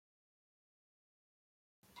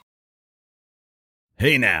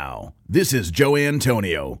Hey now, this is Joe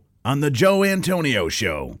Antonio on The Joe Antonio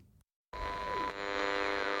Show.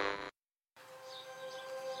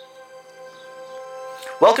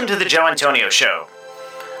 Welcome to The Joe Antonio Show.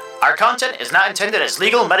 Our content is not intended as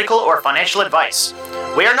legal, medical, or financial advice.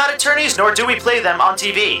 We are not attorneys, nor do we play them on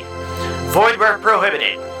TV. Void where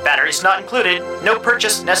prohibited. Batteries not included. No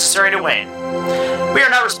purchase necessary to win. We are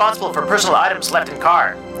not responsible for personal items left in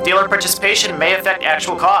car. Dealer participation may affect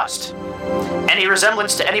actual cost. Any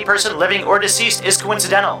resemblance to any person living or deceased is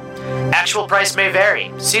coincidental. Actual price may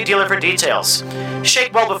vary. See dealer for details.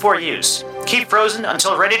 Shake well before use. Keep frozen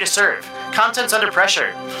until ready to serve. Contents under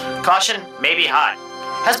pressure. Caution, may be hot.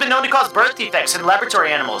 Has been known to cause birth defects in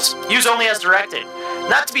laboratory animals. Use only as directed.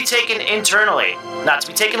 Not to be taken internally. Not to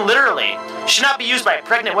be taken literally. Should not be used by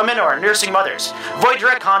pregnant women or nursing mothers. Avoid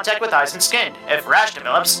direct contact with eyes and skin. If rash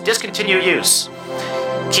develops, discontinue use.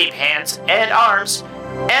 Keep hands and arms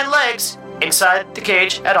and legs inside the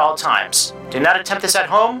cage at all times. Do not attempt this at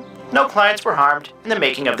home. No clients were harmed in the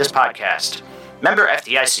making of this podcast. Member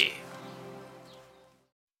FDIC.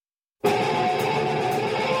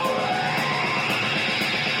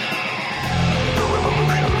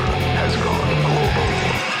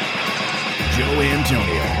 Joe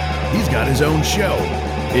Antonio. He's got his own show.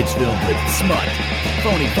 It's filled with smut,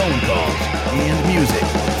 phony phone calls, and music.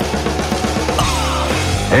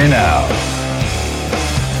 Hey now.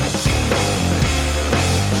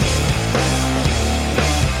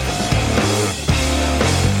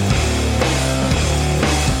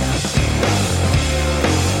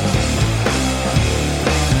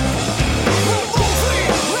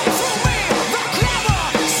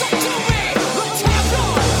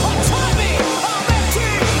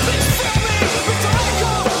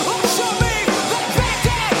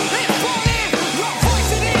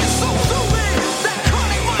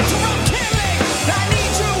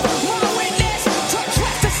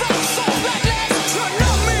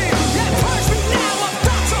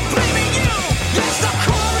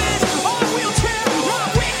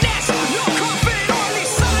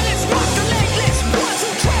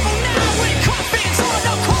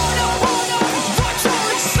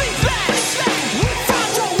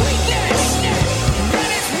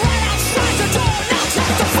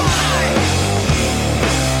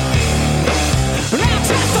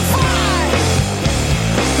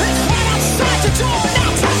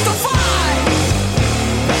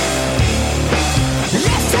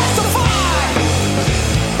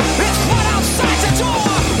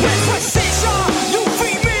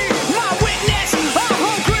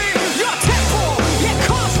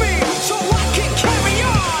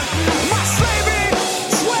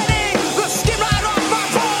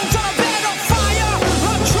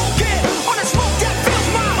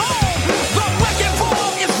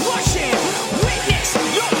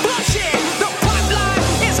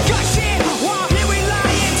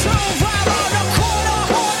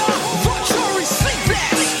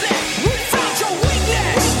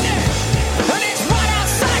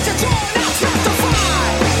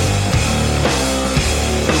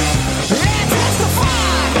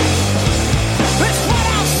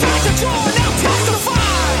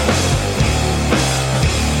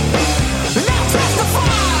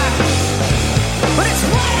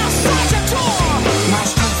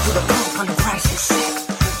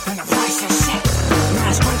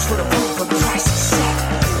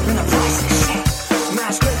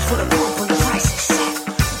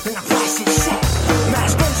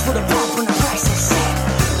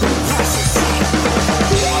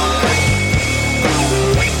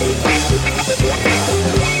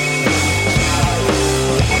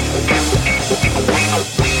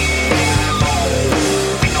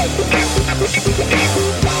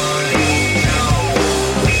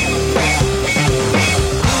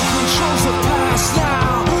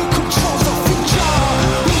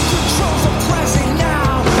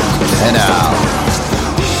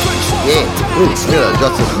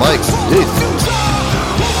 Adjust his mic. Jeez.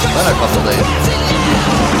 Been a couple days.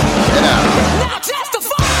 Hey now.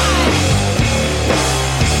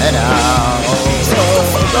 Hey now.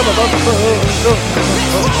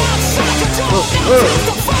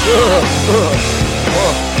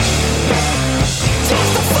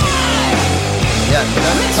 Yeah,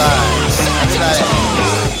 that's fine.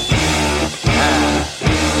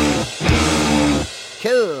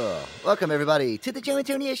 Cool. Welcome everybody to the Joe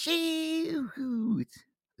Antonio Show. It's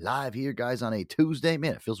live here, guys, on a Tuesday.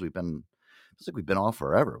 Man, it feels like we've been off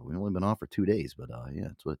forever. We've only been off for 2 days, but yeah,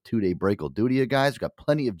 it's what a 2-day break will do to you guys. We've got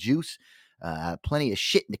plenty of juice, plenty of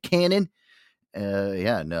shit in the cannon.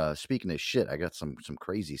 And speaking of shit, I got some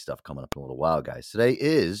crazy stuff coming up in a little while, guys. Today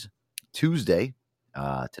is Tuesday,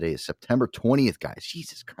 Today is September 20th, guys.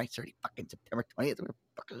 Jesus Christ, already fucking September 20th. Where the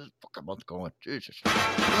fuck is this fucking month going? Jesus.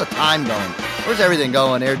 Where's the time going? Where's everything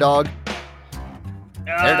going, Air Dog?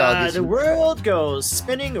 The world goes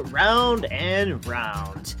spinning round and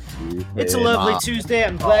round. It's a lovely Tuesday.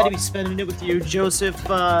 I'm glad to be spending it with you, Joseph.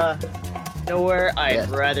 Nowhere I'd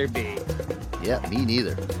rather be. Yeah, me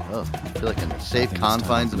neither. Oh, I feel like in the safe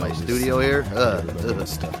confines of my studio here.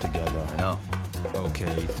 Stuff together. I know.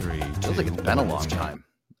 Okay, 3. Feels like it's been a long time.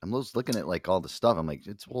 I'm just looking at like all the stuff. I'm like,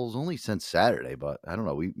 it's only since Saturday, but I don't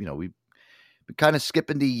know. We've been kind of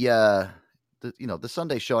skipping the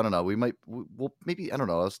Sunday show. I don't know. We'll maybe, I don't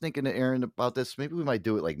know. I was thinking to Aaron about this. Maybe we might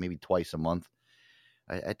do it like maybe twice a month.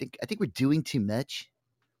 I think we're doing too much.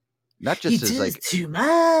 Not just as like too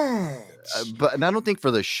much. And I don't think for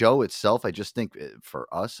the show itself. I just think for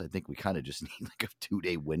us, I think we kind of just need like a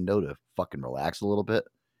 2-day window to fucking relax a little bit.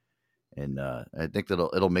 And I think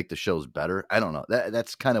it'll make the shows better. I don't know.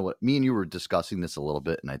 That's kind of what me and you were discussing this a little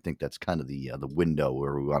bit, and I think that's kind of the window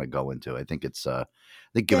where we want to go into. I think it's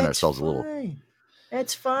giving ourselves a little.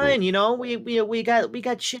 That's fine. You know, we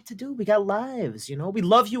got shit to do. We got lives. You know, we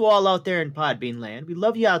love you all out there in Podbean land. We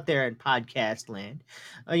love you out there in podcast land.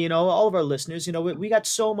 All of our listeners. You know, we got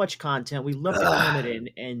so much content. We love to cram it in,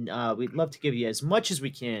 and we'd love to give you as much as we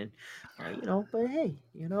can. But hey,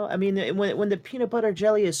 I mean, when the peanut butter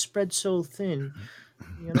jelly is spread so thin,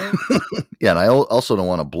 Yeah, and I also don't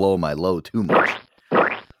want to blow my load too much.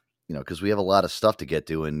 Because we have a lot of stuff to get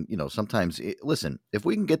to, and sometimes listen, if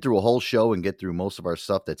we can get through a whole show and get through most of our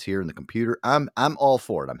stuff that's here in the computer, I'm all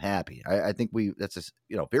for it. I'm happy. I think that's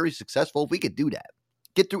very successful. If we could do that,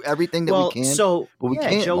 get through everything that we can. But we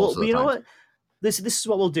can't. Joe, you know what? This is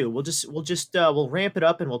what we'll do. We'll ramp it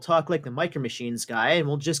up and we'll talk like the Micro Machines guy, and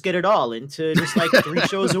we'll just get it all into just like 3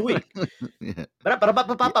 shows a week. Yeah.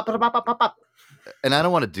 And I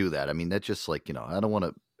don't want to do that. I mean, that's just like, I don't want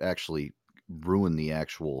to actually ruin the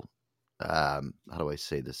actual, how do I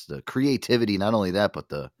say this? The creativity, not only that,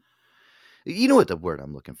 but you know what the word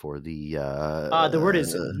I'm looking for? The word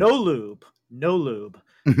is no lube. No lube.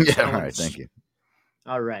 Yeah. All right. Thank you.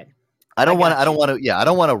 All right. I don't want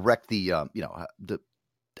to wreck the,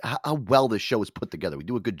 how well this show is put together. We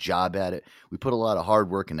do a good job at it. We put a lot of hard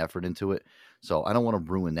work and effort into it. So I don't want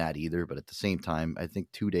to ruin that either. But at the same time, I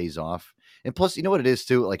think 2 days off. And plus, you know what it is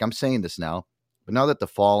too? Like I'm saying this now, but now that the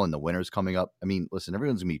fall and the winter is coming up, I mean, listen,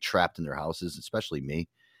 everyone's gonna be trapped in their houses, especially me.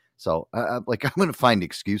 So I'm going to find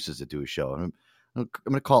excuses to do a show. I'm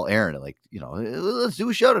going to call Aaron and let's do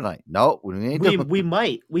a show tonight. No, we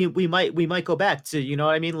might go back to, you know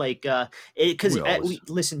what I mean? Like, because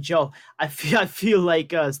listen, Joe, I feel like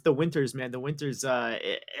the winters, man,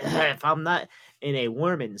 if I'm not in a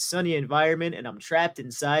warm and sunny environment and I'm trapped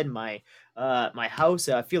inside my house,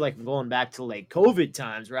 I feel like I'm going back to like COVID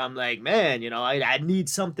times where I'm like, man, I need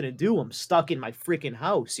something to do. I'm stuck in my freaking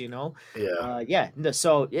house, Yeah.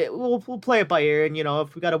 So we'll play it by ear, and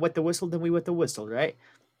if we got to wet the whistle, then we wet the whistle, right?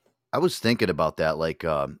 I was thinking about that, like,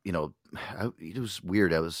 it was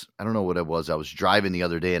weird. I don't know what it was. I was driving the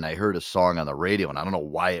other day and I heard a song on the radio, and I don't know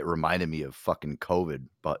why it reminded me of fucking COVID,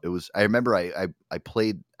 but I remember I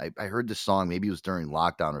heard this song, maybe it was during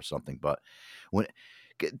lockdown or something, but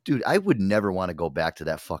dude, I would never want to go back to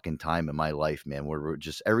that fucking time in my life, man, where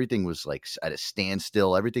everything was like at a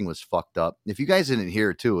standstill. Everything was fucked up. If you guys didn't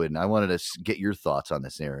hear it too, and I wanted to get your thoughts on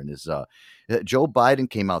this, Aaron, is Joe Biden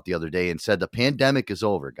came out the other day and said the pandemic is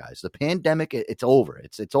over, guys. The pandemic, it's over.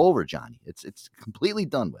 It's over, Johnny. It's completely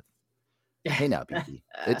done with. Hey now, BT.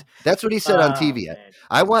 That's what he said on TV.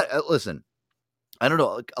 Listen. I don't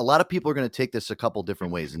know. A lot of people are going to take this a couple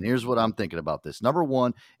different ways. And here's what I'm thinking about this. Number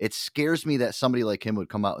one, it scares me that somebody like him would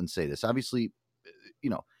come out and say this. Obviously,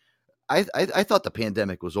 I thought the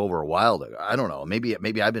pandemic was over a while ago. I don't know. Maybe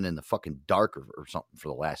I've been in the fucking dark or something for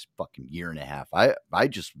the last fucking year and a half. I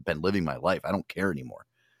just been living my life. I don't care anymore.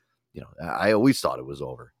 I always thought it was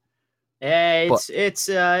over.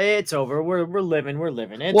 It's over. We're living.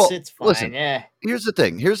 It's fine. Listen, yeah. Here's the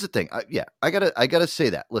thing. I gotta say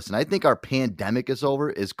that. Listen, I think our pandemic is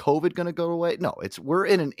over. Is COVID gonna go away? No, we're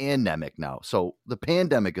in an endemic now. So the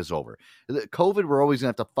pandemic is over. The COVID, we're always gonna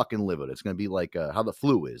have to fucking live with it. It's gonna be like how the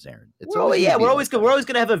flu is, Aaron. We're always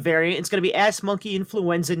gonna have a variant. It's gonna be ass monkey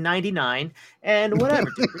influenza 99 and whatever.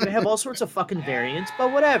 Dude. We're gonna have all sorts of fucking variants,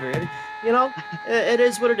 but whatever. It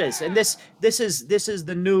is what it is. And this is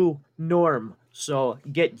the new norm. So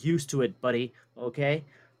get used to it, buddy. Okay.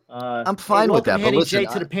 I'm fine with that. Hannah but listen,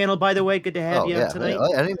 J to the panel, by the way. Good to have you tonight. I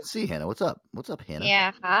didn't even see Hannah. What's up? What's up, Hannah?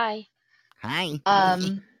 Yeah. Hi. Hi.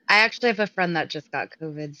 I actually have a friend that just got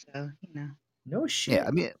COVID, so No shit. Yeah,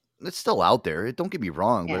 I mean, it's still out there. Don't get me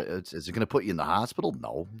wrong, Yeah. but is it going to put you in the hospital?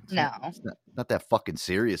 No. No. It's not that fucking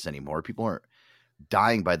serious anymore. People aren't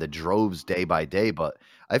dying by the droves day by day. But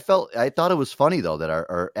I thought it was funny though that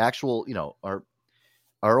our actual,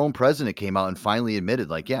 our own president came out and finally admitted,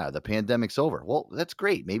 like, yeah, the pandemic's over. Well, that's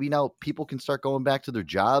great. Maybe now people can start going back to their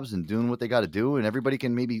jobs and doing what they got to do, and everybody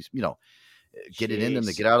can maybe, get it in them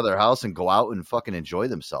to get out of their house and go out and fucking enjoy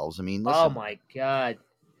themselves. I mean, listen. Oh my God.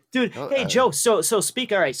 Dude, Oh, hey Joe. So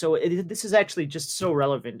speak. All right. So this is actually just so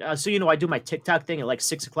relevant. So I do my TikTok thing at like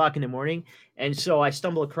 6:00 in the morning, and so I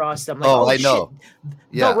stumble across. I'm like, oh, I know. Shit.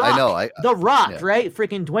 Yeah, The Rock, I know. The Rock, yeah. right?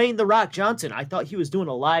 Freaking Dwayne The Rock Johnson. I thought he was doing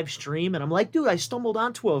a live stream, and I'm like, dude, I stumbled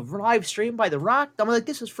onto a live stream by The Rock. I'm like,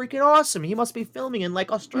 this is freaking awesome. He must be filming in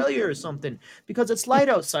like Australia or something because it's light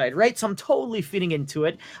outside, right? So I'm totally fitting into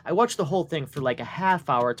it. I watched the whole thing for like a half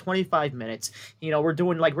hour, 25 minutes. We're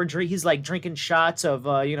doing like he's like drinking shots of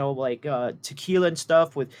tequila and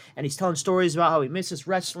stuff and he's telling stories about how he misses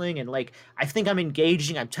wrestling, and like I think I'm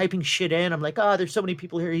engaging. I'm typing shit in. I'm like, there's so many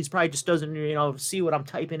people here. He's probably just doesn't see what I'm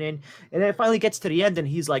typing in. And then it finally gets to the end, and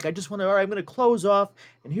he's like, I just want to. All right, I'm gonna close off,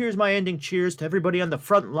 and here's my ending cheers to everybody on the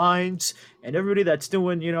front lines and everybody that's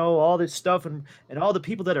doing all this stuff, and all the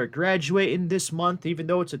people that are graduating this month, even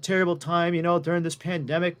though it's a terrible time during this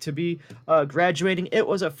pandemic to be graduating. It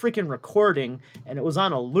was a freaking recording, and it was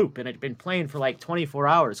on a loop, and it'd been playing for like 24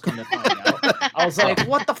 hours. Come to find out. I was like,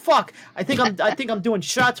 what the fuck? I think I'm doing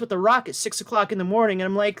shots with The Rock at 6:00 in the morning, and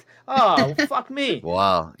I'm like, oh fuck me.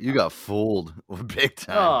 Wow, you got fooled big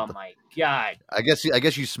time. Oh my God. I guess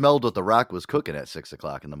you smelled what The Rock was cooking at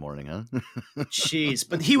 6:00 in the morning, huh? Jeez,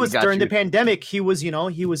 but he was during the pandemic. He was,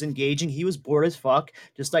 he was engaging. He was bored as fuck,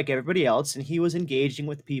 just like everybody else, and he was engaging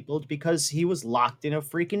with people because he was locked in a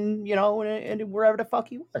freaking, and wherever the fuck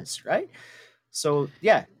he was, right? So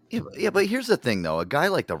yeah. Yeah, but here's the thing, though. A guy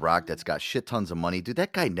like The Rock that's got shit tons of money, dude,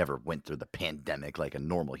 that guy never went through the pandemic like a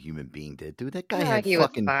normal human being did, dude. That guy had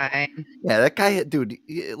fucking... was fine. Yeah, that guy had... Dude,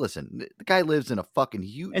 listen, the guy lives in a fucking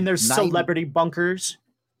huge... And there's celebrity bunkers.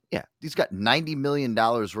 Yeah, he's got $90 million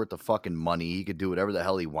worth of fucking money. He could do whatever the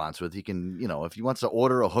hell he wants with. He can, if he wants to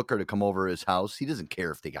order a hooker to come over his house, he doesn't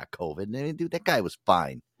care if they got COVID. I mean, dude, that guy was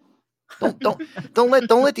fine. Don't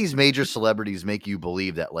let these major celebrities make you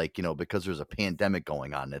believe that, like, because there's a pandemic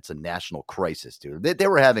going on, it's a national crisis, dude. They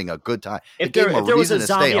were having a good time. If there was a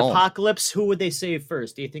zombie apocalypse, who would they save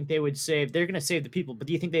first? Do you think they would save? They're going to save the people, but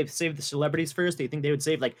do you think they'd save the celebrities first? Do you think they would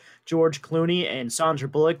save like George Clooney and Sandra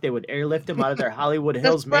Bullock? They would airlift them out of their Hollywood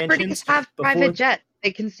Hills mansions. Have private jets.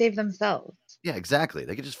 They can save themselves. Yeah, exactly.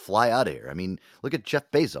 They could just fly out of here. I mean, look at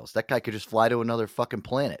Jeff Bezos. That guy could just fly to another fucking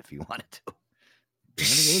planet if he wanted to. You know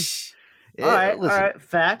what I mean? All right,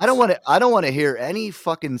 facts. I don't want to hear any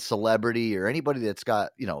fucking celebrity or anybody that's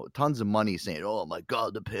got, tons of money saying, "Oh my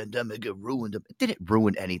God, the pandemic it ruined them." It didn't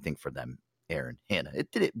ruin anything for them, Hannah.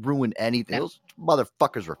 It didn't ruin anything. No. Those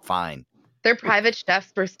motherfuckers were fine. Their private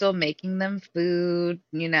chefs were still making them food.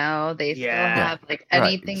 They still have like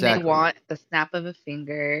anything they want at the snap of a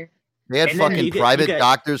finger. They had fucking private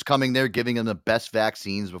doctors coming there, giving them the best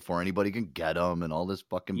vaccines before anybody can get them, and all this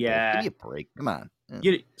fucking bullshit. Give me a break. Come on.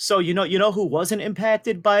 So you know who wasn't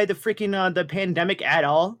impacted by the freaking the pandemic at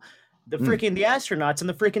all? The freaking the astronauts in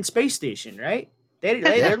the freaking space station, right?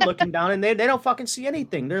 They're looking down and they don't fucking see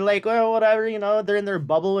anything. They're like, well, whatever, they're in their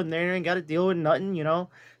bubble and they ain't got to deal with nothing,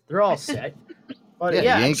 They're all set. But you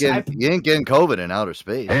ain't getting COVID in outer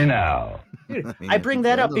space. Hey now. Dude, I bring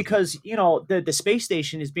that up because the space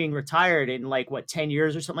station is being retired in like 10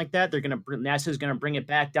 years or something like that. NASA's gonna bring it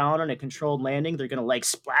back down on a controlled landing. They're gonna like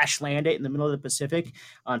splash land it in the middle of the Pacific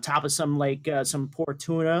on top of some poor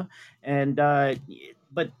tuna, and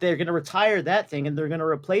but they're gonna retire that thing and they're gonna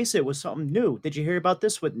replace it with something new. Did you hear about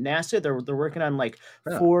this with NASA? They're working on like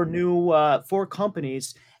four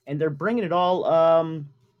companies, and they're bringing it all.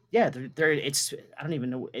 Yeah, it's I don't even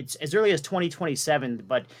know. It's as early as 2027,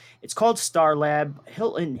 but it's called Starlab.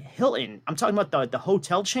 Hilton. I'm talking about the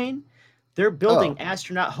hotel chain. They're building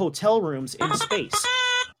astronaut hotel rooms in space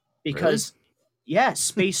because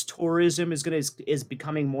space tourism is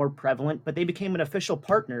becoming more prevalent. But they became an official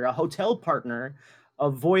partner, a hotel partner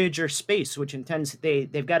of Voyager Space, which intends they're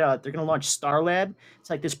going to launch Starlab. It's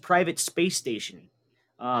like this private space station.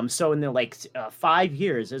 So in the 5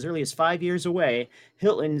 years, as early as 5 years away,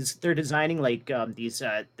 they're designing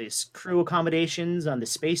these crew accommodations on the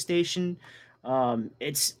space station. I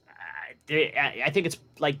think it's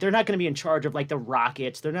like they're not going to be in charge of like the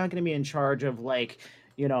rockets. They're not going to be in charge of the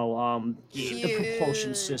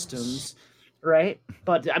propulsion systems, right?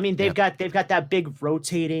 But I mean, they've got that big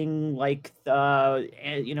rotating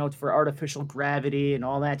for artificial gravity and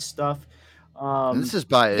all that stuff. And this is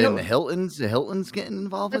by the Hilton's. The Hilton's getting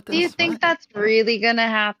involved with But this. do you think that's really gonna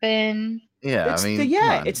happen? Yeah, I mean,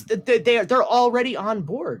 it's they're already on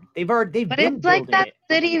board. They've But been it's like building that it.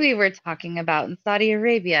 city we were talking about in Saudi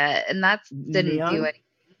Arabia, and that didn't Neon? do anything.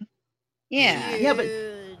 Yeah. Yeah, but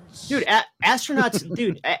dude,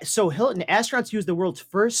 astronauts, so Hilton astronauts used the world's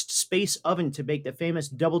first space oven to bake the famous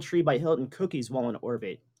DoubleTree by Hilton cookies while in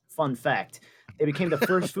orbit. Fun fact: they became the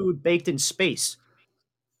first food baked in space.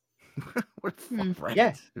 What the fuck, right?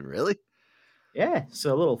 Yeah, really? Yeah.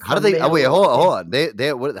 So a little. How do they? Oh wait, hold on.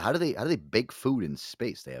 How do they bake food in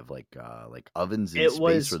space? They have like ovens in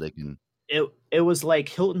space where they can. It was like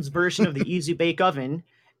Hilton's version of the Easy Bake Oven.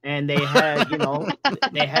 And they had,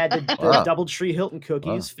 they had the DoubleTree Hilton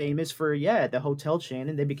cookies, famous for the hotel chain,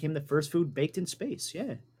 and they became the first food baked in space.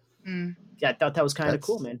 Yeah, yeah, I thought that was kind of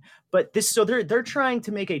cool, man. But they're trying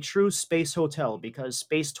to make a true space hotel because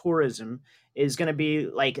space tourism is going to be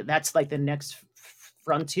that's like the next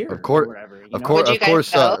frontier. Of course, or whatever, of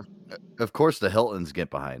course, the Hiltons get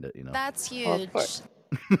behind it. That's huge. Well, of course.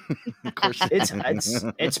 Of course,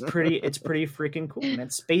 it's pretty freaking cool, man.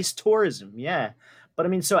 Space tourism, yeah. But I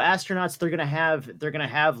mean, so astronauts, they're gonna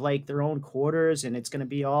have like their own quarters, and it's gonna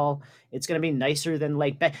be nicer than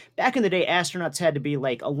like back in the day. Astronauts had to be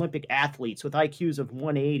like Olympic athletes with IQs of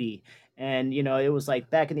 180, and it was like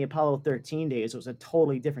back in the Apollo 13 days, it was a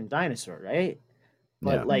totally different dinosaur, right?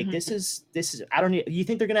 But this is I don't. You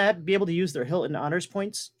think they're gonna be able to use their Hilton honors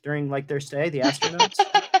points during like their stay, the astronauts?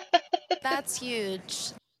 That's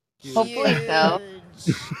huge. Hopefully so.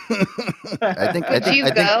 I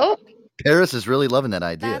think go? Paris is really loving that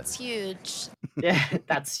idea. That's huge. Yeah,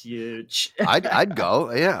 that's huge. I'd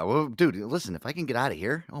go. Yeah. Well, dude, listen, if I can get out of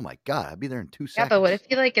here, oh my God, I'd be there in 2 seconds. Yeah, but what if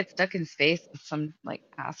you get stuck in space with some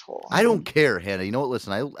asshole? I don't care, Hannah. You know what?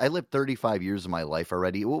 Listen, I lived 35 years of my life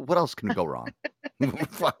already. What else can go wrong?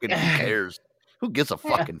 Fucking who cares? Who gives a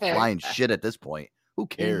fucking flying shit at this point? Who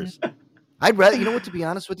cares? I'd rather, to be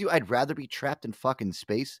honest with you, I'd rather be trapped in fucking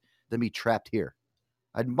space than be trapped here.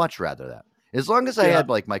 I'd much rather that. As long as I had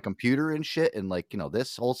my computer and shit and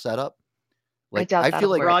this whole setup. I feel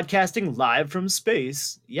like broadcasting live from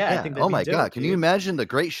space. Yeah. I think oh my God. Can you imagine the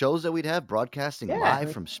great shows that we'd have broadcasting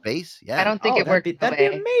live from space? Yeah. I don't think it worked. That'd be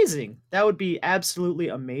amazing. That would be absolutely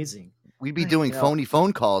amazing. We'd be doing phony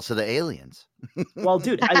phone calls to the aliens. Well,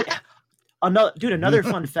 dude, another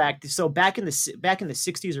fun fact. So back in the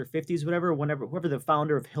 60s or 50s, whoever the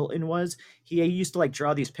founder of Hilton was, he used to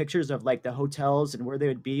draw these pictures of the hotels and where they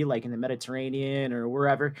would be in the Mediterranean or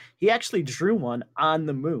wherever. He actually drew one on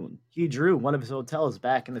the moon. He drew one of his hotels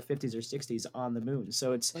back in the 50s or 60s on the moon.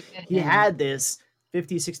 So he had this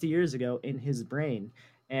 50, 60 years ago in his brain.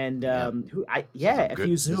 And if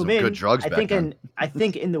you zoom in, I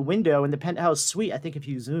think in the window in the penthouse suite, I think if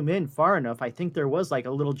you zoom in far enough, I think there was a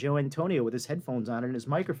little Joe Antonio with his headphones on and his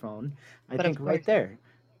microphone. I think right there.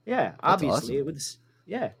 Yeah, that's obviously awesome. It was.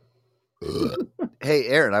 Yeah. Hey,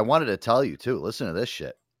 Aaron, I wanted to tell you too. Listen to this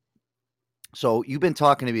shit. So you've been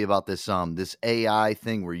talking to me about this this AI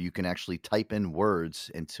thing where you can actually type in words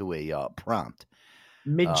into a prompt.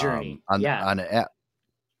 Midjourney. On an app.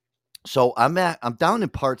 So I'm down in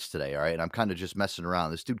parts today, all right, and I'm kind of just messing around.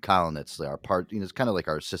 This dude Colin, that's our it's kind of like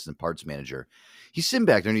our assistant parts manager. He's sitting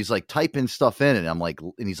back there and he's typing stuff in, and I'm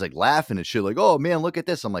and he's laughing and shit, oh man, look at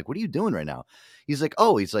this. I'm what are you doing right now? He's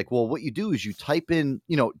well, what you do is you type in,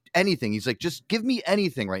 anything. He's just give me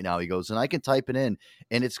anything right now. He goes, and I can type it in,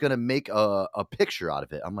 and it's gonna make a picture out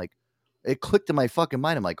of it. I'm it clicked in my fucking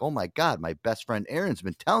mind. I'm oh my God, my best friend Aaron's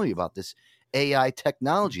been telling me about this AI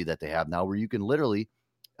technology that they have now, where you can literally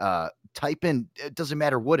type in, it doesn't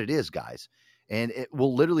matter what it is, guys, and it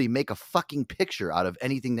will literally make a fucking picture out of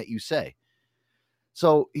anything that you say.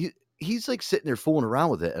 So he's sitting there fooling around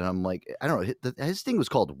with it, and I'm I don't know, his thing was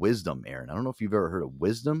called Wisdom, Aaron. I don't know if you've ever heard of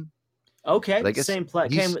Wisdom. Okay,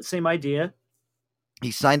 same idea. He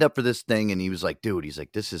signed up for this thing, and he was dude, he's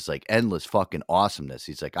this is endless fucking awesomeness.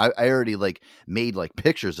 He's I already made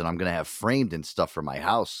pictures that I'm gonna have framed and stuff for my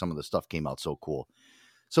house. Some of the stuff came out so cool.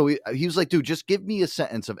 So he was dude, just give me a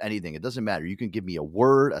sentence of anything. It doesn't matter. You can give me a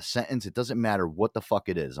word, a sentence. It doesn't matter what the fuck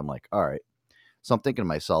it is. I'm all right. So I'm thinking to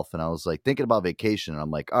myself, and I was thinking about vacation. And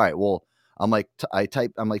I'm all right, well, I'm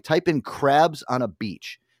type in crabs on a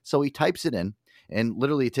beach. So he types it in, and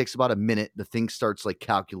literally it takes about a minute. The thing starts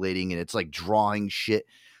calculating, and it's drawing shit.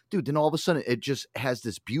 Dude, then all of a sudden it just has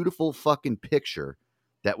this beautiful fucking picture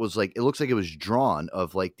that was it looks like it was drawn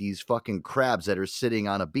of these fucking crabs that are sitting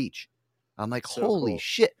on a beach. I'm holy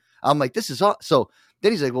shit. I'm this is all. So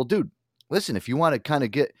then he's well, dude, listen, if you want to kind of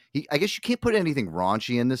I guess you can't put anything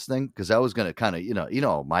raunchy in this thing because I was going to kind of,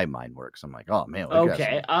 how my mind works. I'm like, oh man,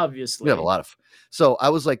 Okay, obviously. we have a lot of. So I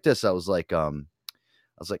was like this. I was like,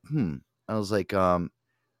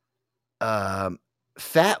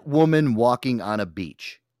 fat woman walking on a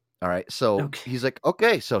beach. All right. So he's like,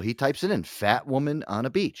 okay. So he types it in, fat woman on a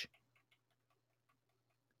beach.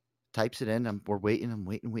 Types it in. We're waiting. I'm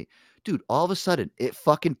waiting. Dude, all of a sudden, it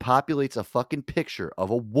fucking populates a fucking picture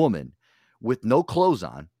of a woman with no clothes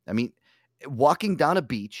on. I mean, walking down a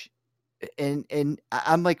beach. And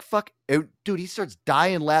I'm like, fuck, dude, he starts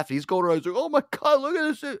dying laughing. He's going around. He's like, oh my God, look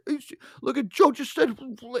at this. Look at Joe just said.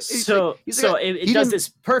 It does this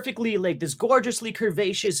perfectly, like this gorgeously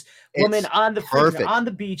curvaceous woman on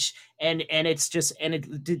the beach. And it's just,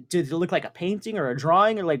 did it look like a painting or a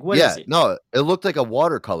drawing or like, what is it? No, it looked like a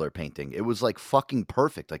watercolor painting. It was like fucking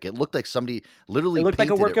perfect. Like it looked like somebody literally looked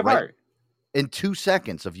like a work of art. In 2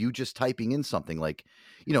 seconds of you just typing in something like,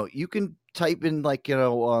 you can type in like,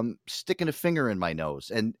 sticking a finger in my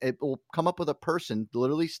nose and it will come up with a person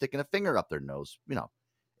literally sticking a finger up their nose.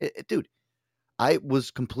 Dude, I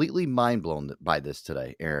was completely mind blown by this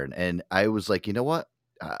today, Aaron. And I was like, you know what?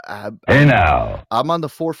 I'm on the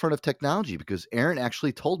forefront of technology because Aaron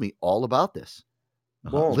actually told me all about this.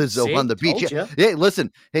 Lizzo on the beach. Yeah. Hey,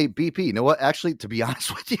 listen. Hey, BP, you know what? Actually, to be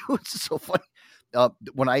honest with you, it's so funny.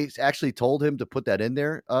 When I actually told him to put that in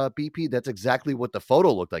there, BP, that's exactly what the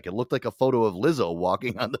photo looked like. It looked like a photo of Lizzo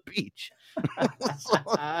walking on the beach. That's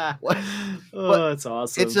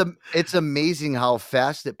awesome. It's amazing how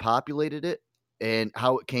fast it populated it and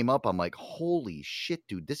how it came up. I'm like, holy shit,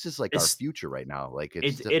 dude, this is like our future right now. Like it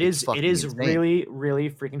is insane. Really, really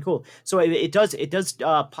freaking cool. So it does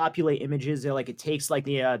populate images. Like it takes like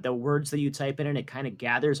the words that you type in and it kind of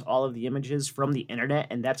gathers all of the images from the internet,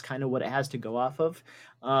 and that's kind of what it has to go off of.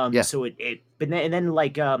 So then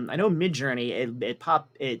like I know Midjourney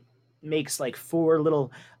it makes like 4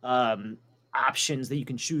 little options that you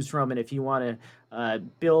can choose from, and if you want to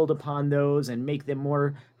build upon those and make them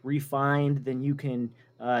more refined, then you can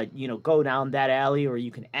go down that alley, or you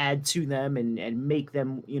can add to them and make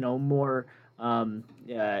them more to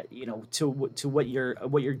what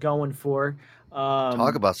you're going for.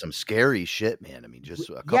 Talk about some scary shit, man. I mean, just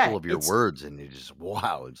a couple of your words and you just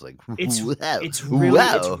wow, it's like it's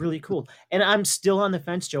really cool. And I'm still on the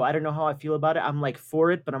fence, Joe. I don't know how I feel about it. I'm like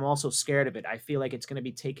for it, but I'm also scared of it. I feel like it's going to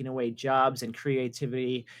be taking away jobs and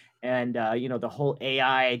creativity and the whole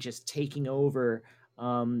AI just taking over,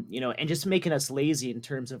 and just making us lazy in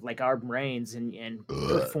terms of like our brains and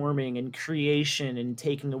performing and creation, and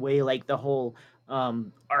taking away like the whole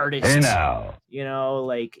artist. Hey now.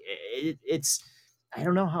 Like it's I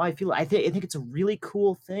don't know how I feel. I think it's a really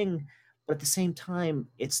cool thing, but at the same time,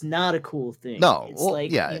 it's not a cool thing. No, it's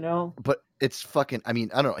but it's fucking. I mean,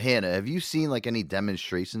 I don't know, Hannah. Have you seen like any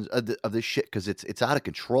demonstrations of this shit? Because it's out of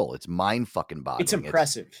control. It's mind fucking boggling. It's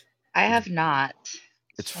impressive. I have not.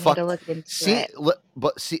 It's fucking look into it.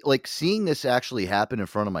 But seeing this actually happen in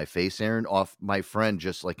front of my face, Aaron, off my friend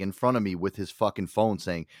just like in front of me with his fucking phone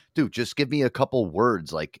saying, dude, just give me a couple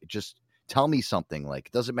words. Like, just tell me something. Like,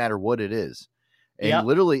 it doesn't matter what it is. And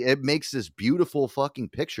literally it makes this beautiful fucking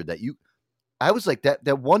picture I was like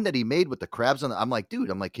that one that he made with the crabs on I'm like,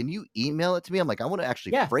 dude, can you email it to me? I'm like, I want to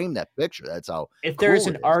actually frame that picture. That's how if there's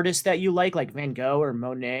an artist that you like Van Gogh or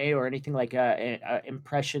Monet or anything like a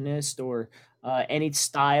impressionist or any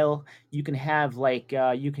style, you can have like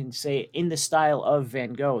you can say in the style of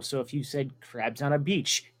Van Gogh. So if you said crabs on a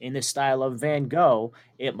beach in the style of Van Gogh,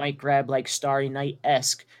 it might grab like Starry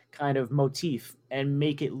Night-esque kind of motif and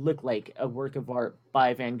make it look like a work of art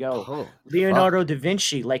by Van Gogh. Leonardo da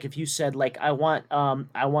Vinci, like if you said like I want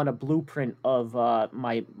a blueprint of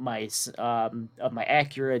my Acura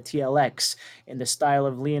TLX in the style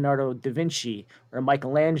of Leonardo da Vinci or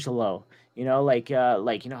Michelangelo, like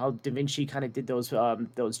how Da Vinci kind of did those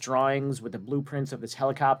drawings with the blueprints of this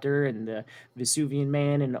helicopter and the Vesuvian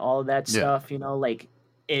Man and all of that stuff, like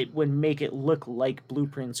it would make it look like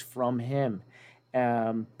blueprints from him.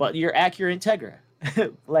 But you're Acura Integra.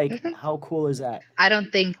 Like, how cool is that? I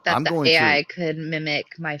don't think that the AI could mimic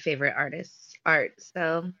my favorite artist's art.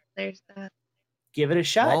 So there's that. Give it a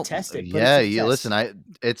shot. Test it. Listen.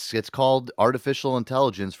 It's called artificial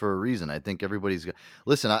intelligence for a reason. I think everybody's.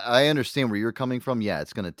 Listen, I understand where you're coming from. Yeah,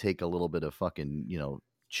 it's going to take a little bit of fucking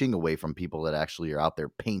ching away from people that actually are out there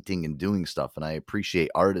painting and doing stuff. And I appreciate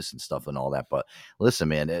artists and stuff and all that. But listen,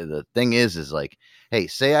 man, the thing is like, hey,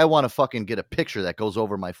 say I want to fucking get a picture that goes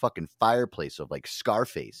over my fucking fireplace of like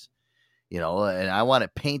Scarface, and I want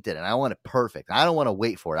it painted and I want it perfect. I don't want to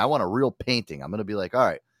wait for it. I want a real painting. I'm going to be like, all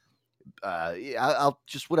right, I'll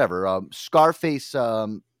just whatever. Scarface,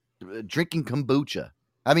 drinking kombucha.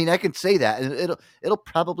 I mean, I can say that, and it'll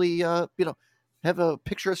probably have a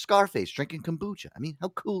picture of Scarface drinking kombucha. I mean, how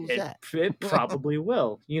cool is that? It probably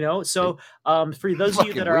will, So, for those of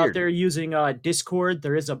you that are out there using Discord,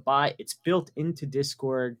 there is a bot. It's built into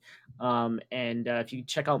Discord, and if you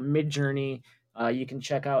check out Midjourney, you can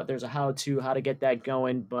check out. There's a how to get that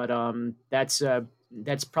going, but that's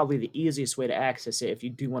probably the easiest way to access it if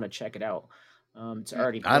you do want to check it out. It's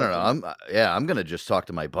already. I don't know. I'm gonna just talk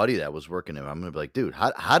to my buddy that was working it. I'm gonna be like, dude,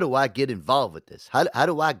 how do I get involved with this? How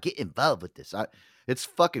do I get involved with this? It's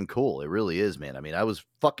fucking cool. It really is, man. I mean, I was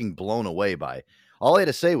fucking blown away by it. All I had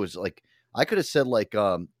to say was like, I could have said like,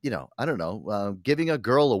 I don't know, giving a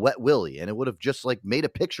girl a wet willy, and it would have just like made a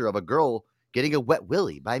picture of a girl getting a wet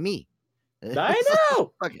willy by me. I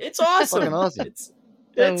know. It's awesome. Fucking awesome. It's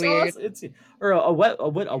awesome. It's or a wet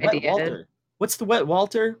Walter. What's the wet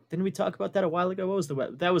Walter? Didn't we talk about that a while ago? What was the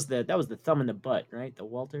wet? That was the thumb in the butt, right? The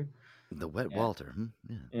Walter. The wet Walter.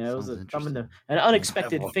 Yeah, it was a thumb in an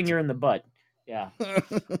unexpected finger in the butt. Yeah.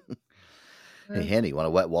 Hey, Henny, want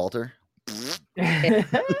a wet Walter? Who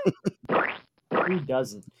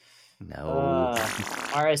doesn't? No.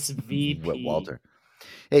 RSVP. Wet Walter.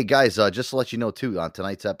 Hey guys, just to let you know too, on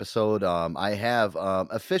tonight's episode, I have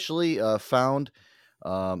officially found.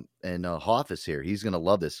 And Hoff is here. He's going to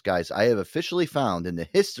love this. Guys, I have officially found in the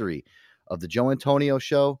history of the Joe Antonio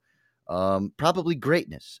show, probably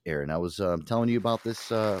greatness, Aaron. I was telling you about this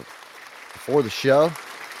before the show.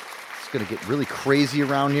 It's going to get really crazy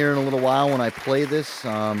around here in a little while when I play this.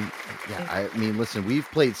 I mean, listen, we've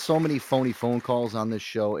played so many phony phone calls on this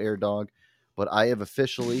show, Air Dog, but I have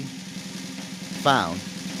officially found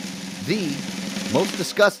the most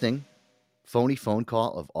disgusting phony phone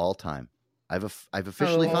call of all time. I've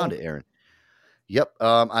officially found it, Aaron. Yep,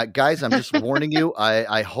 guys, I'm just warning you.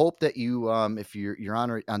 I hope that you, if you're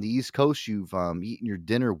on the East Coast, you've eaten your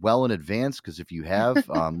dinner well in advance. Because if you have,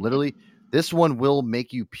 literally, this one will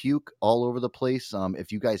make you puke all over the place.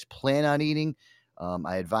 If you guys plan on eating,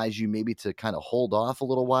 I advise you maybe to kind of hold off a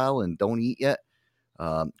little while and don't eat yet.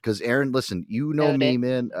 Because Aaron, listen, you know me,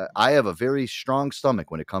 man. I have a very strong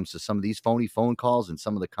stomach when it comes to some of these phony phone calls and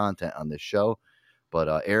some of the content on this show.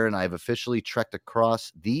 But Aaron, I've officially trekked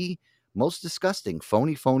across the most disgusting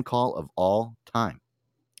phony phone call of all time.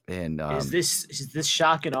 And is this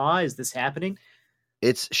shock and awe? Is this happening?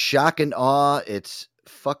 It's shock and awe. It's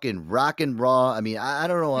fucking rock and raw. I mean, I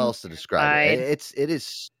don't know how else to describe it. It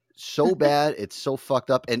is so bad. It's so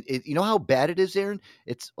fucked up. And you know how bad it is, Aaron?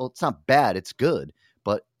 It's not bad. It's good,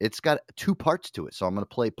 but it's got 2 parts to it. So I'm going to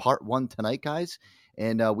play part 1 tonight, guys,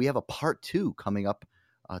 and we have a part 2 coming up.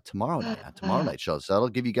 Tomorrow night show. So that'll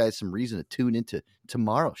give you guys some reason to tune into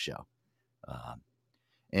tomorrow's show.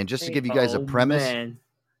 And just to give you guys a premise,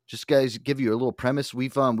 give you a little premise. We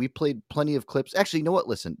played plenty of clips. Actually, you know what?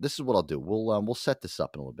 Listen, this is what I'll do. We'll set this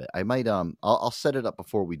up in a little bit. I might I'll set it up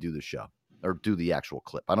before we do the show or do the actual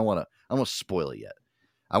clip. I don't want to spoil it yet.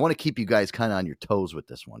 I want to keep you guys kind of on your toes with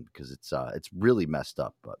this one because it's really messed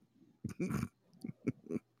up. But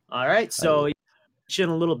all right, so. In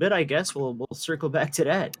a little bit, I guess we'll circle back to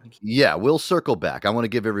that. Yeah, we'll circle back. I want to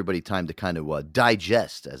give everybody time to kind of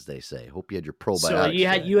digest, as they say. Hope you had your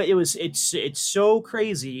probiotics. So it's so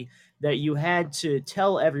crazy that you had to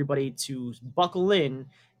tell everybody to buckle in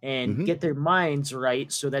and get their minds right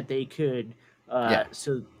so that they could.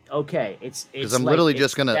 So okay, it's because I'm literally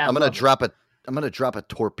just gonna drop a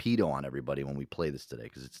torpedo on everybody when we play this today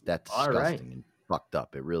because it's that disgusting and fucked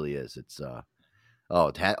up. It really is. It's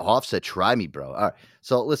Hoff said, "Try me, bro." All right.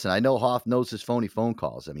 So listen, I know Hoff knows his phony phone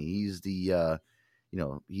calls. I mean, he's the,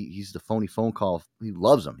 he's the phony phone call. He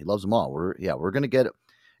loves them. He loves them all. We're gonna get it.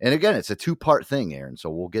 And again, it's a 2-part thing, Aaron. So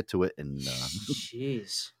we'll get to it. And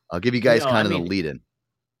jeez, I'll give you guys the lead in.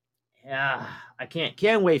 Yeah, I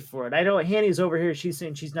can't wait for it. I know Hanny's over here. She's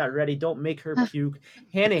saying she's not ready. Don't make her puke.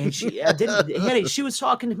 Hanny, she was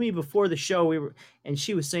talking to me before the show.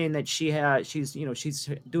 She was saying that she's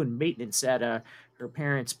doing maintenance at her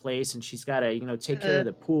parents' place, and she's got to take care of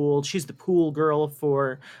the pool. She's the pool girl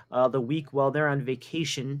for the week while they're on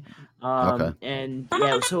vacation. Okay. And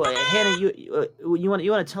yeah, so Hanny, you want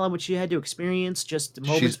to tell them what you had to experience just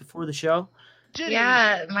moments before the show?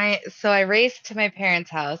 Yeah, so I raced to my parents'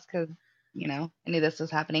 house because, I knew this was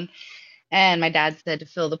happening. And my dad said to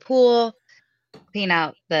fill the pool, clean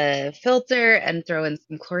out the filter, and throw in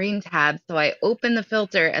some chlorine tabs. So I opened the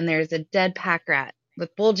filter, and there's a dead pack rat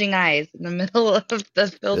with bulging eyes in the middle of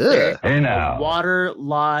the filter. Hey now. A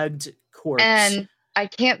waterlogged corpse. And I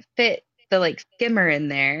can't fit the skimmer in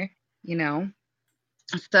there,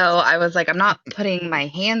 So I was like, I'm not putting my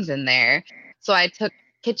hands in there. So I took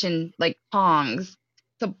kitchen tongs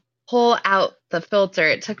to pull out the filter.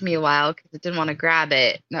 It took me a while because it didn't want to grab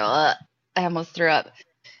it. No, I almost threw up.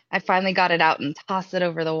 I finally got it out and tossed it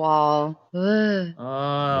over the wall.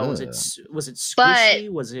 Ugh. Was it squishy?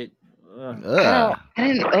 But- Was it? Ugh. I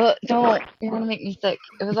didn't. Don't. You're gonna make me sick.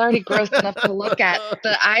 It was already gross enough to look at.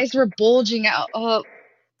 The eyes were bulging out. Oh,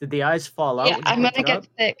 Did the eyes fall out? yeah. when you I'm picked gonna it get up?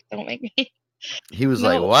 sick. Don't make me. He was No.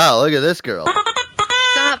 like, "Wow, look at this girl."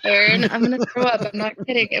 Stop, Aaron. I'm gonna throw up. I'm not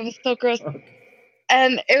kidding. It was so gross.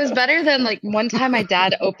 And it was better than like one time my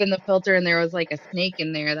dad opened the filter and there was like a snake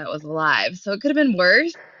in there that was alive. So it could have been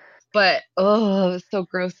worse. But it was so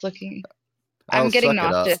gross looking. I'm Oh, getting suck it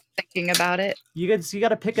up. nauseous thinking about it. You got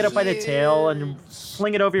to pick it up by the tail and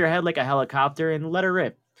fling it over your head like a helicopter and let her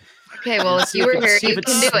rip. Okay, well if See you if were it- here, see if you it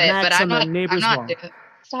can do it. But smacks I'm on the not. I'm neighbor's not wall. doing it.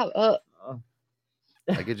 Stop.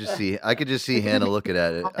 I could just see Hannah looking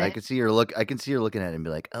at it. I Okay. can see her looking at it and be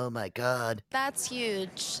like, "Oh my god." That's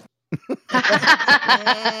huge.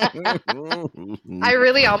 I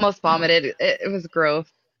really almost vomited. It was gross.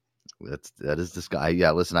 that is disgusting.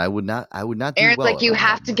 Yeah, listen, I would not do Aaron's well like, you around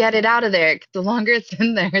have that to much. get it out of there. 'Cause the longer it's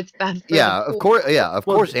in there, it's faster. Yeah, of course. Yeah, of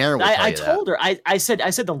Well, course. Aaron will tell I you told her. I said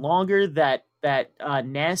the longer that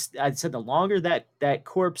nast. I said the longer that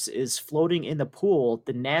corpse is floating in the pool,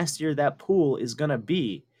 the nastier that pool is gonna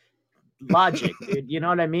be. Logic, dude. You know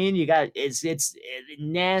what I mean? You got it's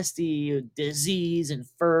nasty disease and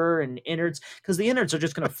fur and innards because the innards are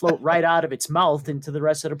just gonna float right out of its mouth into the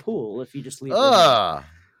rest of the pool if you just leave it. in there.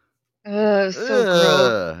 Ugh. So gross.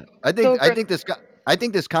 Ugh. I So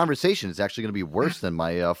think this conversation is actually going to be worse than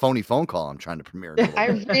my phony phone call I'm trying to premiere. In a I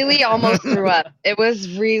little bit. really almost threw up. It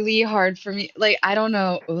was really hard for me. Like, I don't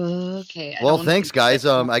know. Okay. I Well, don't thanks, think guys.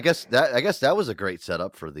 that- I guess that was a great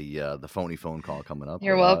setup for the phony phone call coming up.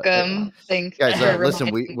 You're But, welcome. Thanks. guys, for listen,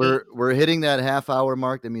 reminding me. we're hitting that half-hour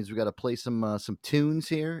mark. That means we got to play some tunes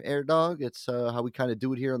here, Air Dog. It's how we kind of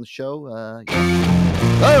do it here on the show.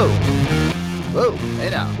 Yeah. Whoa, hey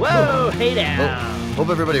now. Whoa, hey now. Hope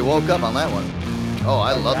everybody woke up on that one. Oh,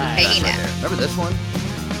 I love this Hey track right now. there. Remember this one?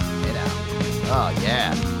 Hey now. Oh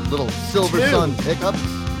yeah, little Silver Tune. Sun pickups.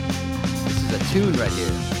 This is a tune right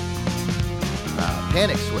here.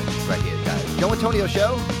 Panic Switch right here, guys. Joe Antonio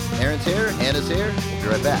Show. Aaron's here. Hannah's here. We'll be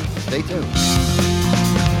right back. Stay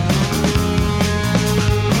tuned.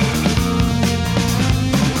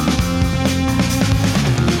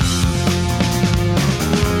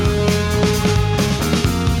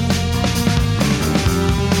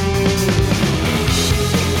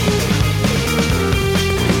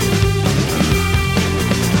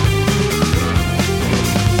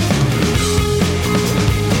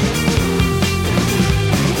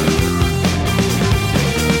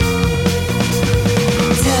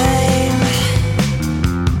 Time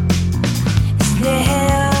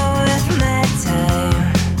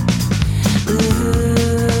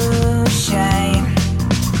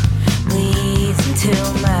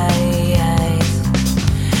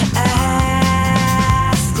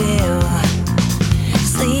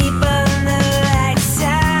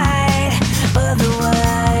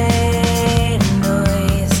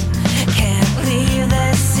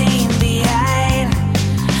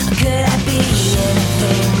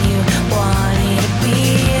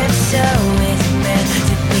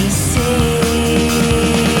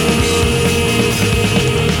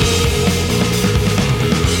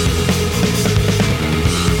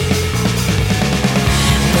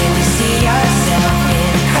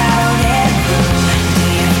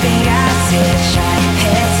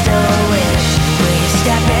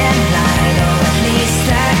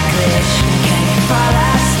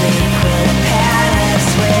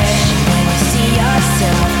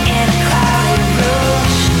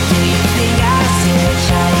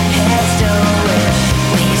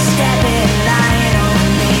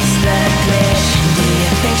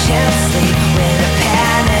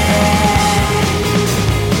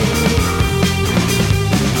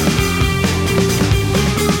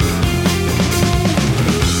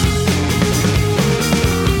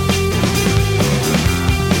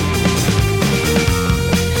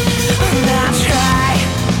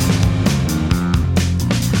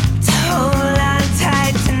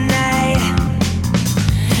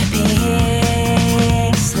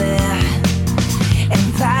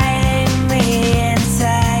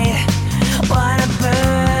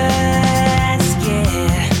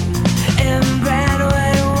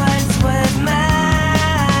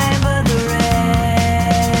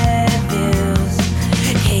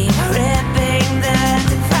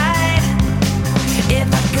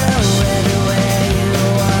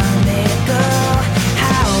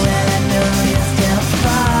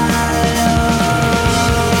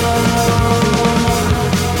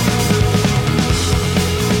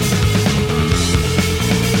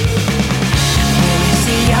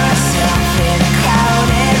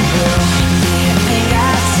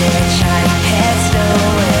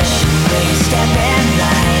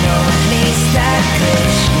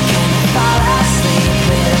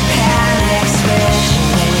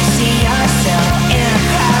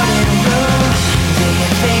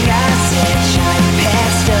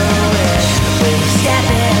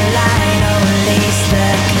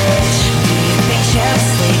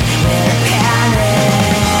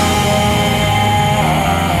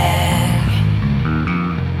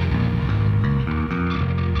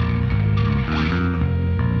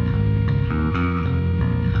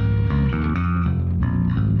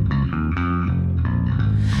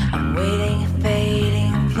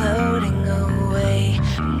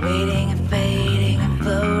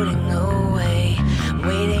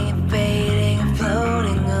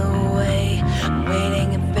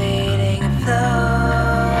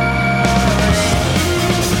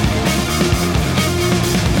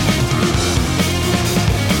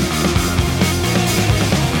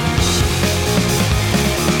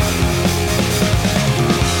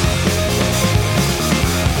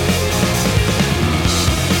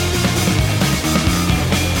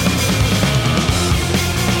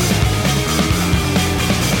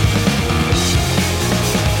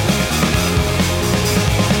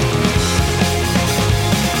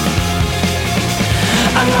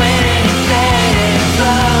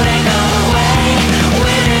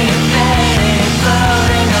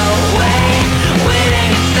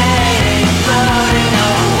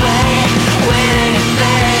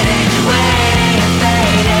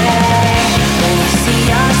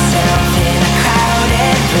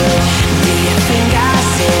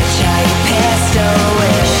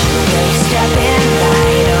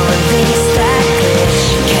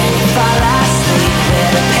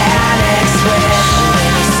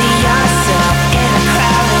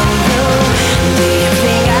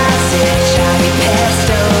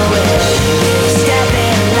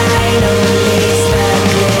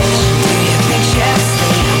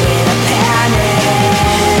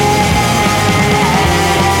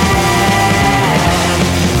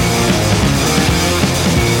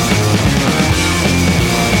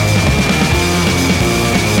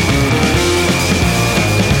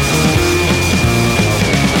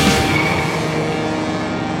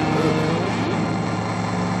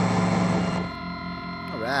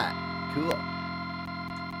Cool.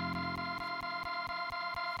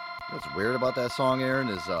 What's weird about that song, Aaron,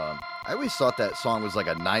 is I always thought that song was like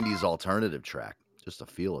a 90s alternative track. Just the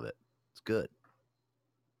feel of it. It's good.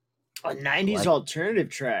 A 90s alternative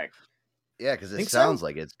track. Yeah, because it Think sounds so?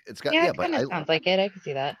 like it's got Yeah, yeah, it but kind of sounds like it. I can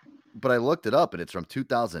see that. I looked it up and it's from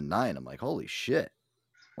 2009. I'm like, holy shit.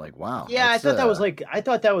 Like, wow. Yeah, I that's, thought that was like I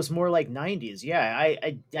thought that was more like 90s. Yeah,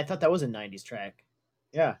 I thought that was a 90s track.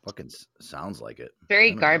 Yeah. fucking sounds like it. I Very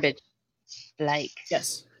don't know. garbage. Like.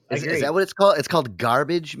 Yes. Is that what it's called? It's called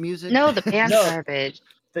garbage music? No, the band No. garbage.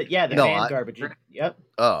 The No, band garbage. Yep.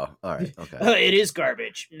 Oh, all right. Okay. It is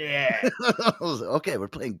garbage. Yeah. Okay, we're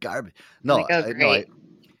playing garbage. No, Like, oh, great.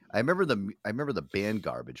 I remember the band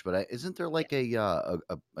Garbage, but isn't there like a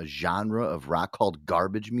genre of rock called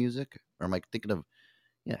garbage music? Or am I thinking of?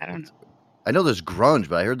 Yeah, I don't know. I know there's grunge,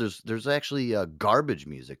 but I heard there's actually garbage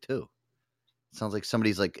music too. It sounds like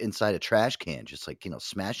somebody's like inside a trash can, just like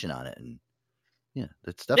smashing on it, and yeah,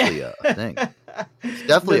 that's definitely a thing. It's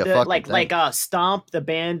definitely a fucking thing. Like Stomp, the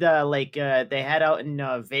band they had out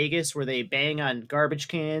in Vegas where they bang on garbage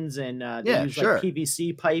cans and they use sure. like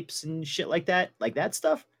PVC pipes and shit like that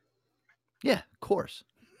stuff. Yeah, of course.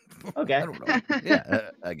 Okay. I don't know. Yeah,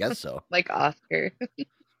 I guess so. Like Oscar.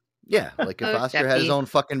 Yeah, like if Oh, Oscar had his Jeffy. own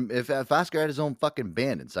fucking if Oscar had his own fucking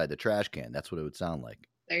band inside the trash can, that's what it would sound like.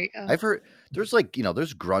 There you go. I've heard there's like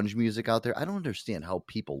there's grunge music out there. I don't understand how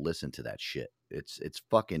people listen to that shit. It's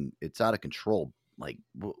fucking out of control. Like,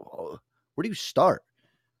 where do you start?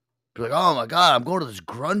 Be like, oh my god, I'm going to this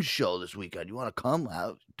grunge show this weekend. You want to come?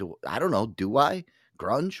 I don't know. Do I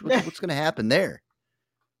grunge? What's gonna happen there?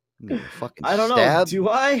 Fucking I don't stabbed? know. Do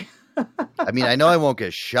I? I mean, I know I won't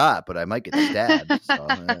get shot, but I might get stabbed. So,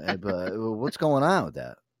 but what's going on with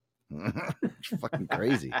that? It's fucking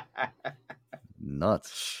crazy.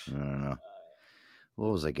 Nuts. I don't know.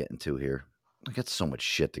 What was I getting to here? I got so much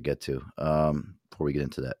shit to get to. Before we get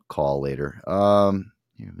into that call later.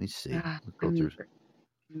 Here, let me see. Let's go through.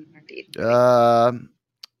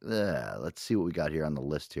 Let's see what we got here on the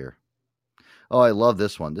list here. Oh, I love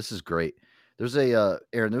this one. This is great. There's Aaron,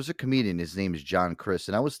 there's a comedian. His name is John Chris.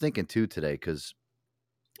 And I was thinking too today, because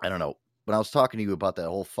I don't know. When I was talking to you about that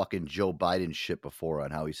whole fucking Joe Biden shit before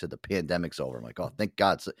on how he said the pandemic's over, I'm like, oh, thank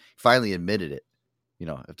God. So he finally admitted it.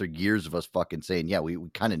 After years of us fucking saying, yeah, we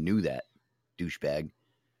kind of knew that, douchebag.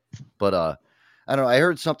 But I don't know. I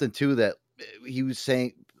heard something too that he was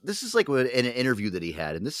saying, this is like in an interview that he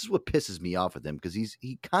had, and this is what pisses me off with him, because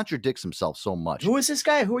he contradicts himself so much. Who is this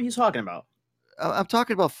guy? Who are you talking about? I'm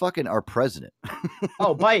talking about fucking our president.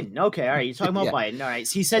 Oh, Biden. Okay, all right. You're talking about Biden. All right.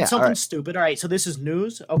 He said something stupid. All right. So this is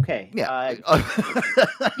news. Okay. Yeah.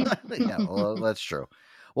 Yeah. Well, that's true.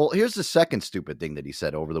 Well, here's the second stupid thing that he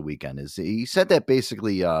said over the weekend. Is he said that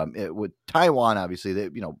basically with Taiwan, obviously,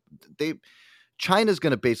 China's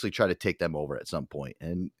going to basically try to take them over at some point,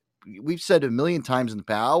 and we've said a million times in the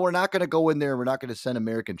past, we're not going to go in there. We're not going to send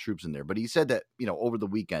American troops in there. But he said that, over the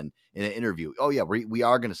weekend in an interview, oh yeah, we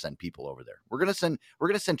are going to send people over there. We're going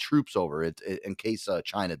to send troops over it in case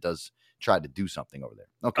China does try to do something over there.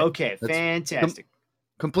 Okay. Fantastic.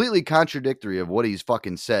 Completely contradictory of what he's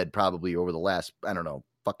fucking said probably over the last, I don't know,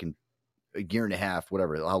 fucking a year and a half,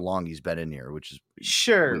 whatever, how long he's been in here, which is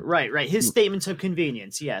sure. Right. His statements of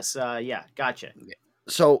convenience. Yes. Yeah. Gotcha.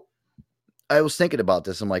 So I was thinking about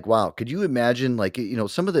this. I'm like, wow, could you imagine, like,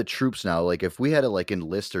 some of the troops now, like if we had to like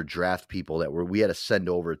enlist or draft people that we had to send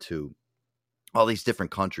over to all these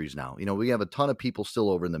different countries now, we have a ton of people still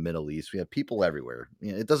over in the Middle East. We have people everywhere.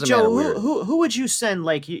 It doesn't matter where. Who would you send?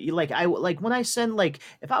 Like when I send, like,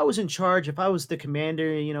 if I was in charge, if I was the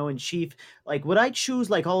commander, in chief, like, would I choose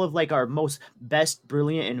like all of like our most best,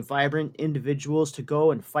 brilliant and vibrant individuals to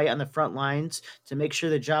go and fight on the front lines to make sure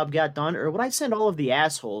the job got done? Or would I send all of the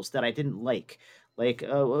assholes that I didn't like? Like,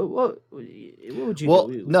 what would you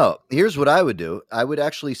do? No, here's what I would do. I would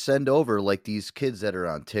actually send over like these kids that are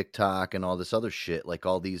on TikTok and all this other shit, like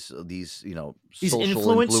all these social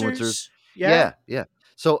influencers. Yeah.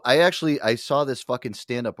 So I saw this fucking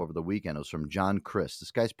stand-up over the weekend. It was from John Chris.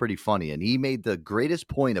 This guy's pretty funny, and he made the greatest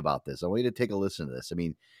point about this. I want you to take a listen to this. I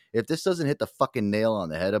mean, if this doesn't hit the fucking nail on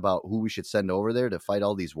the head about who we should send over there to fight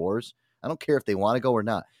all these wars, I don't care if they want to go or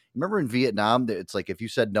not. Remember in Vietnam, it's like if you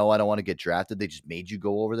said, no, I don't want to get drafted, they just made you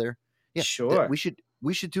go over there. Yeah, sure.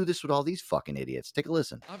 We should do this with all these fucking idiots. Take a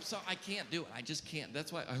listen. I'm sorry, I can't do it. I just can't.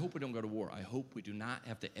 That's why I hope we don't go to war. I hope we do not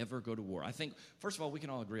have to ever go to war. I think, first of all, we can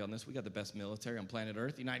all agree on this. We got the best military on planet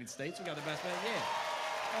Earth, the United States. We got the best,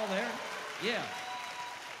 all there. Yeah.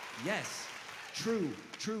 Yes. True.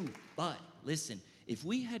 But listen, if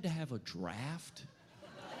we had to have a draft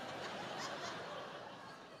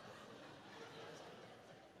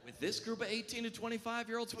with this group of 18 to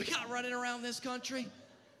 25-year-olds we got running around this country,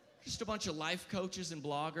 just a bunch of life coaches and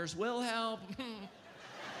bloggers, will help.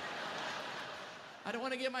 I don't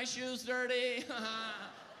want to get my shoes dirty.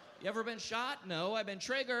 You ever been shot? No, I've been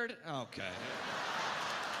triggered. Okay.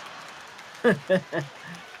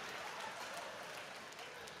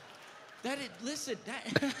 Listen,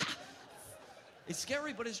 it's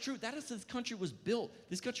scary, but it's true. That is this country was built.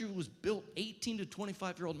 This country was built 18 to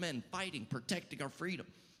 25-year-old men fighting, protecting our freedom.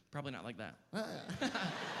 Probably not like that.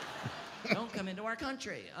 Don't come into our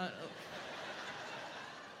country.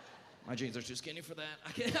 My jeans are too skinny for that.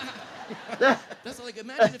 I can't. That's like,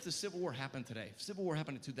 imagine if the Civil War happened today. If Civil War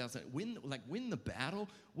happened in 2000, win the battle,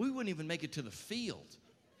 we wouldn't even make it to the field.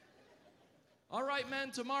 All right,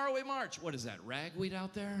 men, tomorrow we march. What is that, ragweed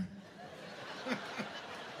out there?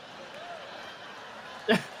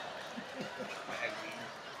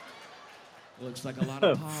 Looks like a lot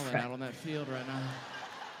of pollen out on that field right now.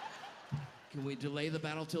 Can we delay the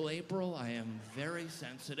battle till April? I am very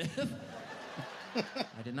sensitive.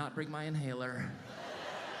 I did not bring my inhaler.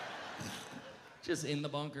 Just in the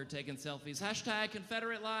bunker taking selfies. Hashtag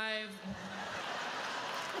Confederate Live.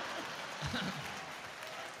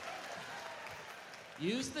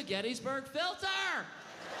 Use the Gettysburg filter.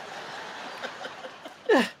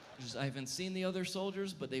 I haven't seen the other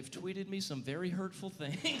soldiers, but they've tweeted me some very hurtful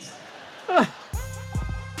things.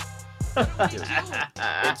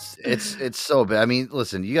 It's so bad. I mean,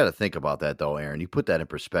 listen, you got to think about that though, Aaron. You put that in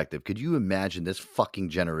perspective. Could you imagine this fucking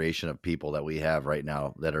generation of people that we have right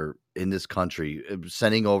now that are in this country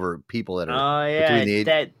sending over people that are between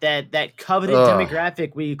the age... that coveted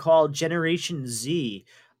demographic we call Generation Z.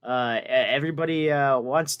 Everybody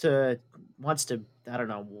wants to. I don't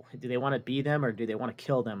know. Do they want to be them or do they want to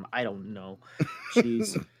kill them? I don't know.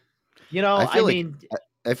 Jeez. You know, I mean.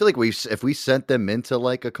 I feel like if we sent them into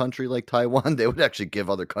like a country like Taiwan, they would actually give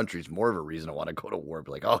other countries more of a reason to want to go to war.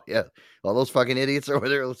 Be like, oh yeah, all those fucking idiots over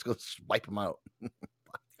there, let's go wipe them out.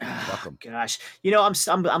 Fuck them. Gosh, you know,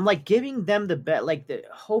 I'm like giving them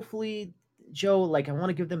hopefully, Joe, like I want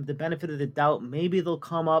to give them the benefit of the doubt. Maybe they'll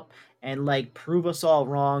come up and like prove us all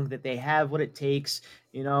wrong that they have what it takes,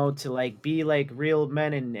 you know, to like be like real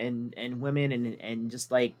men and women and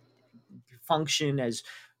just like function as,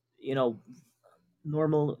 you know,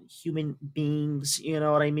 normal human beings, you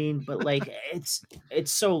know what I mean? But like it's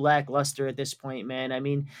so lackluster at this point, man. I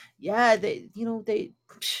mean, yeah, they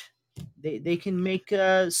can make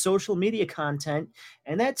social media content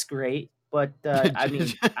and that's great, but I mean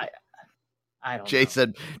I don't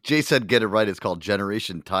know. Jay said get it right, it's called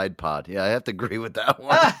Generation Tide Pod. Yeah, I have to agree with that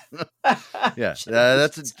one. Yeah.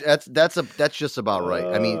 That's just about right.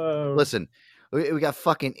 I mean, listen, we got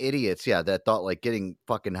fucking idiots, that thought like getting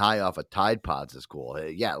fucking high off of Tide Pods is cool.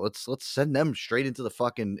 Yeah, let's send them straight into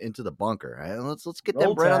the bunker. And let's get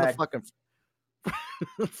them right on the fucking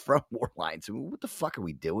front war lines. I mean, what the fuck are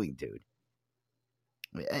we doing, dude?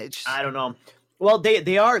 I don't know. Well, they've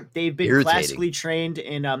been irritating. classically trained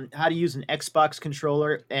in how to use an Xbox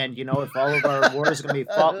controller, and you know, if all of our wars are going to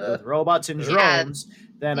be fought with robots and drones,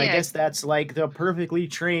 then I guess that's like the perfectly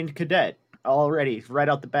trained cadet already, right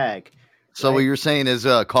out the bag. So right? What you're saying is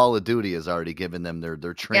Call of Duty has already given them their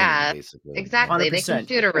training, basically. Exactly. 100%. They can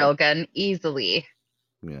shoot a railgun easily.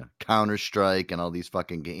 Yeah, Counter-Strike and all these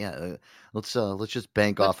fucking games. Yeah, let's just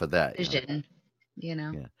bank off of that. Vision, you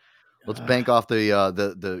know. Yeah. Let's bank off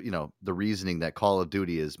the reasoning that Call of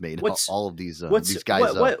Duty has made all of these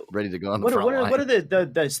guys ready to go on the front line. What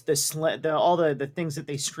are all the things that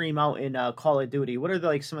they scream out in Call of Duty? What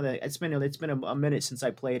are some of the? It's been a minute since I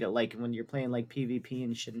played it. Like when you're playing like PvP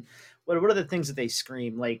and shit. What are the things that they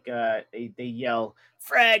scream? Like they yell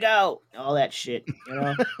 "frag out," all that shit. You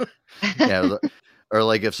know? Yeah, or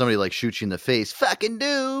like if somebody like shoots you in the face, "Fucking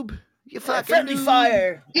noob, you fucking friendly noob.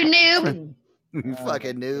 Fire, you noob." You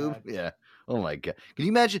fucking noob. God. Yeah. Oh my God. Can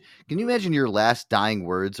you imagine your last dying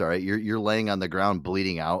words? All right. You're laying on the ground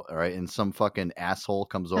bleeding out. All right. And some fucking asshole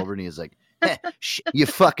comes over and he's like, hey, you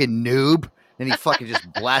fucking noob. And he fucking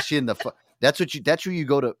just blasts you in the that's what you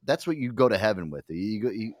go to heaven with.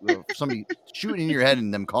 You somebody shooting in your head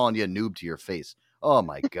and them calling you a noob to your face. Oh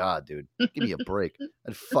my God, dude. Give me a break.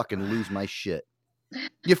 I'd fucking lose my shit.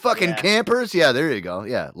 You fucking campers? Yeah, there you go.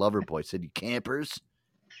 Yeah. Loverboy said, you campers.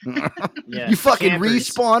 Yeah, you fucking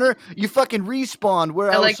respawner. You fucking respawned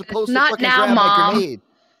where I was supposed to fucking grab my grenade.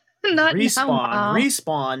 Not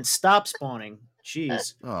Respawn. Stop spawning.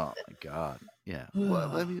 Jeez. Oh my God. Yeah.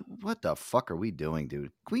 What the fuck are we doing, dude?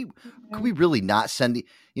 Can we really not send you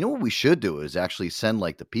know what we should do is actually send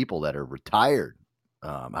like the people that are retired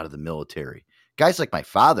out of the military. Guys like my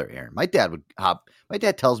father, Aaron. My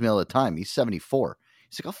dad tells me all the time. He's 74.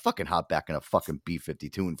 He's like, I'll fucking hop back in a fucking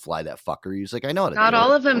B-52 and fly that fucker. He's like, I know how to Not do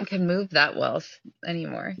all it. of them can move that well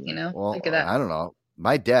anymore. Well, Look at that. I don't know.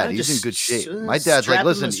 My dad, he's in Just good shape. My dad's like,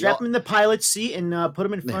 listen, strap him in the pilot's seat and put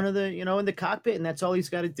him in front of the, in the cockpit, and that's all he's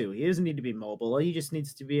got to do. He doesn't need to be mobile. He just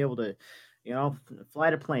needs to be able to, fly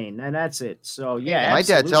the plane, and that's it. So yeah, my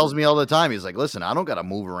dad tells me all the time. He's like, listen, I don't got to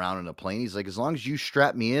move around in a plane. He's like, as long as you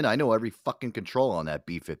strap me in, I know every fucking control on that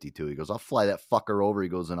B-52. He goes, I'll fly that fucker over. He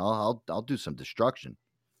goes, and I'll do some destruction.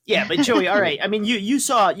 Yeah, but Joey, all right. I mean, you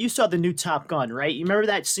saw the new Top Gun, right? You remember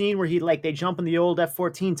that scene where they jump in the old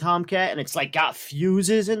F-14 Tomcat and it's like got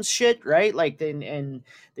fuses and shit, right? Like and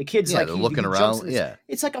the kids they're looking around.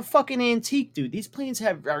 It's like a fucking antique, dude. These planes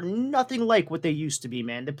are nothing like what they used to be,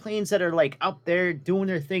 man. The planes that are like out there doing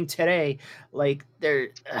their thing today, like they're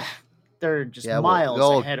just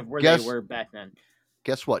miles ahead of where they were back then.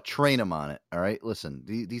 Guess what? Train them on it. All right. Listen,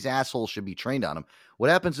 these assholes should be trained on them. What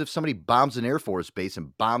happens if somebody bombs an Air Force base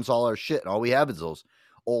and bombs all our shit, and all we have is those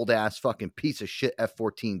old ass fucking piece of shit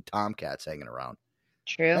F-14 Tomcats hanging around?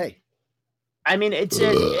 True. Hey, I mean, is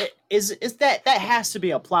that has to be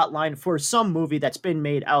a plot line for some movie that's been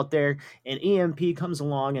made out there, and EMP comes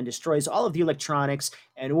along and destroys all of the electronics,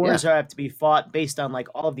 and wars have to be fought based on like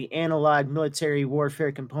all of the analog military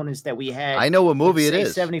warfare components that we had. I know what movie it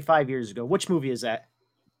is. 75 years ago. Which movie is that?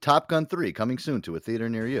 Top Gun 3 coming soon to a theater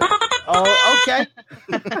near you. Oh, okay.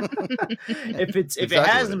 If it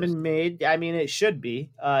hasn't been made, I mean, it should be.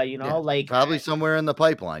 Like probably somewhere in the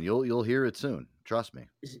pipeline. You'll hear it soon. Trust me.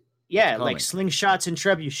 Yeah, like slingshots and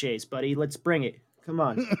trebuchets, buddy. Let's bring it. Come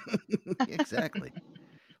on. Exactly.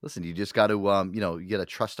 Listen, you just got to you got to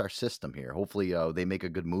trust our system here. Hopefully, they make a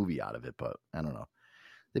good movie out of it. But I don't know.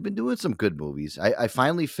 They've been doing some good movies. I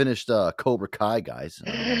finally finished Cobra Kai, guys.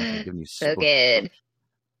 So good.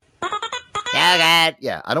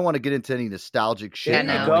 Yeah, I don't want to get into any nostalgic shit.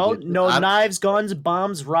 There you go. No knives, guns,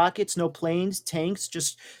 bombs, rockets, no planes, tanks,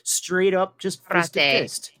 just straight up, just fist to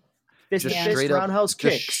fist. Fist to fist, roundhouse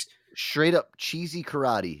kicks. Straight up cheesy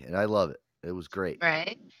karate, and I love it. It was great.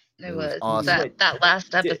 Right? It was awesome. That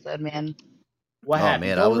last episode, man. What happened?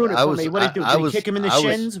 Man, Don't ruin it for me. What did he do? Did he kick him in the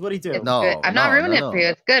shins? What did he do? No, I'm not ruining it for you.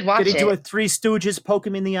 It's good. Watch it. Did he do a Three Stooges, poke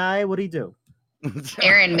him in the eye? What did he do?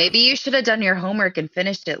 Aaron, maybe you should have done your homework and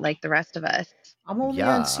finished it like the rest of us. I'm only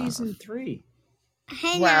on season 3.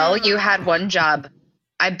 Well, you had one job.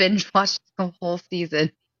 I binge watched the whole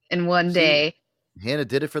season in one day. Hannah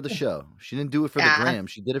did it for the show. She didn't do it for the gram.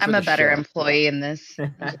 She did it for the show. I'm a better employee in this. No,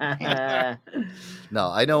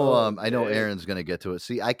 I know. I know Aaron's gonna get to it.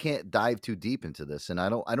 See, I can't dive too deep into this, and I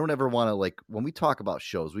don't ever want to like when we talk about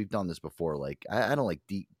shows. We've done this before. Like I don't like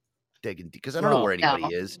digging because I don't know where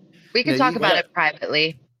anybody is. We can talk about it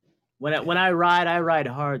privately. When I ride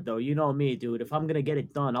hard though. You know me, dude. If I'm gonna get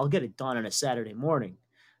it done, I'll get it done on a Saturday morning.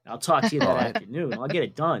 I'll talk to you that afternoon. I'll get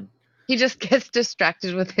it done. He just gets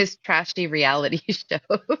distracted with his trashy reality shows.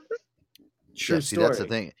 True story. That's the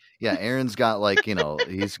thing. Yeah, Aaron's got like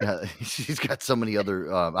he's got so many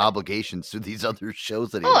other obligations to these other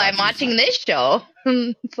shows that he. I'm watching this show.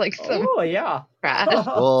 It's like some yeah. trash.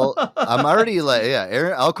 Well, I'm already like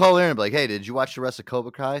Aaron. I'll call Aaron and be like, hey, did you watch the rest of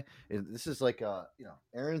Cobra Kai? And this is like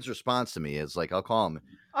Aaron's response to me is like, I'll call him.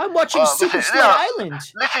 I'm watching Super Sled Island.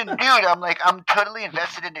 Listen, dude, I'm totally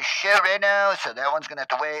invested in the show right now, so that one's gonna have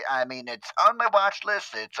to wait. I mean, it's on my watch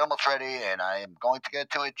list. It's almost ready, and I am going to get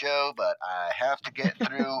to it, Joe. But I have to get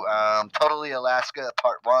through Totally Alaska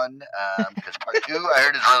Part 1 because Part 2 I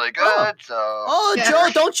heard is really good. So Joe,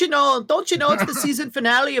 don't you know it's the season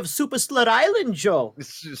finale of Super Sled Island, Joe?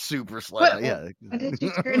 Super Sled, yeah. What did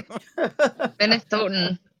you turn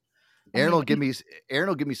Minnesotan? Aaron will give me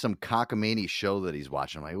some cockamamie show that he's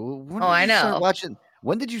watching. I'm like, I know.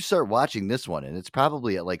 When did you start watching this one? And it's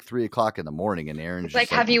probably at like 3:00 in the morning. And Aaron's like,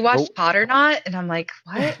 have you watched Hot or Not? And I'm like,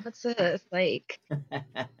 what? What's this? Like, all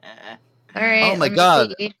right. Oh my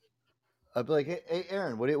God. I'd be like, hey,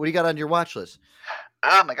 Aaron, what do you got on your watch list?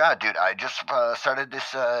 Oh my God, dude! I just started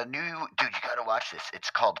this new. Dude, you gotta watch this. It's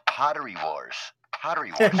called Pottery Wars.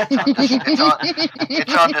 Pottery Wars.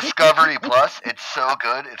 It's on Discovery Plus. It's so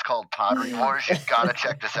good. It's called Pottery Wars. You gotta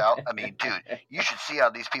check this out. I mean, dude, you should see how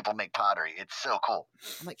these people make pottery. It's so cool.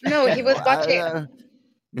 I'm like, no, he was watching.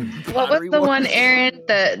 What was the one, Aaron?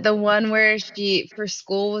 The one where she for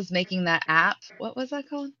school was making that app. What was that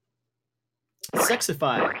called?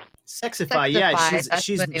 Sexify. Yeah,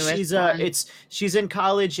 she's in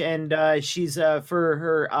college and she's for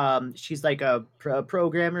her she's like a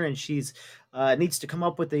programmer and she's needs to come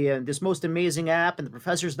up with this most amazing app, and the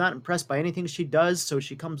professor's not impressed by anything she does, so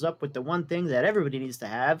she comes up with the one thing that everybody needs to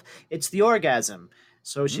have. It's the orgasm.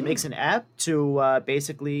 So she makes an app to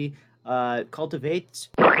basically cultivate,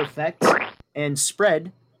 perfect and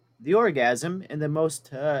spread the orgasm in the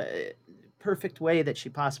most perfect way that she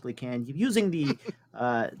possibly can, using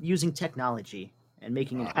technology and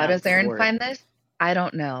making an How app does Aaron for it. find this? I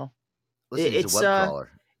don't know. Listen, he's a web crawler.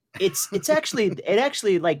 It's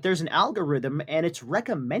actually like there's an algorithm and it's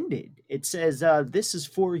recommended. It says this is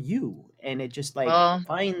for you, and it just like Well,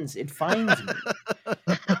 finds me.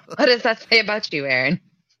 what does that say about you, Aaron?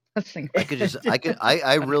 I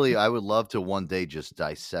would love to one day just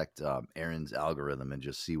dissect Aaron's algorithm and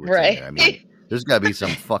just see what's in Right. there. I mean, there's got to be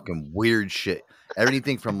some fucking weird shit.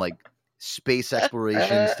 Everything from like space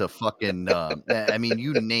explorations to fucking, I mean,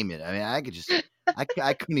 you name it. I mean,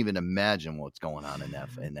 I couldn't even imagine what's going on in that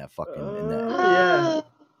Yeah.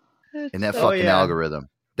 fucking algorithm.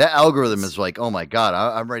 That algorithm is like, oh my God,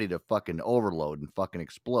 I'm ready to fucking overload and fucking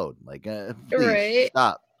explode. Like, please Right.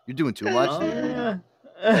 stop. You're doing too much. Yeah.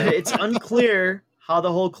 It's unclear how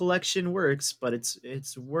the whole collection works, but it's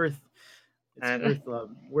worth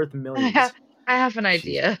millions. I have an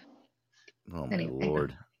idea. Oh my Anyway.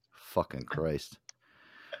 Lord, fucking Christ.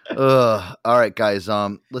 All right, guys.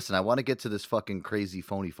 Listen, I want to get to this fucking crazy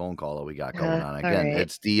phony phone call that we got going on. Again, right.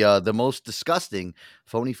 It's the most disgusting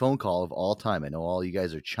phony phone call of all time. I know all you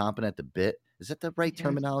guys are chomping at the bit. Is that the right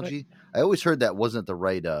terminology? I always heard that wasn't the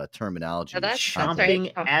right terminology. No, that's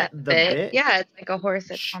chomping at the bit. Yeah, it's like a horse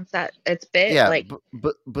that chomps at its bit. Yeah, like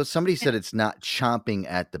but somebody said it's not chomping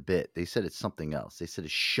at the bit. They said it's something else. They said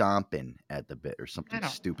it's chomping at the bit or something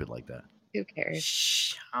stupid like that. Who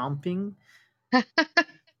cares? Chomping.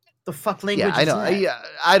 The fuck language? Yeah, I know. Is that? Yeah,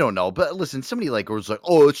 I don't know. But listen, somebody was like,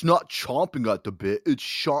 "Oh, it's not chomping at the bit.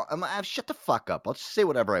 It's I'm like, shut the fuck up. I'll just say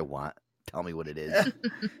whatever I want. Tell me what it is.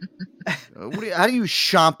 How do you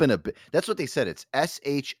chomping a bit? That's what they said. It's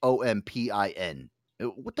SHOMPIN.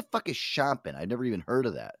 What the fuck is chomping? I never even heard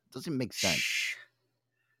of that. It doesn't make sense.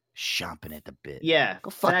 Chomping at the bit. Yeah, go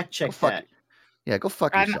fuck. Fact check go fuck that. Yeah, go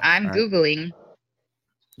fuck yourself. I'm Googling.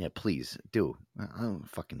 Yeah, please do. I don't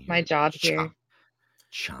fucking hear my job here.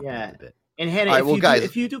 Chomping at the bit. And Hannah,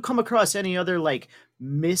 if you do come across any other like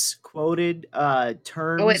misquoted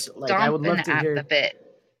terms, like I would love to hear. The bit.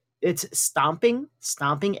 It's stomping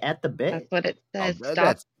at the bit. That's what it says.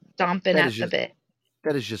 Stomping at the bit.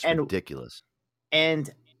 That is just ridiculous.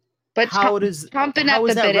 But how does chomping at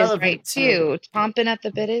the bit is right too? Chomping at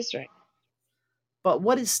the bit is right. But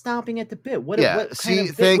what is stomping at the bit? What see,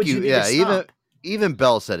 thank you. Yeah, even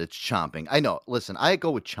Belle said it's chomping. I know. Listen, I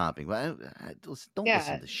go with chomping, but don't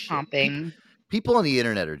listen to shit. Chomping. People on the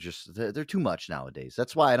internet are just they're too much nowadays.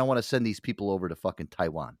 That's why I don't want to send these people over to fucking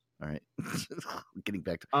Taiwan. All right, getting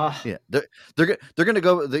back to they're gonna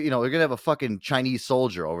go. They're gonna have a fucking Chinese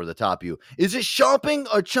soldier over the top of you. Is it chomping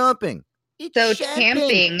or chomping? So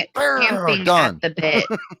camping at the bit.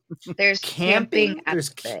 There's camping at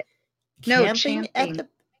the bit. No, champing.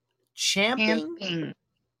 Champing.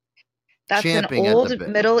 That's an old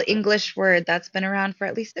Middle English word that's been around for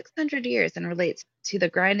at least 600 years and relates to the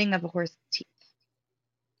grinding of a horse's teeth.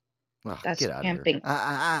 Oh, that's get out camping. Of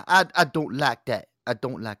here. I don't like that. I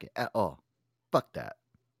don't like it at all. Fuck that.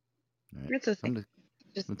 Right. It's a thing.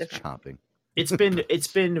 Just chomping. It's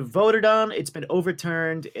been voted on. It's been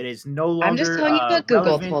overturned. It is no longer. I'm just telling you what Google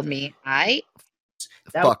relevant. told me.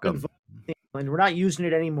 Fuck them. And we're not using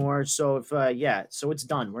it anymore. So so it's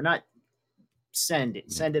done. We're not. Send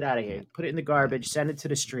it out of here. Put it in the garbage. Send it to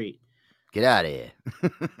the street. Get out of here.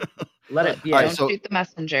 Let it. Yeah. Don't shoot the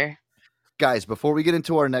messenger. Guys, before we get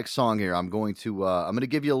into our next song here, I'm going to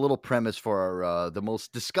give you a little premise for our the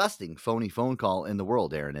most disgusting phony phone call in the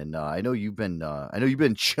world, Aaron. And I know you've been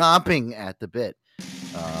chomping at the bit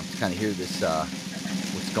to kind of hear this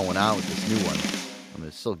what's going on with this new one. I'm going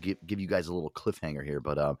to still give you guys a little cliffhanger here,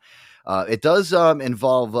 but it does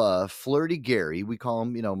involve Flirty Gary. We call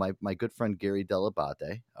him, my good friend Gary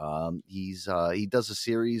Delabate. He does a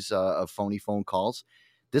series of phony phone calls.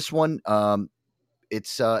 This one,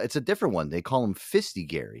 it's a different one. They call him Fisty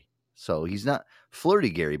Gary. So he's not Flirty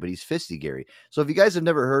Gary, but he's Fisty Gary. So if you guys have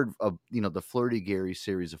never heard of the Flirty Gary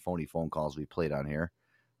series of phony phone calls we played on here,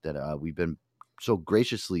 that we've been so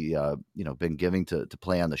graciously been giving to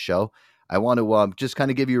play on the show, I want to just kind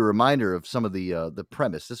of give you a reminder of some of the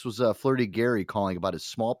premise. This was Flirty Gary calling about his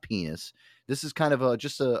small penis. This is kind of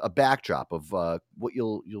just a backdrop of what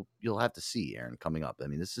you'll have to see, Aaron, coming up. I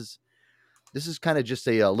mean, this is kind of just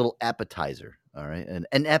a little appetizer, all right,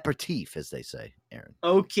 an aperitif, as they say, Aaron.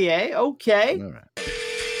 Okay. All right.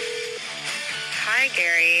 Hi,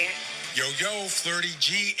 Gary. Yo, Flirty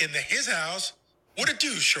G in his house. What it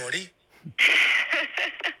do, shorty?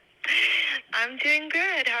 I'm doing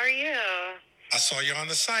good. How are you? I saw you on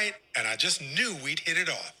the site, and I just knew we'd hit it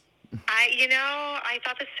off. I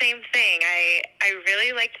thought the same thing. I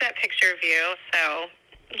really liked that picture of you, so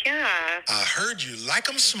yeah. I heard you like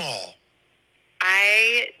 'em small.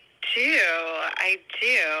 I do,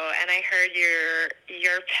 and I heard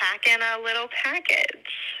you're packing a little package.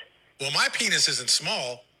 Well, my penis isn't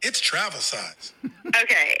small. It's travel size.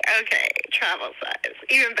 Okay, travel size.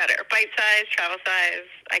 Even better. Bite size, travel size.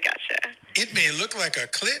 I gotcha. It may look like a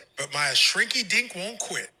clit, but my shrinky dink won't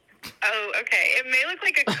quit. Oh, okay. It may look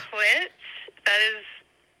like a clit.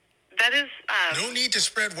 That is. No need to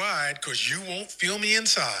spread wide, because you won't feel me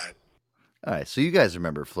inside. All right, so you guys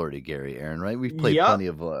remember Flirty Gary, Aaron, right? We've played Yup. plenty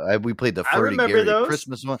of. We played the I Flirty remember Gary those.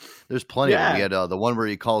 Christmas one. There's plenty of them. We Yeah. had the one where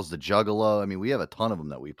he calls the Juggalo. I mean, we have a ton of them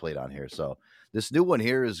that we played on here. So this new one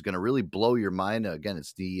here is going to really blow your mind. Again,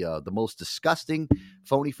 it's the most disgusting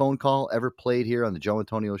phony phone call ever played here on the Joe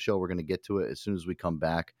Antonio Show. We're going to get to it as soon as we come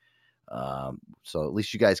back. So at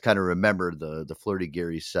least you guys kind of remember the Flirty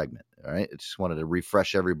Gary segment. All right, I just wanted to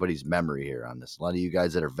refresh everybody's memory here on this. A lot of you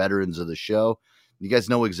guys that are veterans of the show, you guys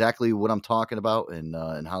know exactly what I'm talking about and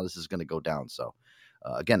how this is going to go down. So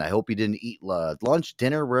again, I hope you didn't eat lunch,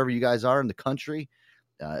 dinner, wherever you guys are in the country.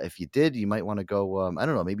 If you did, you might want to go, I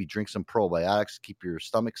don't know, maybe drink some probiotics, keep your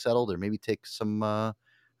stomach settled, or maybe take some, I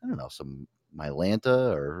don't know, some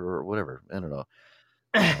Mylanta or whatever. I don't know.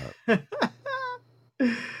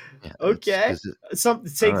 Yeah, Okay.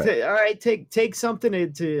 Something. Take. all right. All right. Take something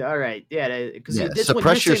into. All right. Yeah. Because Yeah, this one, you're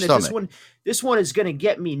suppress your saying that stomach. this one is gonna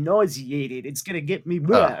get me nauseated. It's gonna get me.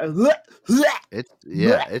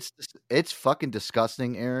 It's fucking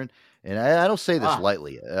disgusting, Aaron. And I don't say this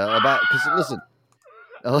lightly about because listen,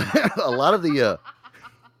 a lot of the.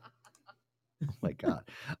 Oh my God,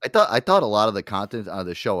 I thought a lot of the content on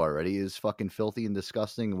the show already is fucking filthy and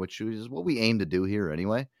disgusting, which is what we aim to do here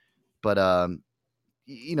anyway. But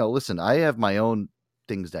listen, I have my own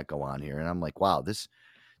things that go on here, and I'm like, wow, this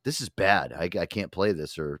is bad. I can't play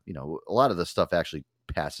this, or a lot of the stuff actually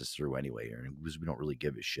passes through anyway here, because we don't really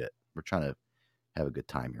give a shit. We're trying to have a good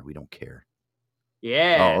time here. We don't care.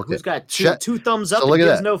 Yeah. Oh, okay. Who's got Shep- two thumbs up so and look at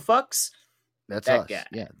gives that. no fucks? That's That us. guy.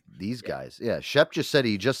 Yeah, these guys. Yeah, Shep just said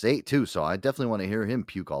he just ate too, so I definitely want to hear him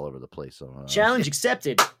puke all over the place. So Challenge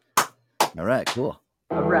accepted. all right, cool.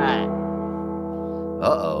 All right.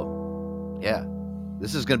 Yeah,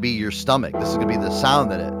 this is gonna be your stomach. This is gonna be the sound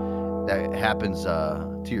that happens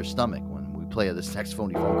to your stomach when we play this next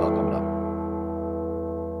phony phone call coming up.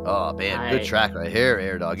 Oh man, good track right here,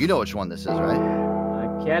 Air Dog. You know which one this is, right?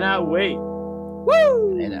 I cannot wait.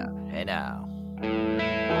 Woo! Hey now.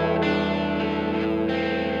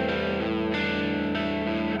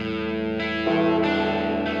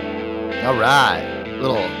 All right,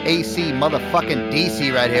 little AC motherfucking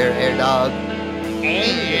DC right here, Air Dog.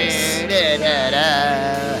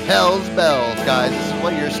 Hell's bells, guys. This is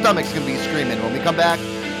what your stomach's gonna be screaming when we come back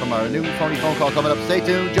from our new phony phone call coming up. Stay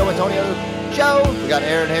tuned, Joe Antonio Show. We got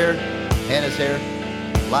Aaron here, Hannah's here,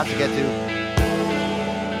 lots to get to.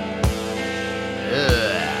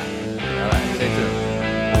 All right, stay tuned.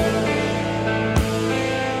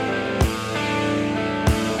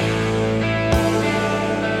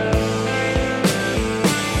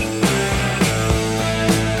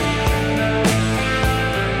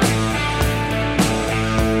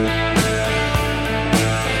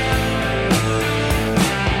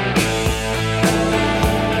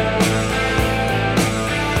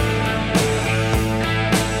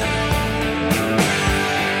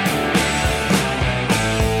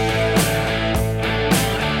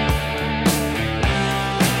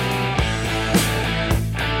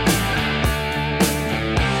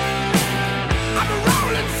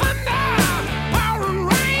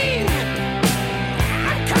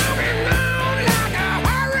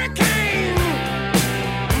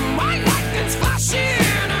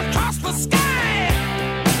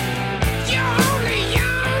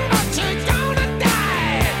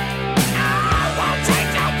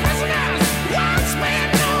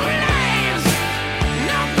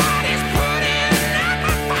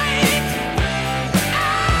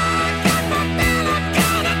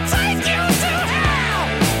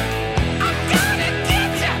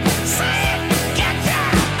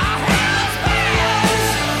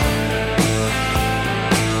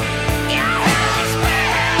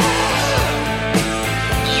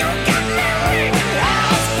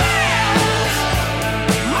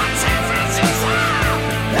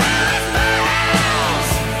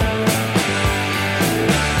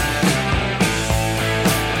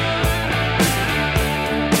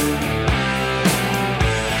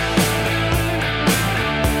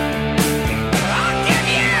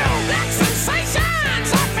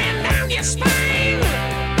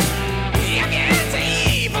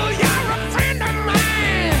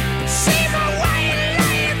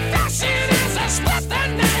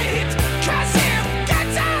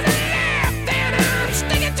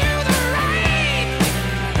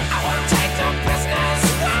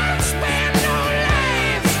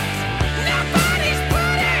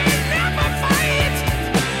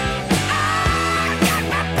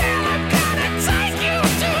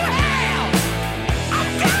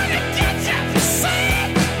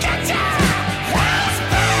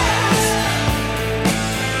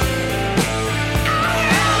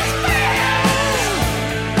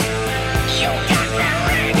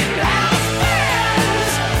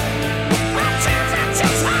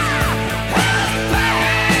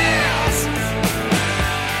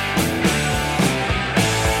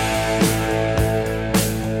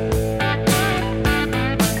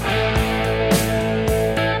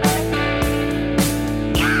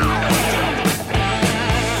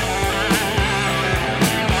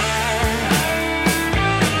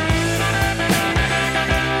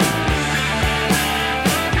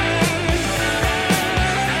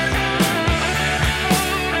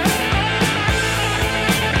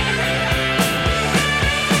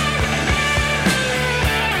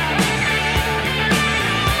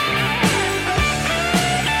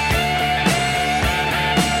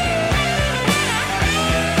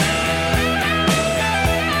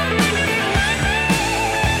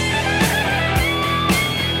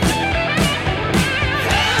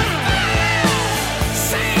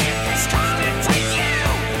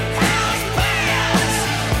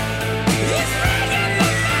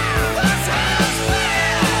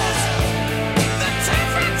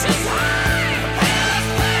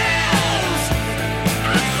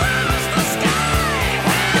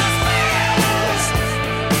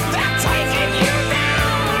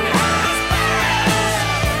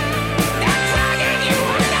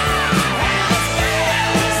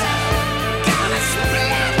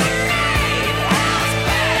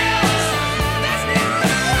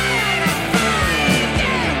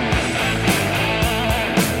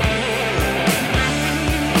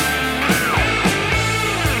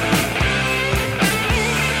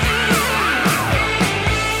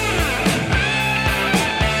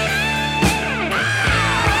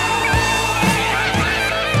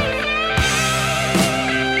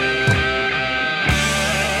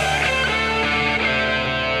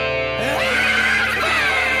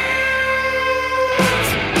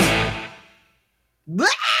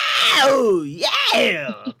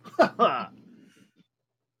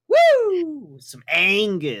 Woo! Some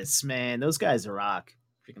Angus, man. Those guys are rock.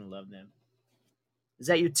 Freaking love them. Is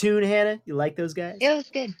that your tune, Hannah? You like those guys? Yeah, it was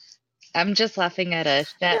good. I'm just laughing at a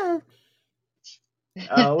Shep.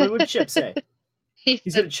 What would Chip say?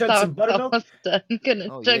 He's gonna chug some buttermilk. I'm gonna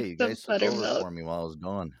Oh, chug yeah, you some guys took over buttermilk. for me while I was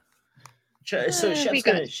gone. So we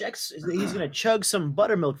he's gonna chug some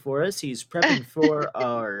buttermilk for us. He's prepping for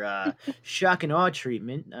our shock and awe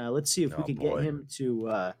treatment. Let's see if we Oh, can boy. get him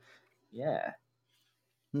to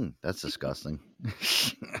That's disgusting.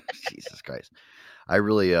 Jesus Christ. I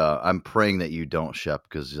really, I'm praying that you don't, Shep,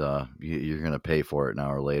 because you're going to pay for it an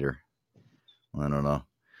hour later. I don't know.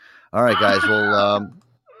 All right, guys. Well,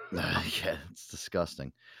 yeah, it's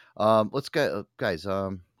disgusting. Let's go, guys.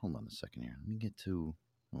 Hold on a second here. Let me get to,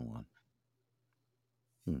 hold on.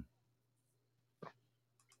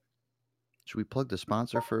 Should we plug the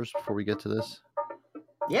sponsor first before we get to this?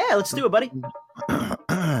 Yeah, let's do it, buddy.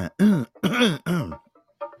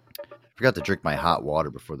 Forgot to drink my hot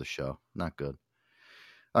water before the show. Not good.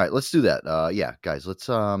 All right, let's do that. Yeah, guys, let's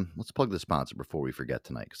plug the sponsor before we forget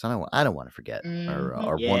tonight, because I don't want to forget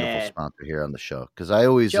our wonderful sponsor here on the show, because I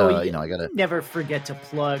always Joey, I gotta never forget to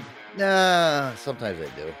plug. Nah, sometimes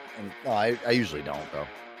I do. And, no, I usually don't though.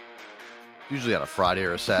 Usually on a Friday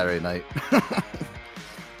or a Saturday night.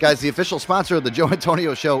 Guys, the official sponsor of the Joe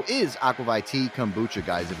Antonio Show is Aquavite Tea Kombucha.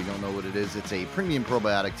 Guys, if you don't know what it is, it's a premium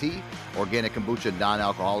probiotic tea, organic kombucha,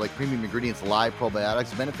 non-alcoholic, premium ingredients, live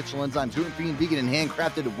probiotics, beneficial enzymes, gluten-free and vegan, and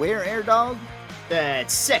handcrafted. Where, Air Dog? That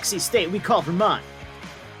sexy state we call Vermont.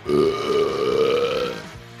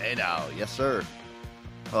 Hey now, yes sir.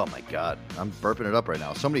 Oh my God, I'm burping it up right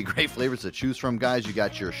now. So many great flavors to choose from, guys. You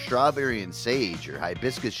got your strawberry and sage, your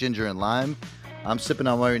hibiscus, ginger, and lime. I'm sipping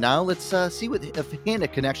on one right now. Let's see if Hannah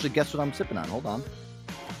can actually guess what I'm sipping on. Hold on.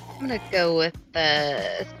 I'm gonna go with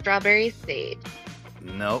the strawberry sage.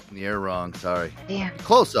 Nope, you're wrong. Sorry. Damn.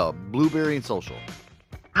 Close though. Blueberry and social.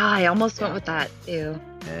 I almost went with that too.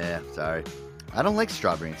 Yeah, sorry. I don't like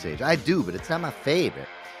strawberry and sage. I do, but it's not my favorite.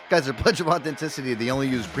 Guys, their pledge of authenticity. They only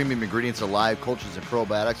use premium ingredients, alive cultures, and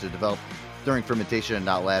probiotics. They're developed during fermentation and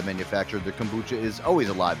not lab manufactured. Their kombucha is always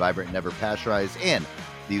alive, vibrant, never pasteurized, and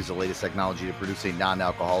they use the latest technology to produce a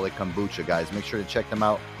non-alcoholic kombucha. Guys, make sure to check them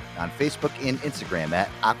out on Facebook and Instagram at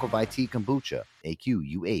Aquavite Kombucha,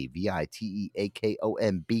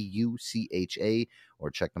 AQUAVITEAKOMBUCHA,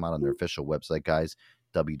 or check them out on their official website, guys,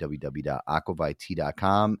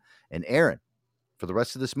 www.aquavite.com. And Aaron, for the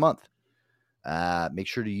rest of this month, make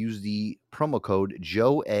sure to use the promo code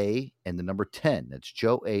JOE and the number 10. That's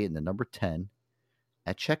JOE and the number 10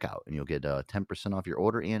 at checkout, and you'll get 10% off your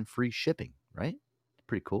order and free shipping, right?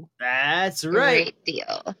 Pretty cool. That's right. Great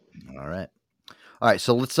deal. All right.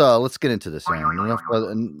 So let's get into this, Aaron.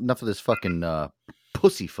 Enough of this fucking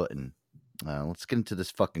pussyfooting. Let's get into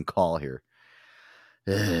this fucking call here.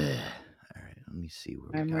 All right. Let me see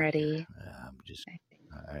where I'm ready. All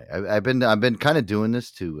right. I've been kind of doing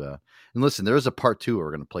this to and listen, there is a part 2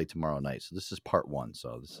 we're gonna play tomorrow night. So this is part 1.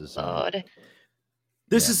 So this is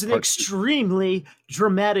This is an extremely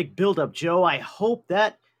dramatic buildup, Joe. I hope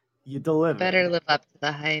that you deliver. Better live up to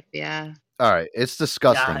the hype, yeah. all right. It's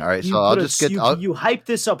disgusting. God, All right. So I'll just get you hype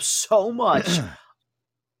this up so much.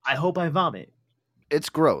 I hope I vomit. It's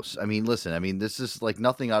gross. I mean, listen. I mean, this is like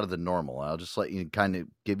nothing out of the normal. I'll just let you kind of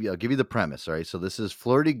give you the premise. All right. So this is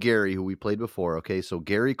Flirty Gary, who we played before. Okay. So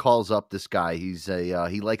Gary calls up this guy. He's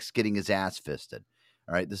he likes getting his ass fisted.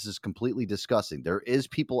 All right. This is completely disgusting. There is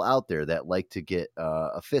people out there that like to get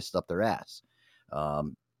a fist up their ass.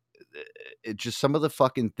 It just, some of the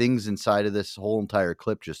fucking things inside of this whole entire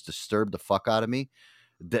clip just disturbed the fuck out of me.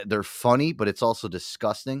 They're funny, but it's also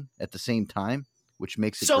disgusting at the same time, which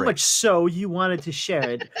makes it so great. much so you wanted to share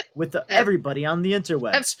it with everybody on the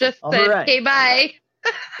interwebs. I've just All said, right. okay, bye.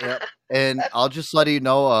 Yep. And I'll just let you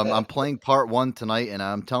know, I'm playing part 1 tonight, and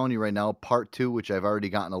I'm telling you right now, part 2, which I've already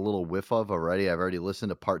gotten a little whiff of already. I've already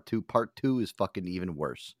listened to part 2. Part 2 is fucking even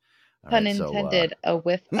worse. Pun intended, a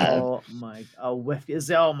whiff of. A whiff is,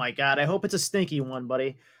 oh my God. I hope it's a stinky one,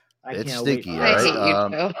 buddy. It's can't stinky, wait. all I right? hate you,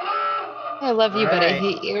 Joe. I love you, but I right.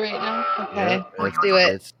 hate you right now. Okay, Yeah, let's do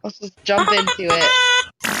it. Let's just jump into it.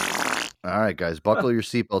 All right, guys, buckle your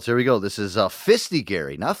seatbelts. Here we go. This is Fisty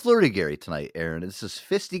Gary, not Flirty Gary tonight, Aaron. This is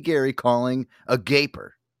Fisty Gary calling a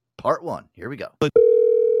gaper. Part 1. Here we go.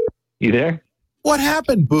 You there? What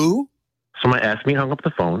happened, Boo? So my ass meat hung up the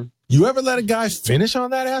phone. You ever let a guy finish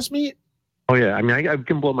on that ass meat? Oh, yeah. I mean, I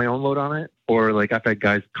can blow my own load on it. Or, like, I've had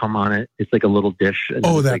guys come on it. It's like a little dish. And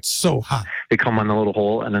Oh, it's that's like, so hot. they come on the little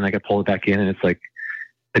hole, and then I can pull it back in, and it's like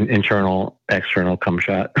an internal, external cum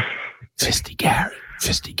shot. Fisty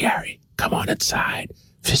Gary, come on inside.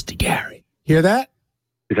 Fisty Gary. Hear that?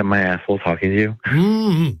 Is that my asshole talking to you?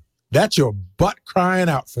 Mm-hmm. That's your butt crying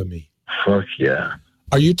out for me. Fuck yeah.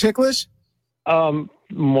 Are you ticklish?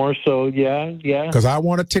 More so, yeah. Because I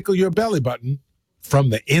want to tickle your belly button from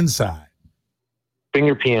the inside.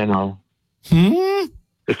 Finger piano. The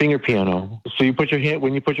finger piano. So you put your hand,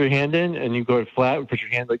 when you put your hand in and you go flat, put your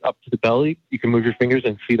hand like up to the belly, you can move your fingers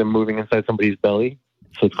and see them moving inside somebody's belly.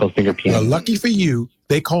 So it's called finger piano. Well, lucky for you,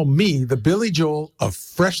 they call me the Billy Joel of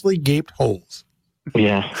freshly gaped holes.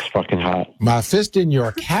 Yeah, it's fucking hot. My fist in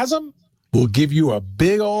your chasm will give you a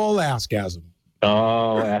big ol' assgasm.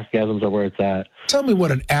 Oh, assgasms are where it's at. Tell me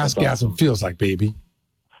what an assgasm feels like, baby.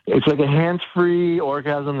 It's like a hands-free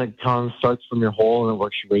orgasm that starts from your hole and it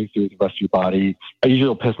works your way through the rest of your body. I usually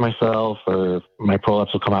will piss myself, or my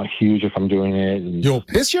prolapse will come out huge if I'm doing it. And... You'll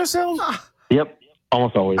piss yourself? Yep,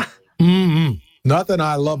 almost always. Nothing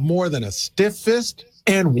I love more than a stiff fist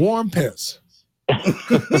and warm piss.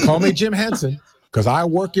 Call me Jim Henson, because I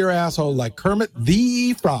work your asshole like Kermit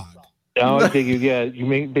the Frog. Oh, I think you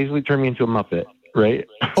may basically turn me into a Muppet, right?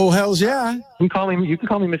 Oh, hells yeah. You can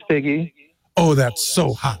call me Miss Piggy. Oh, that's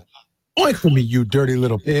so hot. Oink for me, you dirty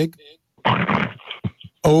little pig.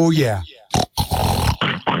 Oh, yeah.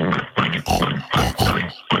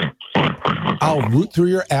 I'll root through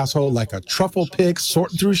your asshole like a truffle pig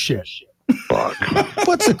sorting through shit. Fuck.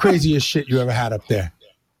 What's the craziest shit you ever had up there?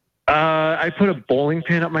 I put a bowling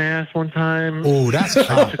pin up my ass one time. Oh, that's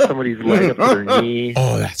hot. I took somebody's leg up to their knee.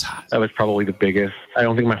 Oh, that's hot. That was probably the biggest. I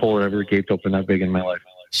don't think my hole had ever gaped open that big in my life.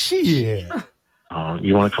 Shit.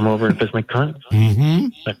 You want to come over and fist my cunt?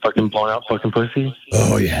 My fucking blown out fucking pussy?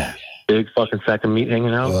 Oh, yeah. Big fucking sack of meat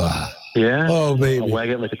hanging out? Yeah? Oh, baby. I'll wag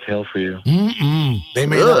it like a tail for you. They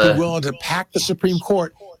may not be willing to pack the Supreme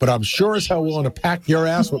Court, but I'm sure as hell willing to pack your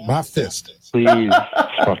ass with my fist. Please.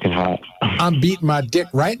 It's fucking hot. I'm beating my dick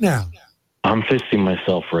right now. I'm fisting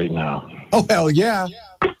myself right now. Oh, hell yeah.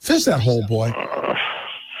 Fist that hole, boy.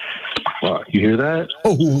 Fuck, you hear that?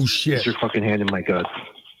 Oh, shit. Put your fucking hand in my guts.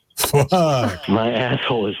 Fuck. My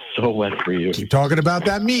asshole is so wet for you. Keep talking about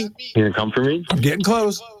that meat. You gonna come for me? I'm getting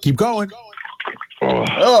close. Keep going.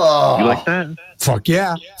 Oh. You like that? Fuck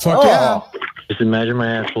yeah. Fuck yeah. Just imagine my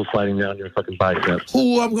asshole sliding down your fucking bicep.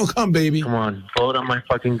 Oh, I'm gonna come, baby. Come on, blow it on my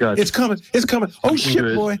fucking guts. It's coming. It's coming. Oh,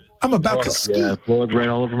 shit, boy. I'm about to ski. Yeah, blow it right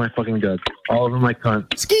all over my fucking guts. All over my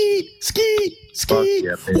cunt. Ski. Fuck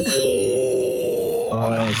yeah, baby.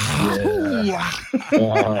 Oh, yeah.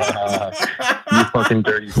 You fucking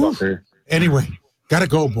dirty fucker. Anyway, gotta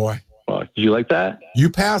go, boy. Fuck. Did you like that? You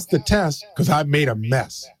passed the test because I made a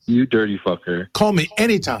mess. You dirty fucker. Call me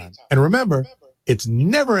anytime. And remember, it's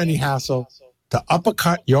never any hassle to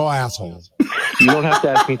uppercut your asshole. You don't have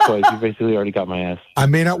to ask me twice. You basically already got my ass. I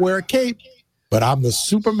may not wear a cape, but I'm the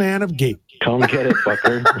Superman of gape. Come get it,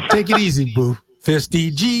 fucker. Take it easy, boo. Fisty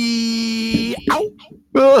G. Ow.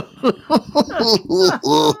 Oh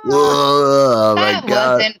my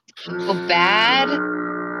God. That wasn't so bad.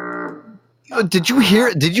 Did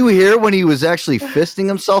you hear when he was actually fisting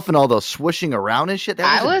himself and all the swishing around and shit?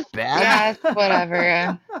 That was bad. Yeah,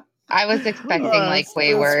 whatever. I was expecting like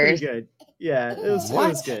way worse. Good. Yeah, it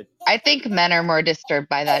was good. I think men are more disturbed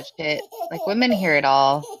by that shit. Like women hear it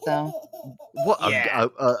all. So What Yeah.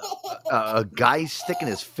 a guy sticking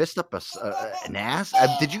his fist up an ass?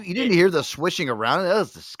 You didn't hear the swishing around? That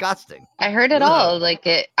was disgusting. I heard it all. Like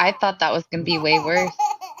I thought that was gonna be way worse.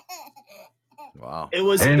 Wow. It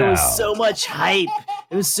was so much hype.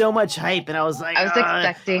 It was so much hype, and I was like, I was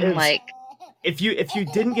expecting like if you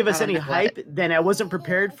didn't give us any hype, then I wasn't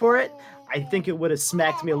prepared for it. I think it would have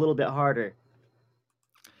smacked me a little bit harder.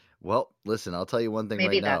 Well, listen, I'll tell you one thing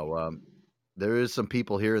Maybe right now. There is some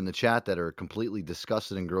people here in the chat that are completely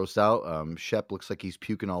disgusted and grossed out. Shep looks like he's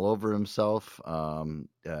puking all over himself.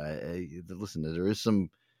 Listen, there is some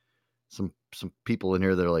people in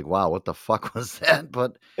here that are like, wow, what the fuck was that?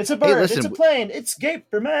 But It's a bird. hey, listen, It's a plane. It's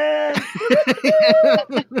Gaper Man.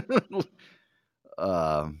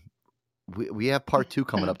 we have part 2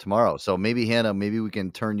 coming up tomorrow. So maybe Hannah, maybe we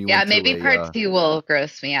can turn you into maybe a, part 2 will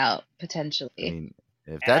gross me out potentially. I mean,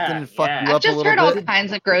 if that didn't fuck you I've up a just little heard all bit.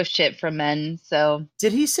 kinds of gross shit from men. So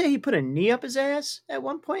Did he say he put a knee up his ass at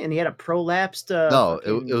one point and he had a prolapsed? No,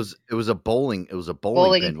 fucking it was a bowling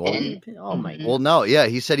pin. pin. Oh my god. Well, no, yeah,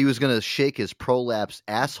 he said he was gonna shake his prolapsed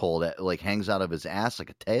asshole that like hangs out of his ass like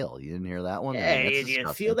a tail. You didn't hear that one? Yeah, I mean, that's you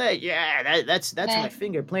disgusting. feel that? Yeah, that's my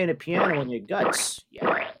finger playing a piano in your guts.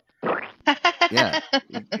 Yeah. Yeah,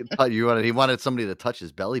 he wanted somebody to touch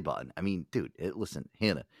his belly button. I mean, dude, listen,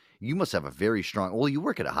 Hannah, you must have a very strong. Well, you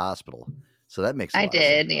work at a hospital, so that makes. I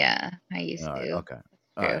did, yeah. I used All right, to. okay,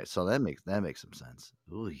 all right, so that makes some sense.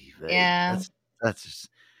 Ooh, Yeah. that's just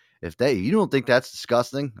you don't think that's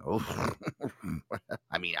disgusting? Oh,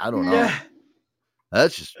 I mean, I don't know. Yeah.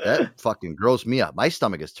 That fucking grossed me up. My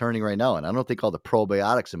stomach is turning right now, and I don't think all the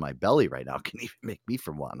probiotics in my belly right now can even make me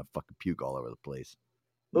from wanting to fucking puke all over the place.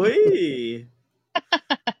 Oy.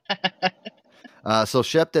 So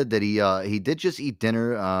Shep did that. He did just eat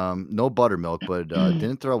dinner, no buttermilk, but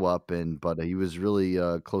didn't throw up, but he was really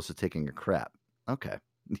close to taking a crap. Okay,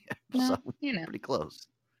 No, so you know. pretty close.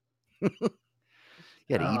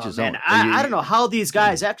 Yeah, to each his Man, own. I don't know how these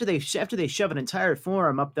guys after they shove an entire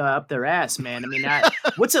forearm up their ass, man. I mean,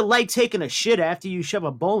 what's it like taking a shit after you shove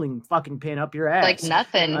a bowling fucking pin up your ass? Like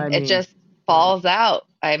nothing. I It mean, just falls out.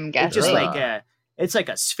 I'm it's guessing. just it's like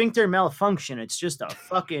a sphincter malfunction. It's just a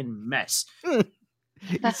fucking mess.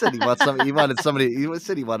 He said he wants somebody. He wanted somebody. He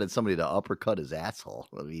said he wanted somebody to uppercut his asshole.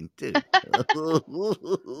 I mean, dude.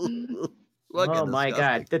 Oh my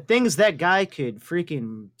god, the things that guy could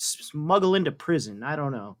freaking smuggle into prison. I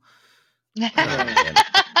don't know.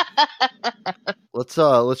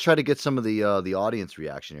 Let's try to get some of the audience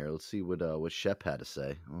reaction here. Let's see what Shep had to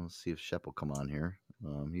say. Let's see if Shep will come on here.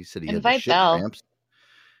 He said he had the Invite shit Belle. cramps.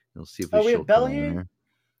 We'll see if we she'll have Belle come on here? here.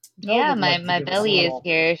 Yeah, my belly is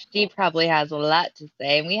here. She probably has a lot to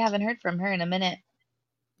say, and we haven't heard from her in a minute.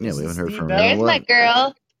 Yeah, we haven't heard from her. There's my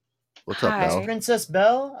girl. What's up, Belle? Princess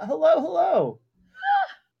Belle? Hello.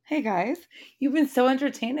 Hey guys, you've been so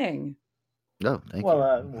entertaining. No, thank you.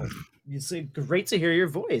 Well, it's great to hear your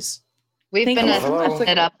voice. We've Thank been you so much.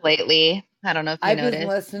 it up lately. I don't know if you I've noticed. been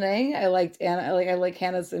listening. I liked Anna. I like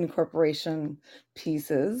Hannah's incorporation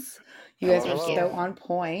pieces. You guys were so on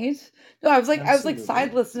point. No, I was like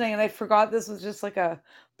side listening, and I forgot this was just like a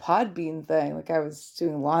Podbean thing. Like I was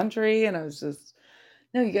doing laundry, and I was just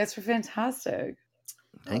you guys were fantastic.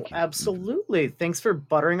 Thank you. Absolutely. Thanks for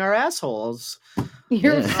buttering our assholes.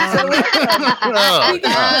 You're so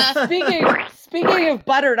speaking of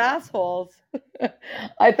buttered assholes,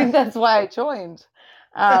 I think that's why I joined.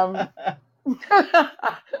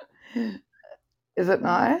 Is it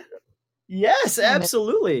not? Yes,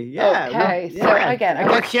 absolutely. Yeah. Okay. So again,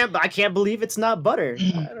 I can't believe it's not butter.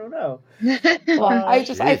 I don't know. Well,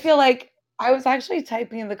 I feel like I was actually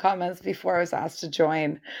typing in the comments before I was asked to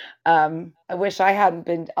join. I wish I hadn't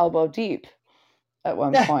been elbow deep at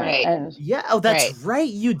one point. Right. And that's right.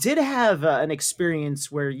 You did have an experience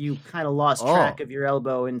where you kind of lost track of your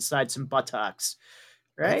elbow inside some buttocks,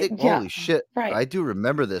 right? Holy shit! Right. I do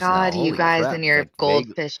remember this. God, now. you Holy guys crap. and your Like,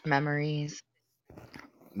 goldfish memories.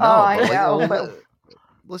 No, I know.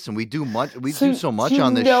 Listen, we do do so much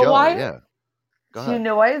on this know show. why? Yeah. Go Do you ahead.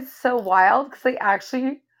 know why it's so wild? Because I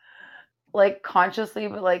actually, like, consciously,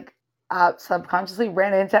 but like subconsciously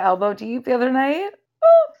ran into elbow deep the other night.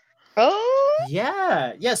 Oh.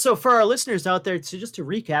 Yeah. So for our listeners out there, just to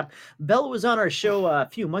recap, Bella was on our show a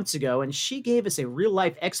few months ago, and she gave us a real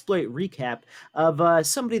life exploit recap of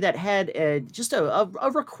somebody that had just a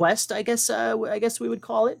request, I guess we would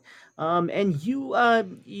call it. And you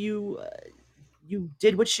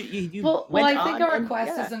did what you Well, went I think on a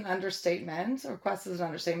request is an understatement. A request is an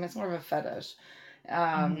understatement. It's more of a fetish.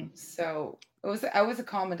 So I was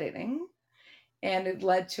accommodating, and it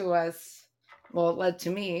led to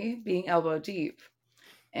me being elbow deep,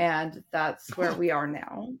 and that's where we are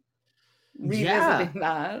now. Revisiting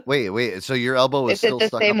that. Wait. So your elbow is still the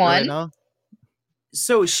stuck same up one? right now?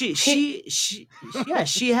 So she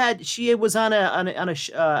was on a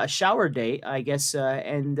shower date, I guess,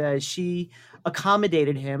 and she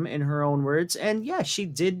accommodated him in her own words, and she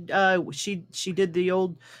did she did the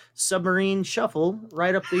old submarine shuffle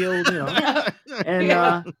right up the old, and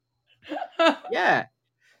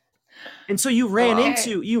and so you ran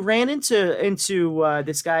into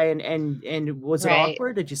this guy, and was it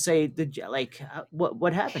awkward? Did you say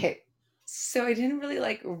what happened? Okay. So I didn't really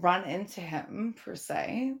like run into him per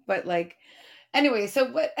se, but like anyway,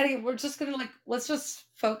 we're just gonna let's just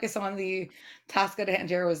focus on the task at hand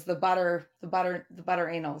here was the butter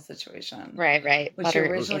anal situation. Right. Which you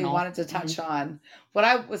originally wanted to touch on. What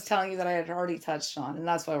I was telling you that I had already touched on, and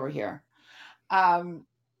that's why we're here.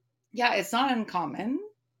 It's not uncommon.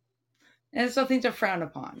 And it's nothing to frown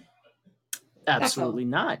upon. Absolutely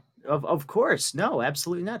not. Of course, no,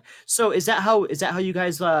 absolutely not. So is that how you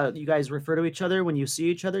guys refer to each other when you see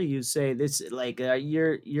each other? You say this like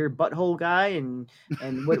your butthole guy, and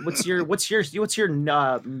what's your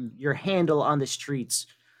handle on the streets?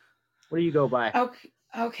 What do you go by?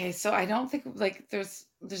 Okay. So I don't think like there's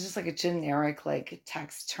just like a generic like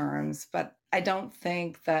text terms, but I don't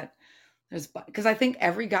think that there's because I think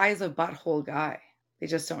every guy is a butthole guy. They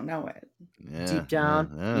just don't know it. Yeah, deep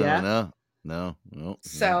down. No.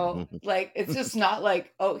 So like it's just not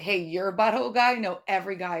like, oh hey, you're a butthole guy. No,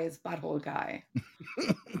 every guy is butthole guy.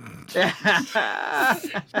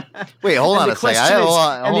 Wait, hold on a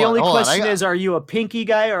second. And the only question is, are you a pinky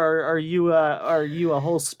guy or are you a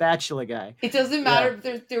whole spatula guy? It doesn't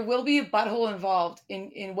matter. There will be a butthole involved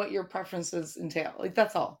in what your preferences entail. Like,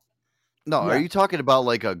 that's all. No, are you talking about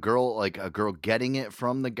like a girl getting it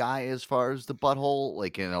from the guy as far as the butthole,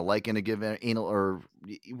 like in a given anal, or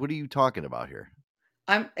what are you talking about here?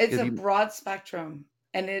 It's a broad spectrum,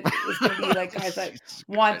 and it is going to be like guys that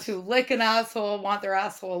want to lick an asshole, want their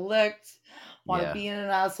asshole licked, want to be in an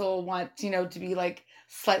asshole, want to be like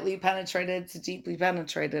slightly penetrated to deeply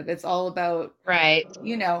penetrated. It's all about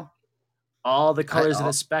all the colors of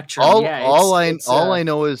the spectrum. All I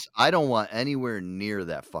know is I don't want anywhere near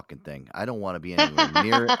that fucking thing. I don't want to be anywhere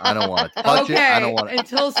near it. I don't want to touch it. I don't want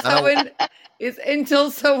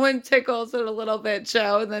until someone tickles it a little bit,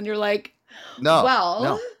 Joe, and then you're like, that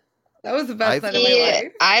was the best night of my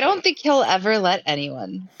life. I don't think he'll ever let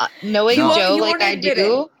anyone. Knowing Joe like I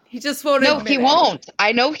do, he just won't. No, he won't.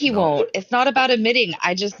 I know he won't. It's not about admitting.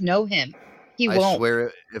 I just know him. He won't. I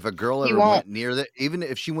swear, if a girl ever went near that, even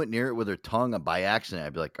if she went near it with her tongue by accident,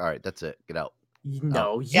 I'd be like, all right, that's it. Get out.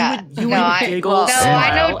 No, you would giggle. No,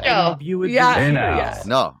 I know Joe. You would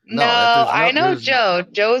No, I know Joe.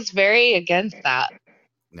 Joe's very against that.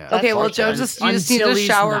 Yeah. Okay, well, Joe, you just need to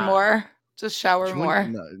shower more. Just shower more.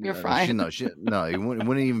 You're fine. You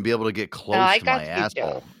wouldn't even be able to get close to my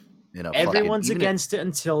asshole. Everyone's against it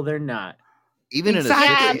until they're not. Even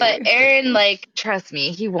but Aaron, like, trust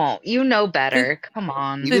me, he won't. You know better. Come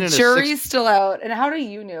on. The jury's still out. And how do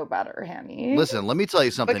you know better, Hanny? Listen, let me tell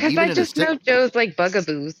you something. Because I just know Joe's like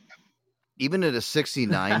bugaboos. Even at a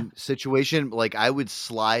 69 situation, like I would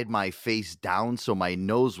slide my face down so my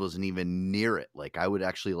nose wasn't even near it. Like I would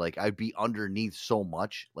actually I'd be underneath so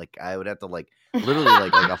much. Like I would have to literally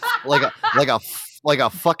like a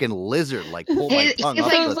fucking lizard, like pull my tongue He's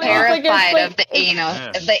up. like terrified of the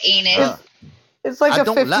anus. Of the anus. It's like a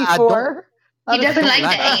 54. He doesn't like the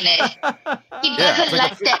anus. He doesn't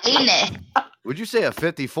like the anus. Would you say a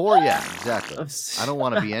 54? Yeah, exactly. I don't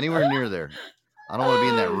want to be anywhere near there. I don't want to be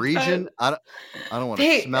in that region. I don't want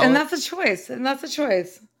to smell. And that's a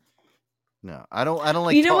choice. No, I don't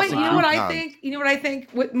like. You know what? You know what I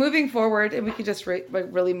think. Moving forward, and we can just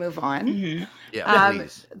really move on. Mm-hmm. Yeah,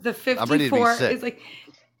 please. The 54 is like.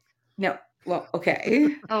 No. Well,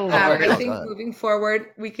 okay. I think moving forward,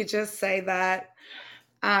 we could just say that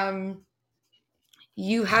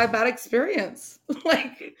you had a bad experiance.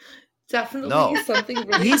 Definitely something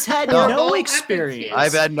really. He's had no experience.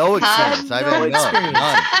 I've had no experience. I've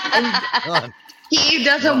had none. He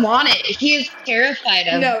doesn't want it. He is terrified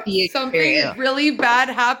of the experience. Something really bad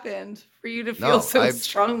happened for you to feel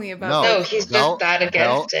strongly about it. No, he's just that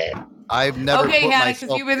against it. I've never. Okay, Hannah,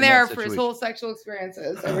 because you've been there for his whole sexual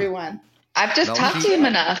experiences. Everyone. I've just talked to him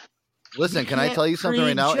enough. Listen, can I tell you something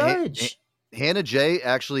right now? Hannah J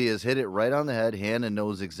actually has hit it right on the head. Hannah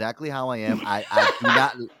knows exactly how I am. I do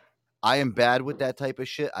not. I am bad with that type of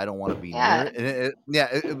shit. I don't want to be near it.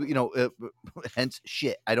 Hence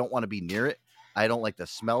shit. I don't want to be near it. I don't like the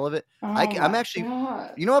smell of it. I'm actually,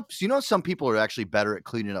 some people are actually better at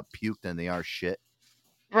cleaning up puke than they are shit.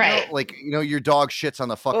 Right. Your dog shits on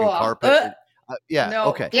the fucking carpet. No.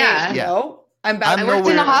 Okay. Yeah. No. I'm bad. I worked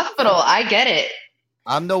in a hospital. I get it.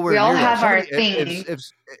 I'm nowhere we near all that. have our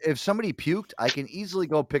things. If somebody puked, I can easily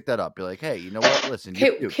go pick that up. Be like, hey, you know what? Listen,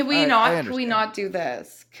 can we not do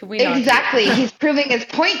this? Can we not? Exactly. He's proving his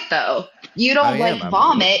point, though. You don't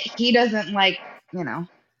vomit. He doesn't like. Yeah.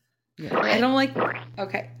 I don't like.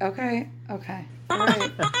 Okay. All right.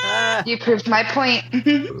 You proved my point.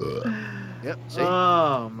 Yep. See?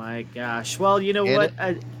 Oh my gosh. Well, you know what?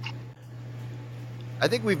 I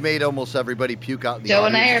think we've made almost everybody puke out in the Joe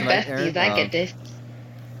and audience I are tonight, besties. Aaron. I get this.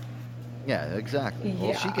 Yeah, exactly.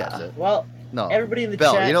 Well, she gets it. Well, no. Everybody in the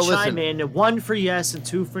chat chime in. 1 for yes and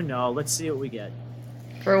 2 for no. Let's see what we get.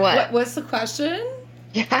 For what? What's the question?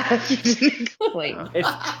 Yeah. if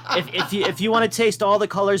you want to taste all the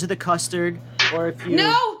colors of the custard, or if you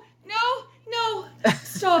No,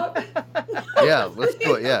 stop. Yeah, let's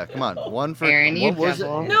do it. Yeah, come on. 1 for Aaron, what was it?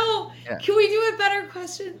 No. Yeah. Can we do a better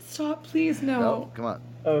question? Stop, please. No. Come on.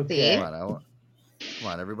 Okay. Come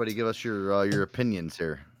on. Everybody, give us your opinions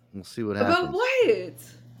here. We'll see what happens. About what?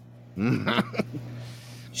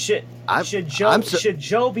 Should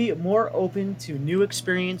Joe be more open to new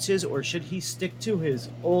experiences, or should he stick to his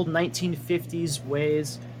old 1950s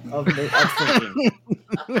ways of thinking?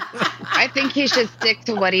 I think he should stick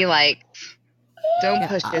to what he likes. Don't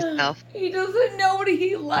push yourself. He doesn't know what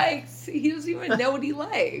he likes. He doesn't even know what he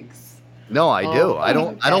likes. No, I do. I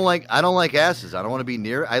don't like asses. I don't want to be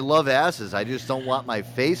near. I love asses. I just don't want my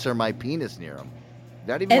face or my penis near them.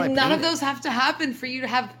 Not even my And none of penis. those have to happen for you to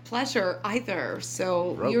have pleasure either.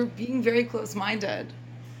 So Bro. you're being very close-minded.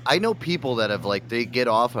 I know people that have like they get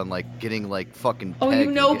off on like getting like fucking pegged Oh, you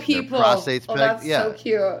and know getting their people. prostates Oh, pegged. that's so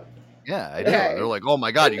cute. Yeah, I do. Okay. They're like, oh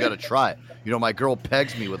my god, you got to try it. You know, my girl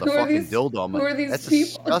pegs me with a Who are fucking these- dildo. I'm who like, are these that's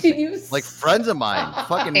people? disgusting. Can you Like friends of mine,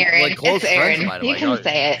 fucking Aaron, like close it's friends Aaron. of mine. I'm You like, can oh,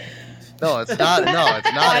 say it. no, it's not. No,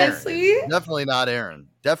 it's not Honestly? Aaron. It's definitely not Aaron.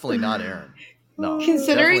 Definitely not Aaron. No,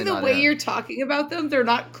 Considering definitely the not way Aaron. you're talking about them, they're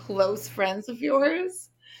not close friends of yours.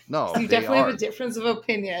 No, So you they definitely are. have a difference of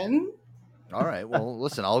opinion. All right. Well,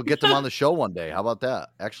 listen, I'll get them on the show one day. How about that?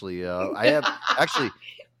 Actually, I have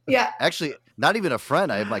Yeah. actually not even a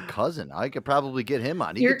friend. I have my cousin. I could probably get him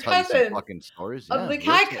on. He Your could tell you some cousin. fucking stories. Of Yeah, the real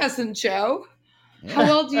Kai shit. cousin show. Yeah. How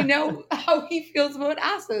well do you know how he feels about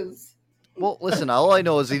asses? Well, listen, all I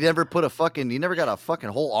know is he never got a fucking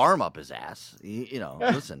whole arm up his ass. You know,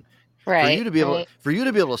 listen. Right. For you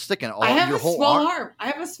to be able to stick in I have your a whole small arm. arm. I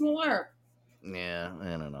have a small arm. Yeah, I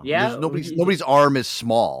don't know. Yeah, There's nobody's arm is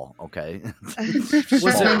small. Okay.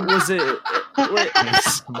 Was it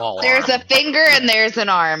small? There's a finger and there's an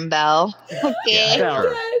arm, Belle. Okay.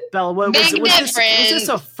 Belle, was Big this a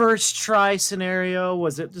difference. first try scenario?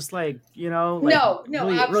 Was it just like, like No,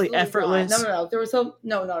 really, absolutely really not. effortless? No. There was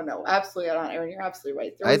no. Absolutely not, Aaron. You're absolutely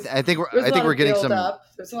right. There was, I think there was a lot we're of getting some. build-up.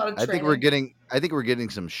 There's a lot of I think we're training. getting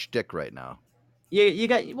some shtick right now. You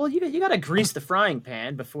got to grease the frying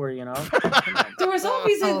pan before There was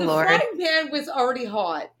obviously the Lord. frying pan was already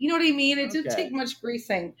hot. You know what I mean? It didn't Okay. take much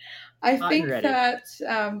greasing. I Hot think and ready.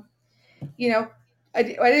 that I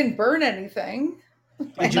didn't burn anything.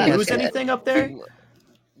 Did you lose anything up there?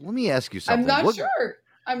 Let me ask you I'm something. not sure.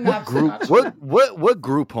 I'm What not group? sure. What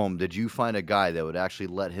group home did you find a guy that would actually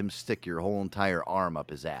let him stick your whole entire arm up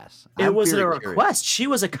his ass? It wasn't a very curious. request. She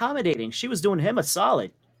was accommodating. She was doing him a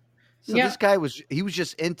solid. So this guy was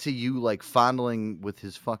just into you like fondling with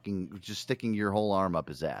his fucking just sticking your whole arm up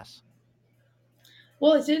his ass.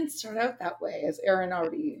 Well, it didn't start out that way, as Aaron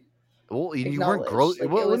already. Well, you weren't acknowledged. gross.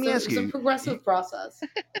 Well, let me ask It was a you. progressive process.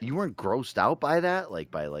 You weren't grossed out by that, like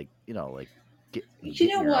by like You know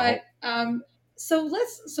what?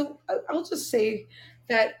 So I'll just say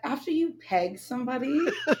that after you peg somebody,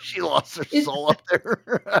 she lost her soul up there.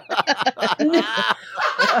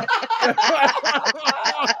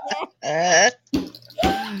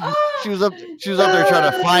 She was up there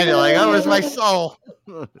trying to find it. Like, oh, where's my soul?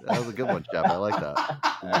 That was a good one, Jeff. I like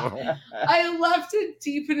that. I left it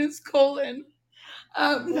deep in his colon.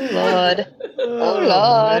 Lord. Oh,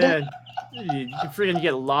 Lord. Man. You freaking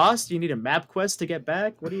get lost? You need a map quest to get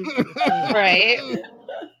back? What do you Right.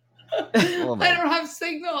 Oh, I don't have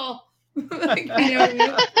signal. Like, turn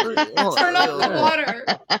off the water.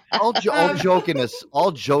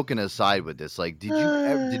 All joking aside with this, like,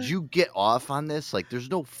 did you get off on this? Like, there's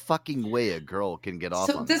no fucking way a girl can get off.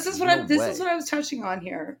 So on this that. is There's what I was touching on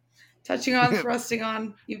here. Touching on, thrusting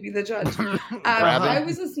on, you be the judge. Grabbing. I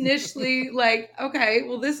was initially like, okay,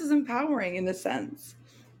 well, this is empowering in a sense.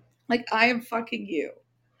 Like, I am fucking you.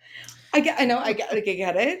 I get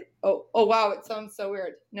it. Oh wow, it sounds so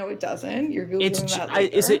weird. No, it doesn't. You're Googling that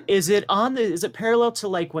later. Is it parallel to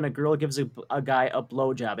like when a girl gives a guy a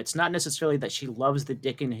blowjob? It's not necessarily that she loves the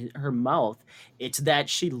dick in her mouth. It's that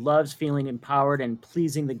she loves feeling empowered and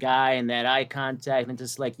pleasing the guy and that eye contact and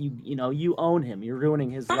just like you own him. You're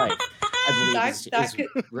ruining his life. I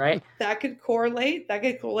believe right. That could correlate. That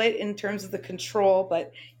could correlate in terms of the control,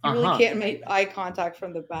 but you really can't make eye contact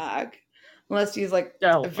from the back unless he's like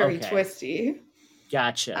very twisty.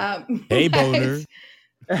 Gotcha. Hey, boner.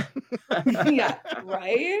 Yeah,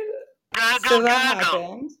 right? So that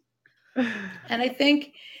happened. And I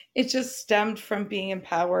think it just stemmed from being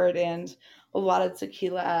empowered and a lot of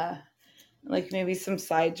tequila, like maybe some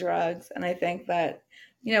side drugs. And I think that,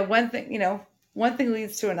 one thing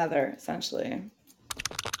leads to another, essentially.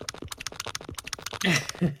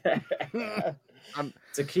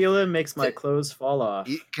 Tequila makes my clothes fall off.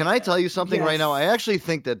 Can I tell you something right Yes. now? I actually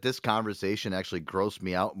think that this conversation actually grossed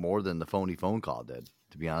me out more than the phony phone call did,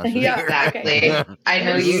 to be honest with Yeah, you. Exactly. I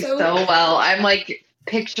know you so well. I'm like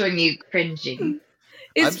picturing you cringing.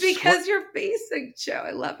 It's because you're basic, Joe.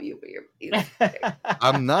 I love you, but you're basic.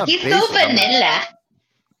 I'm not He's basic. so vanilla.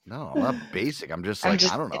 No, I'm not basic. I'm just like,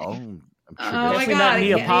 I don't know. I'm Oh my Definitely god, not I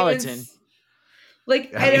can't Neapolitan. even.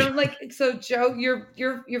 Like, I don't like. So, Joe, your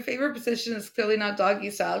favorite position is clearly not doggy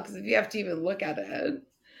style because if you have to even look at it,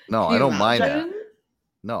 No, can I you don't mind that. imagine?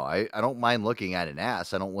 No, I don't mind looking at an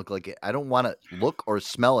ass. I don't want to look or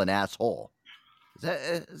smell an asshole.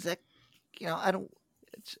 Is that I don't.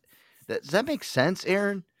 Does that make sense,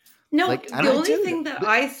 Aaron? No, Like, I the don't only do thing that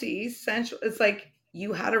I see central is like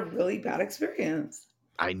you had a really bad experience.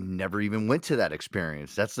 I never even went to that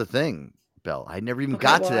experience. That's the thing, Belle. I never even Okay,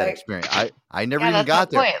 got well, to that I- experience. I never Yeah, even that's got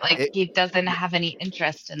the there. point. Like he doesn't have any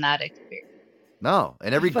interest in that experience. No,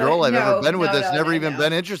 and every But girl I've ever no, been with no, that's no, never no, even no.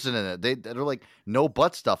 been interested in it. They're like, no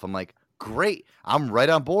butt stuff. I'm like, great. I'm right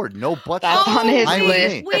on board. No butt That's stuff. on his Fine with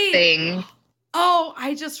list me. of things. Oh,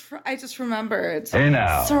 I just remembered. Hey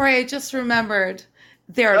now. Sorry, I just remembered.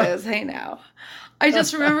 There it is. Hey now. I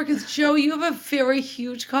just remember because Joe, you have a very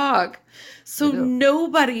huge cock. So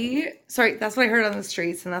nobody. Sorry, that's what I heard on the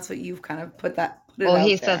streets, and that's what you've kind of put it Well, out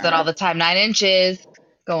he says there. it all the time. 9 inches.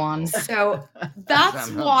 Go on. So that's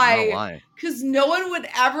I'm not why, lying. because no one would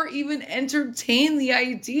ever even entertain the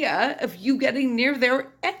idea of you getting near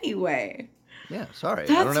there anyway. Yeah, sorry. I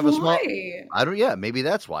That's don't have a small. why. I don't. Yeah, maybe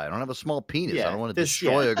that's why I don't have a small penis. I Yeah, don't want to this-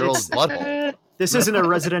 destroy yeah, a girl's it's- butthole. This isn't a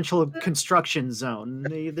residential construction zone.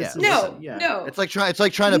 This is, No, yeah. no. It's like trying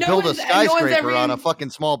to No build a one's- and no one's skyscraper ever on a even- fucking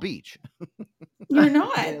small beach. You're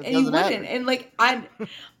not, It and you doesn't wouldn't. happen. And like I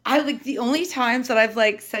like the only times that I've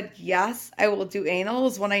like said yes, I will do anal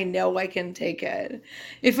is when I know I can take it.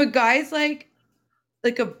 If a guy's like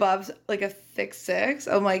above like a thick 6,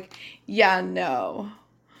 I'm like, yeah, no,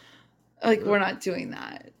 like we're not doing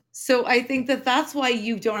that. So I think that's why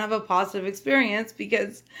you don't have a positive experience,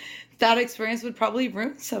 because that experience would probably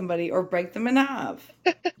ruin somebody or break them in half.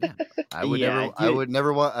 I would Yeah, never. I would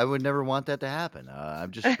never want. I would never want that to happen. I'm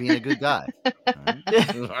just being a good guy.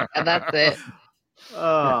 And that's it.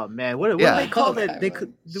 Oh man, what do Yeah. they call that?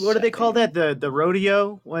 What do they call that? The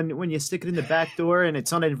rodeo when you stick it in the back door and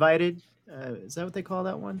it's uninvited. Is that what they call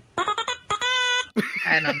that one?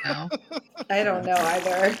 I don't know. I don't know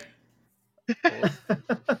either.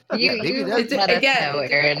 You that's- let us know,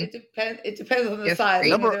 Aaron. It depends on the You're size.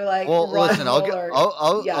 free. Either like Well, run, listen. roll, or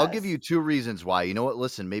I'll give yes. you 2 reasons why. You know what?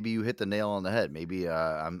 Listen. Maybe you hit the nail on the head. Maybe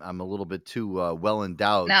I'm a little bit too well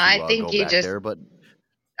endowed. No, to, I think go you back just. there, but.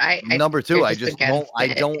 I Number think 2, you're I just just don't. against I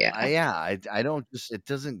it, don't. yeah. I don't. Just it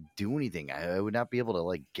doesn't do anything. I would not be able to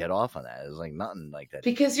like get off on that. It's like nothing like that.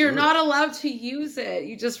 Because you're Ugh. not allowed to use it.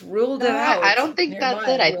 You just ruled it No, out. I don't think in your that's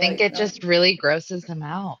mind. it. I You're think like, it just really grosses him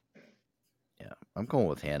out. Yeah, I'm going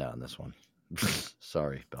with Hannah on this one.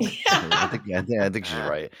 Sorry, Bill. I think she's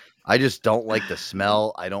right. I just don't like the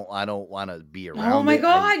smell. I don't want to be around. Oh my it.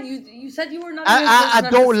 god! You said you were not. I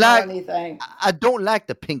even don't like anything. I don't like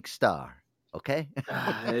the pink star. Okay.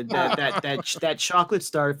 that chocolate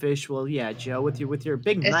starfish. Well, yeah, Joe, with your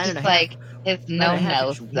big It's 9.5. just like his 9.5 no-no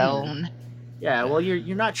inch wiener. zone. Yeah, well,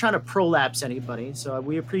 you're not trying to prolapse anybody, so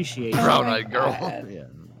we appreciate it. Brown-eyed girl. God. Yeah.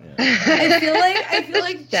 I feel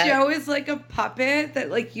like That- Joe is like a puppet that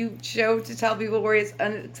like you show to tell people where it's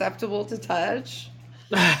unacceptable to touch.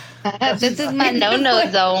 This is my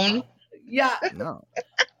no-no zone. Yeah. No.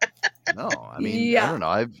 I mean, Yeah. I don't know.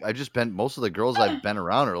 I've just been most of the girls I've been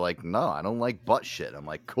around are like, no, I don't like butt shit. I'm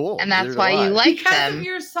like, cool. And that's neither why do you I. like Because them. of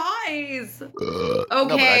your size. No,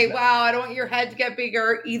 but Okay, wow. I don't want your head to get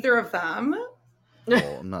bigger, either of them.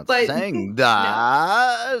 Well, I'm not But- saying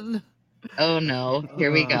that. Oh no,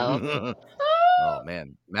 here we go. Oh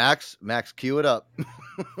man, Max, cue it up.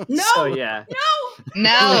 No. So yeah, No,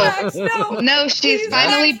 Max, no. no, she's Please,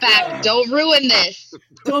 finally Max, back. no. Don't ruin this.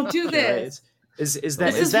 Don't do this. is This that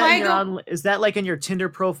is is that why in your I go- is that like in your Tinder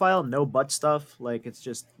profile? No butt stuff. Like it's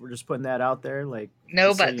just we're just putting that out there. Like No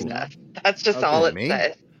just so butt you know. stuff. That's just Okay. all it Me?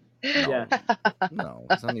 says. Yeah, No,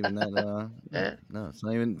 it's not even that. No, it's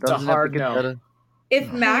not even. It's a doesn't have to hard get no. better.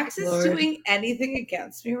 If Max is Lord. doing anything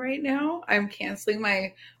against me right now, I'm canceling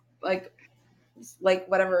my like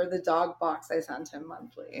whatever the dog box I sent him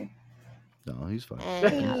monthly. No, he's fine.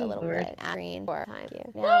 And we have a little Lord. bit of green for time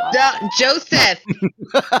you. Joseph.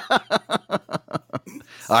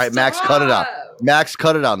 All right, Max, cut it out. Stop! Max,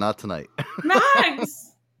 cut it out. Not tonight.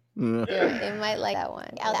 Max. They might like that one.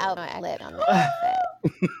 Out my lip on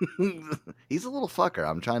the He's a little fucker.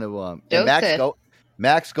 I'm trying to. And Max, Joseph.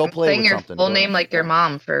 Max, go play Saying with your something. full Go. name like your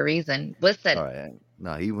mom for a reason. Listen. All right.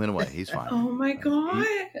 No, he went away. He's fine. Oh my god.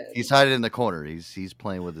 He's hiding in the corner. He's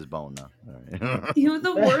playing with his bone now. All right. You know what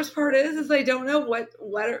the worst part is I don't know what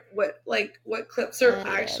clips are Yeah,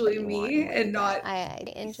 actually but you me want and not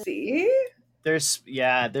see. there's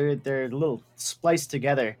they're a little spliced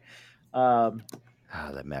together.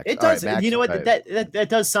 That Max. It All right, does. Max, You know what? all right. That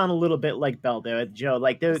does sound a little bit like Belle, though, Joe.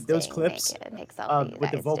 Like those Staying clips naked makes selfies with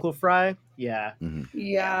the guys vocal fry. Yeah,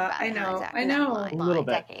 Yeah, I know. I know. a little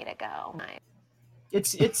bit. Decade ago.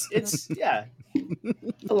 It's yeah.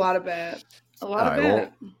 A lot of it. A lot All of right,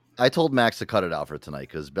 it. well, I told Max to cut it out for tonight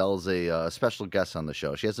because Belle's a special guest on the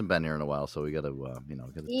show. She hasn't been here in a while, so we got to,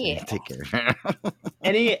 Yeah. take care.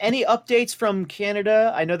 Any updates from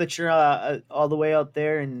Canada? I know that you're all the way out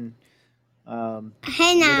there in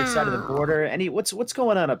Hey now. The other side of the border. What's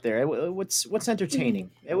going on up there? What's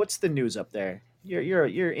entertaining? What's the news up there?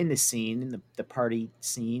 You're in the scene, in the party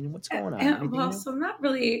scene. What's going on? Well, so not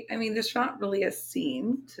really. I mean, there's not really a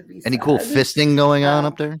scene to be. Any cool fisting going on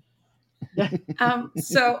up there?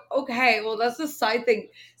 So okay, well that's a side thing.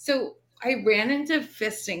 So I ran into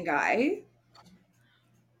fisting guy,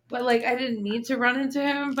 but like I didn't mean to run into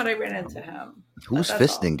him, but I ran into him. Who's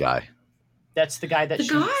fisting guy? That's the guy that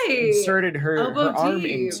she inserted her arm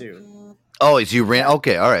into. Oh, is you ran?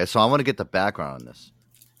 Okay, all right. So I want to get the background on this.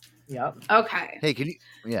 Yep. Okay. Hey, can you?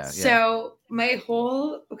 Yeah. So my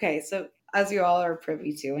whole so as you all are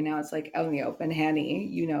privy to, and now it's like out in the open, Hanny,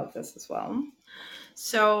 you know this as well.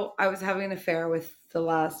 So I was having an affair with the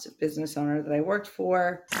last business owner that I worked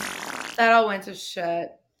for. That all went to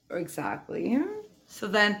shit. Exactly. So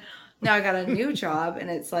then now I got a new job and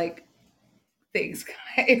it's like, thanks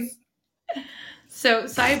guys. So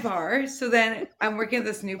sidebar. So then I'm working at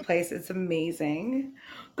this new place. It's amazing.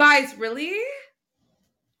 Guys, really?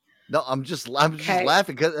 No, I'm just laughing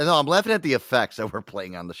because I'm laughing at the effects that we're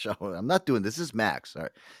playing on the show. I'm not doing this. This is Max. All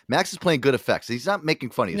right, Max is playing good effects. He's not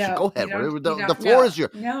making fun of you. So go ahead. The floor is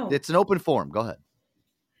yours. No, it's an open forum. Go ahead.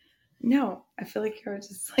 No, I feel like you're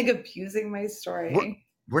just like abusing my story.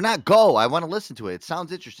 We're not. Go. I want to listen to it. It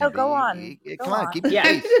sounds interesting. No, go on. Come on. Keep it.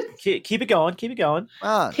 Yeah. Keep it going. Keep it going.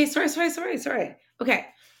 Okay. Sorry. Okay.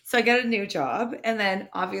 So I got a new job, and then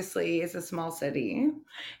obviously it's a small city.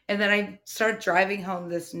 And then I started driving home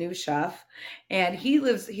this new chef, and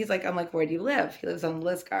I'm like, where do you live? He lives on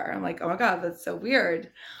Lisgar. I'm like, oh my God, that's so weird.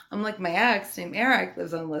 I'm like, my ex named Eric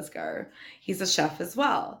lives on Lisgar. He's a chef as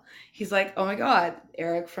well. He's like, oh my God,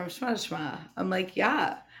 Eric from Shma. I'm like,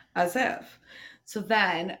 yeah, as if. So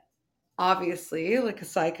then, obviously, like a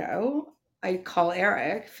psycho, I call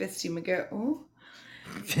Eric, Fisty Magoo,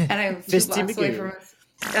 and I'm 2 blocks away from his.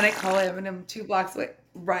 And I call him and I'm 2 blocks away.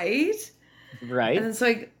 Right. And then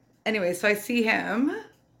so I see him.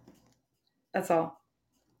 That's all.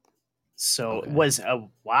 So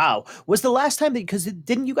wow. Was the last time because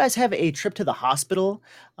didn't you guys have a trip to the hospital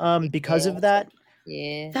because of that?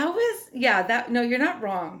 Yeah. That was no, you're not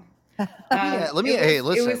wrong. Listen. It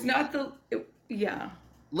was not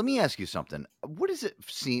Let me ask you something. What does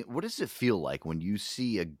it feel like when you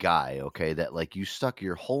see a guy, okay, that like you stuck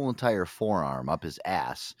your whole entire forearm up his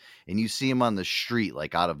ass and you see him on the street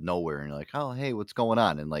like out of nowhere and you're like, oh, hey, what's going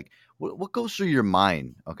on? And like, what goes through your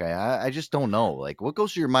mind? Okay, I just don't know. Like, what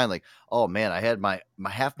goes through your mind? Like, oh man, I had my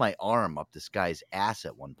half my arm up this guy's ass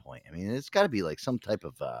at one point. I mean, it's got to be like some type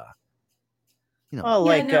of,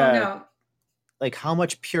 like how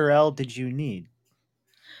much Purell did you need?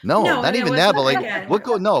 No, not even that. But like,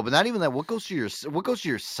 but not even that. What goes through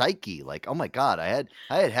your psyche? Like, oh my God, I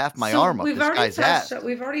had half my arm up this guy's ass.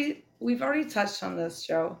 We've already touched on this,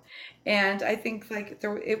 Joe, and I think like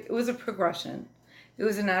it was a progression. It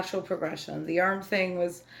was a natural progression. The arm thing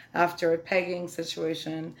was after a pegging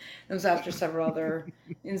situation. It was after several other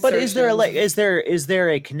insertions. But is there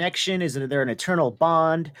a connection? Is there an eternal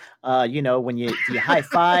bond? When do you high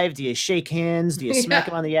five? Do you shake hands? Do you smack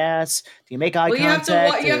him on the ass? Do you make eye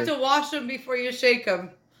contact? You have to wash them before you shake them.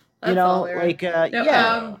 That's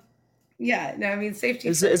I mean, safety.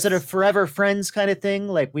 Is it a forever friends kind of thing?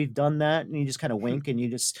 Like we've done that, and you just kind of wink and you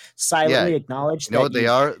just silently acknowledge. You know what they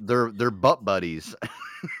are? They're butt buddies.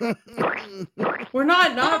 We're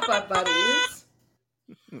not butt buddies.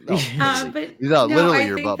 Literally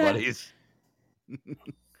your butt buddies.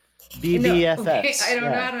 BBFFs. Okay, I don't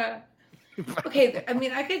know how to. Okay, I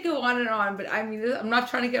mean, I could go on and on, but I mean, I'm not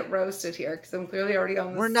trying to get roasted here because I'm clearly already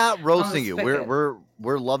on this. We're not roasting you.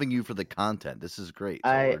 We're loving you for the content. This is great.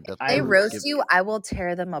 They roast you, I will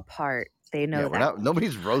tear them apart. They know that.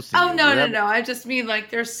 Nobody's roasting you. Oh, no. I just mean like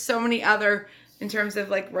there's so many other, in terms of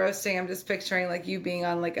like roasting, I'm just picturing like you being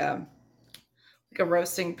on like a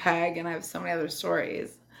roasting peg, and I have so many other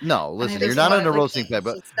stories. No, listen, you're not on a roasting peg,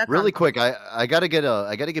 but really quick, I gotta get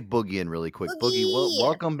Boogie in really quick. Boogie,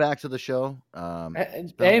 welcome back to the show.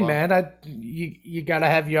 Hey man, you gotta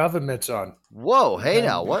have your oven mitts on. Whoa, hey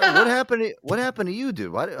now, what happened? What happened to you,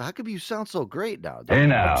 dude? How come you sound so great now? Dude? Hey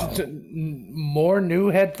now, more new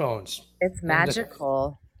headphones. It's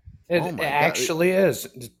magical. It actually is.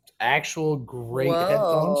 Actual great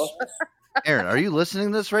headphones. Aaron, are you listening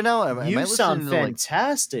to this right now? You sound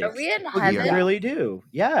fantastic. Are we in heaven? You really do.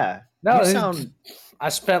 Yeah. No, I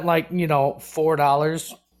spent like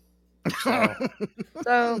 $4.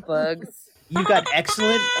 So bugs. You got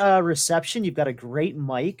excellent reception. You've got a great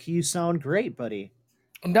mic. You sound great, buddy.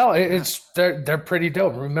 No, they're pretty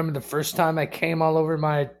dope. Remember the first time I came all over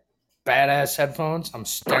my badass headphones. I'm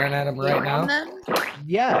staring at them right now.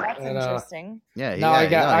 Yeah, that's And, interesting. Yeah. Now I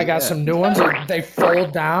got yeah. some new ones. They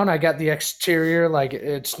fold down. I got the exterior, like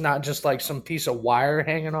it's not just like some piece of wire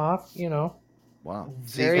hanging off. Wow.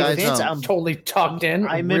 Very guys, fancy. Totally tucked in.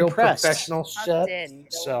 I'm real impressed. professional Tucked shit. in. Go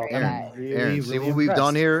So for Aaron, that. Really, see really what we've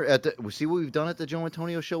done impressed. here see what we've done at the Joe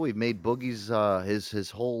Antonio show. We've made Boogie's his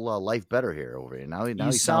whole life better here over here. Now he You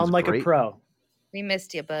sounds sound like great. a pro. We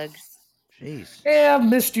missed you, Bugs. Jeez. yeah, I've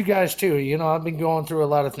missed you guys too. I've been going through a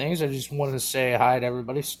lot of things. I just wanted to say hi to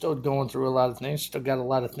everybody. Still going through a lot of things. Still got a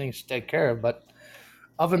lot of things to take care of. But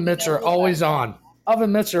oven mitts are always on.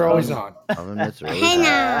 Oven mitts are always on. Oven mitts are always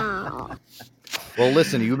on. Well,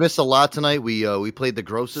 listen, you missed a lot tonight. We played the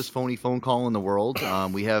grossest phony phone call in the world.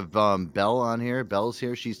 We have Belle on here. Belle's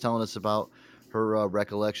here. She's telling us about her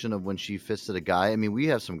recollection of when she fisted a guy. I mean, we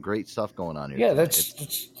have some great stuff going on here. Yeah, tonight.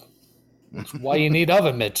 that's why you need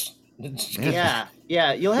oven mitts. Yeah.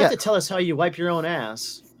 You'll have to tell us how you wipe your own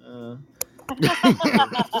ass.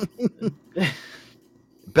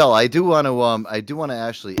 Belle, I do want to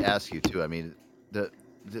actually ask you too. I mean,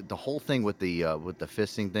 the whole thing with the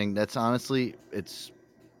fisting thing. That's honestly,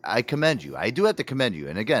 I commend you. I do have to commend you.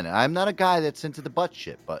 And again, I'm not a guy that's into the butt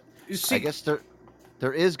shit, but I guess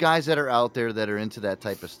there is guys that are out there that are into that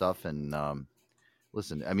type of stuff. And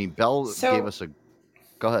listen, I mean, Belle gave us a.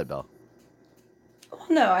 Go ahead, Belle. Well,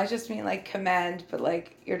 no, I just mean like commend, but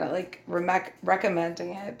like you're not like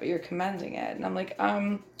recommending it, but you're commending it, and I'm like,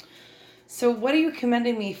 so what are you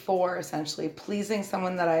commending me for? Essentially, pleasing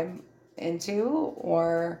someone that I'm into,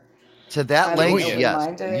 or to that length,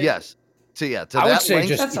 yes. To I that would say length,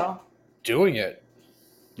 just that's all. doing it.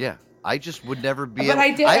 Yeah, I just would never be. But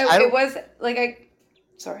I did. I It was like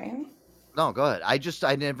sorry. No, go ahead. I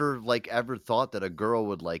never ever thought that a girl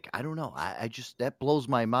would I don't know. I just that blows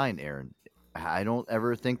my mind, Aaron. I don't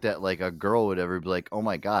ever think that a girl would ever be like, "Oh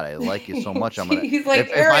my god, I like you so much." I'm gonna. He's like, if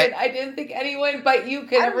Aaron, I didn't think anyone but you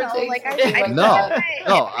could ever take something like No, that.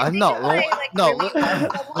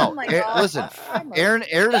 Listen, Aaron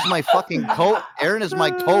is my fucking Aaron is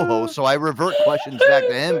my co-host, so I revert questions back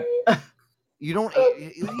to him. You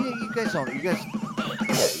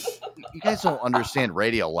guys don't understand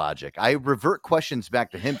radio logic. I revert questions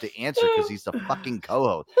back to him to answer because he's the fucking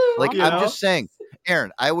co-host. I'm just saying,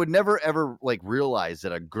 Aaron, I would never ever realize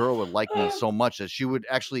that a girl would like me so much that she would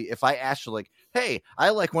actually, if I asked her hey, I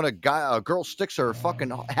like when a girl sticks her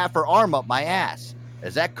fucking half her arm up my ass.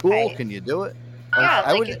 Is that cool? Right. Can you do it? Yeah,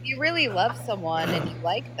 if you really love someone and you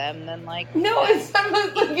like them, then no, it's not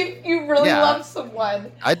if you really love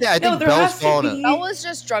someone. I think Belle's calling it. Belle was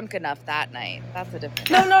just drunk enough that night. That's a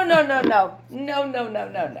different. No.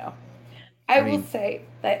 I will say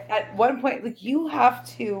that at one point, you have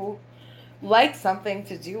to like something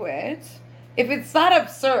to do it. If it's not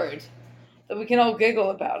absurd, that we can all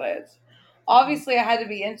giggle about it. Obviously, I had to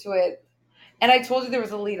be into it. And I told you there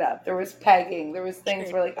was a lead up. There was pegging. There was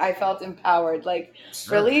things where I felt empowered.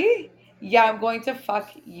 Really? Yeah, I'm going to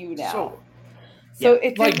fuck you now. So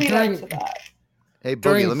it did lead up to that. Hey,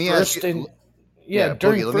 Boogie, let me ask you.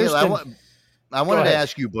 during Boogie, I wanted to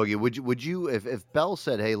ask you, Boogie. Would you if Belle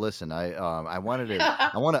said, "Hey, listen, I want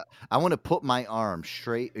to put my arm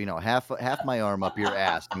straight, half my arm up your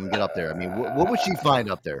ass and get up there." I mean, what would she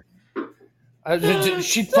find up there?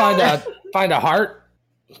 She'd find a heart.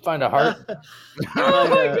 Find a heart.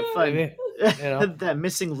 That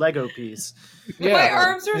missing Lego piece. Yeah, my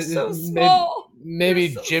arms are so small.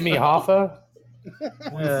 Maybe Jimmy Hoffa.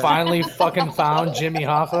 We finally fucking found Jimmy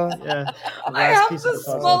Hoffa. Yeah, I have the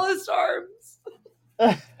smallest arms.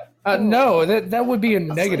 No, that would be a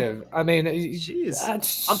negative. I mean, jeez.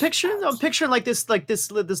 I'm picturing this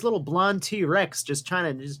little blonde T-Rex just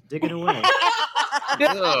trying to dig it away.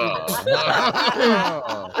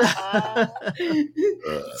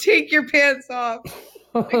 Take your pants off.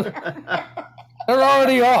 They're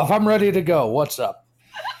already off. I'm ready to go. What's up?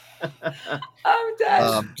 I'm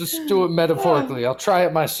dead. Just do it metaphorically. I'll try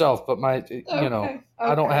it myself, but I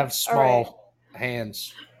don't have small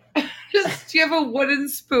hands. Do you have a wooden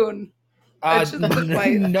spoon?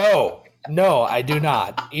 No, I do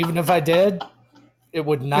not. Even if I did, it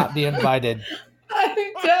would not be invited. I'm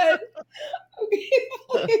dead.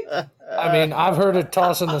 I mean, I've heard of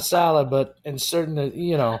tossing the salad, but in certain,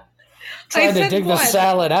 trying to dig the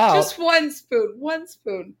salad out. Just one spoon. One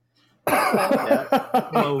spoon.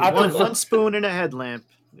 One spoon and a headlamp.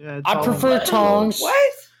 Yeah, I prefer tongs.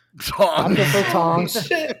 What? Tongs. I prefer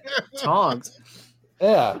tongs. Tongs.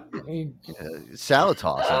 Yeah. Salad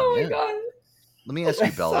tossing. Oh my god. Let me ask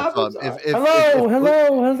you, Bella. Hello.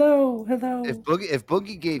 If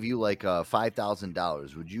Boogie gave you like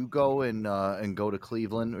 $5,000, would you go and go to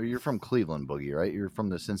Cleveland? Or you're from Cleveland, Boogie, right? You're from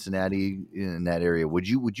the Cincinnati in that area. Would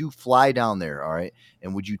you fly down there? All right,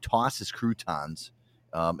 and would you toss his croutons,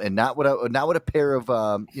 and not with a pair of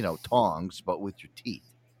tongs, but with your teeth?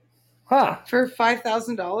 Huh? For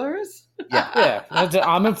 $5,000? Yeah.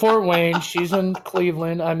 I'm in Fort Wayne. She's in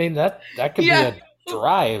Cleveland. I mean, that could be a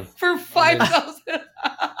drive. For $5,000.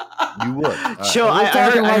 You would. Joe, We're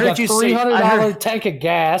talking I like heard a you say $300 tank of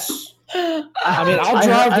gas. I mean, I'll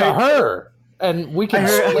drive to her, and we can.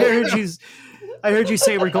 I heard you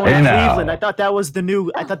say we're going to Cleveland. I thought that was the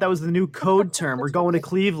new code term. We're going to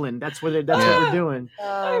Cleveland. That's what we're doing.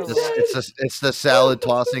 It's the salad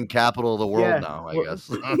tossing capital of the world now, I guess.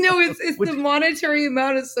 No, it's the monetary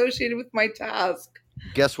amount associated with my task.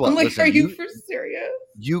 Guess what? I'm like, Listen, are you for serious?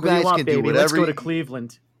 You guys can do whatever. Let's go to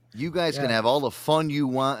Cleveland. You guys can have all the fun you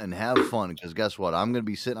want and have fun, because guess what? I'm going to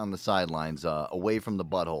be sitting on the sidelines, away from the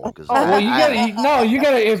butthole. Because you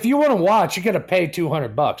gotta. If you want to watch, you gotta pay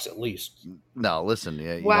 $200 at least. No, listen.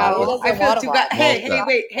 Yeah, Wow, I feel too bad.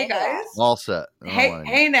 Hey guys. All set.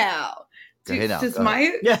 Hey now. Does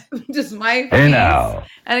my Hey now. fees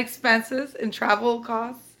and expenses and travel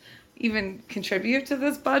costs even contribute to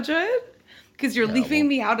this budget? Because you're leaving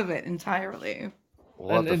me out of it entirely.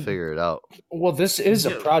 We'll have to figure it out. Well, this is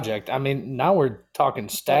a project. I mean, now we're talking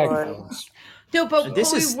stag films. No, but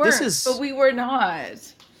we were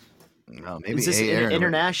not. No, maybe is this Aaron,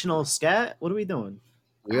 international scat? What are we doing?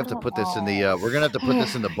 We have to put this in the. We're gonna have to put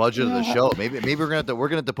this in the budget of the show. Maybe we're gonna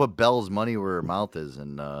have to put Belle's money where her mouth is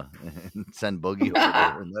and send Boogie over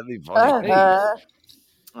there, and that'd be funny.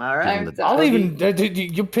 All right, I'll even.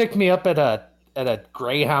 You pick me up at a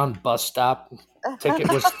Greyhound bus stop.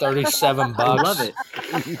 Ticket was $37.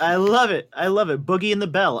 I love it. Boogie and the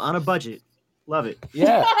Bell on a budget. Love it.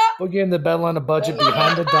 Yeah, Boogie and the Bell on a budget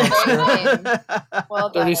behind the dumpster.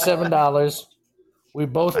 Well, $37. We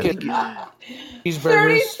both get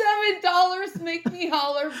cheeseburgers. $37 make me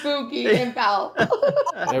holler Boogie and Bell.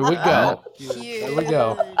 There we go. Cute. There we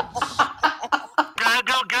go.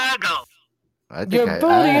 Goggle. Your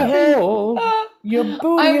booty hole. Your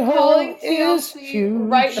booty I'm hole calling is TLC huge.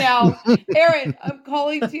 right now. Aaron, I'm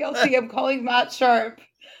calling TLC. I'm calling Matt Sharp.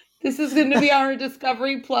 This is going to be on our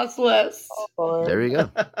Discovery Plus list. There you go.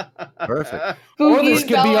 Perfect. Or this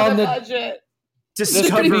could be on the budget. This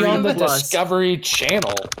could be on the Discovery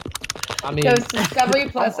Channel. I mean, No, it's Discovery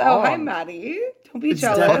Plus. Oh, hi, Maddie. Don't be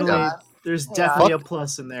jealous. There's definitely a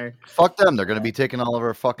plus in there. Fuck them. They're going to be taking all of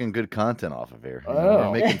our fucking good content off of here.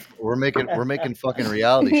 Oh. We're making fucking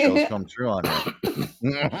reality shows come true on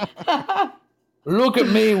here. Look at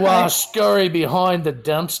me while I scurry behind the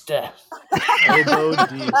dumpster. Is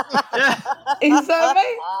that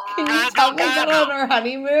my? Can you tell me that on our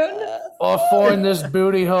honeymoon? Or find this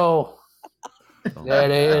booty hole. There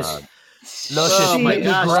it is. Luscious, make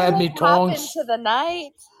me grab me tongs. Into the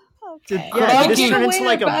night. Okay. Did this turn into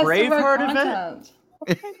like a Braveheart event?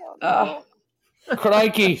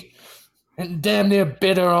 Crikey. And damn near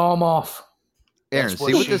bit her arm off. Aaron,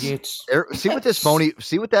 see what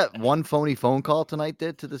that one phony phone call tonight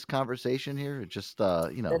did to this conversation here. It just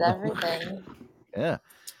Did everything. Yeah.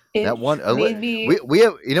 It that one made me... we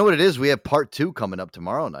have, you know what it is? We have part 2 coming up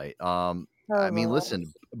tomorrow night. I mean,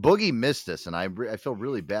 listen, Boogie missed this, and I feel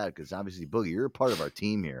really bad because obviously, Boogie, you're a part of our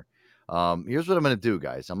team here. Here's what I'm going to do,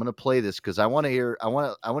 guys. I'm going to play this because I want to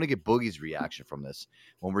get Boogie's reaction from this.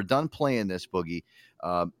 When we're done playing this, Boogie,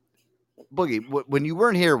 when you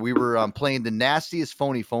weren't here, we were playing the nastiest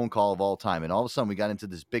phony phone call of all time, and all of a sudden we got into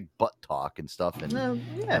this big butt talk and stuff, and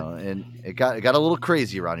and it got a little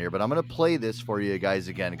crazy around here. But I'm going to play this for you guys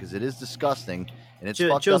again because it is disgusting and it's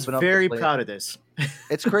fucked Joe's up enough. Very proud of this.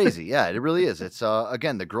 It's crazy, yeah, it really is. It's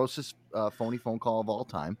again the grossest phony phone call of all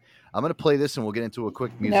time. I'm going to play this and we'll get into a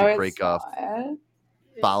quick music break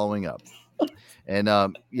following up.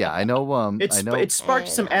 And yeah, I know. It sparked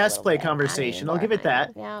some ass play conversation. I'll give it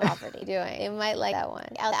that. Now, already doing. You might like that one.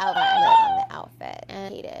 On the outfit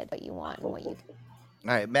and he did what you want and what you. All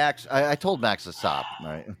right, Max. I told Max to stop. All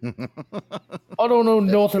right. I don't know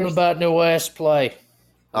nothing about no ass play.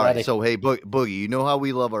 All right, so hey, Boogie, you know how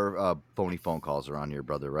we love our phony phone calls around here,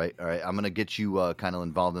 brother, right? All right, I'm gonna get you kind of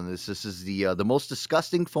involved in this. This is the most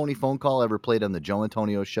disgusting phony phone call ever played on the Joe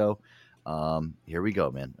Antonio Show. Here we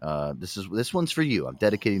go, man. This one's for you. I'm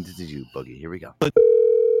dedicating this to you, Boogie. Here we go.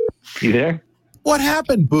 You there? What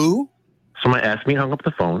happened, Boo? So my ass meat hung up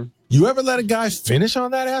the phone. You ever let a guy finish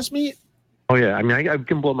on that ass meat? Oh yeah, I mean I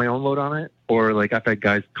can blow my own load on it, or like I've had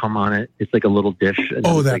guys come on it. It's like a little dish. And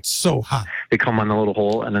that's so hot. They come on the little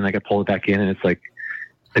hole, and then I can pull it back in, and it's like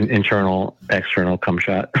an internal, external cum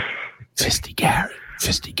shot. Fisty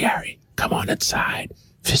Gary, come on inside.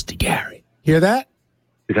 Fisty Gary. Hear that?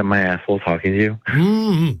 Is that my asshole talking to you?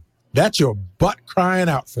 Mm-hmm. That's your butt crying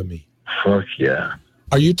out for me. Fuck yeah.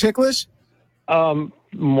 Are you ticklish?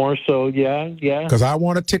 More so, yeah. Because I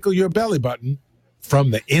want to tickle your belly button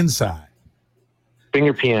from the inside.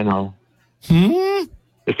 Finger piano.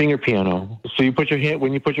 The finger piano. So you put your hand,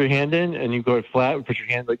 when you put your hand in and you go flat, put your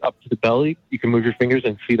hand like up to the belly, you can move your fingers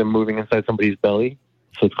and see them moving inside somebody's belly.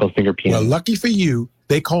 So it's called finger piano. Well, lucky for you,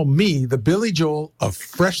 they call me the Billy Joel of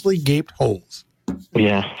freshly gaped holes.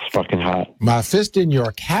 Yeah, it's fucking hot. My fist in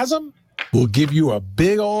your chasm will give you a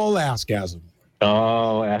big ol' assgasm.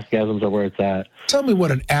 Oh, assgasms are where it's at. Tell me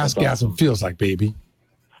what an assgasm feels like, baby.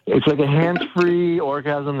 It's like a hands-free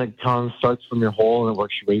orgasm that starts from your hole and it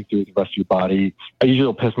works your way through the rest of your body. I usually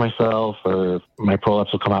will piss myself, or my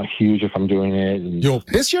prolapse will come out huge if I'm doing it. And... You'll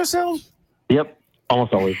piss yourself? Yep,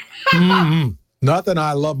 almost always. Nothing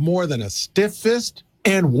I love more than a stiff fist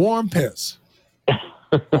and warm piss.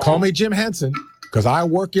 Call me Jim Henson, because I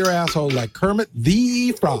work your asshole like Kermit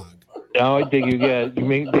the Frog. Oh, I dig you. Yeah,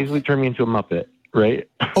 you basically turn me into a Muppet, right?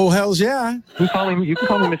 Oh, hells yeah. You can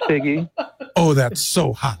call me Miss Piggy. Oh, that's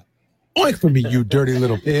so hot. Oink for me, you dirty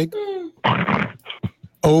little pig.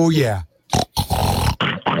 Oh, yeah.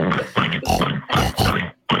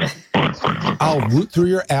 I'll root through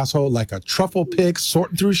your asshole like a truffle pig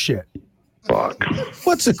sorting through shit. Fuck.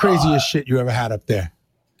 What's the craziest shit you ever had up there?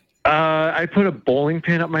 I put a bowling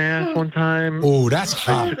pin up my ass one time. Oh, that's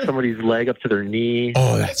hot. I took somebody's leg up to their knee.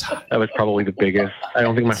 Oh, that's hot. That was probably the biggest. I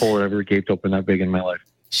don't think my hole had ever gaped open that big in my life.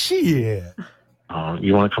 Shit.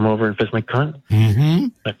 You want to come over and fist my cunt? Mm-hmm.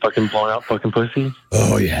 My fucking blown out fucking pussy?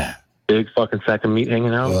 Oh, yeah. Big fucking sack of meat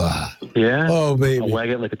hanging out? Yeah? Oh, baby. I'll wag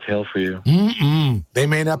it like a tail for you. They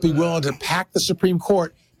may not be willing to pack the Supreme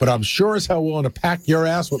Court, but I'm sure as hell willing to pack your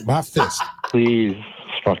ass with my fist. Please.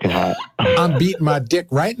 It's fucking hot. I'm beating my dick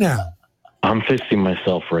right now. I'm fisting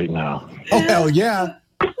myself right now. Oh, hell yeah.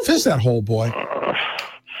 Fist that hole, boy.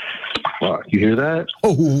 Fuck, you hear that?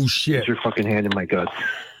 Oh, shit. Put your fucking hand in my guts.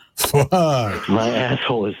 Fuck. My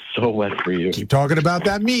asshole is so wet for you. Keep talking about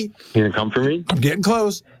that meat. You gonna come for me? I'm getting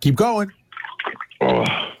close. Keep going. Oh,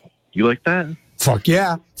 you like that? Fuck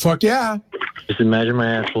yeah. Fuck yeah. Just imagine my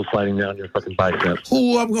asshole sliding down your fucking biceps.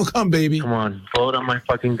 Oh, I'm gonna come, baby. Come on, blow it on my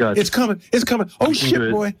fucking guts. It's coming. It's coming. Oh, shit,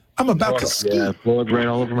 good. boy. I'm about to ski. Yeah, blow it right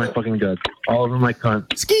all over my fucking guts. All over my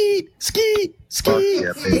cunt. Ski. Fuck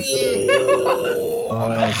yeah, baby.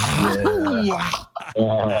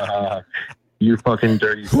 You fucking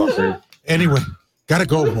dirty fucker. Anyway, gotta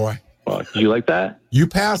go, boy. Fuck, did you like that? You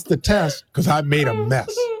passed the test because I made a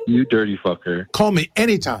mess. You dirty fucker. Call me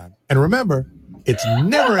anytime. And remember, it's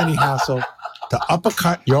never any hassle to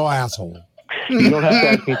uppercut your asshole. You don't have to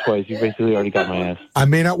ask me twice. You basically already got my ass. I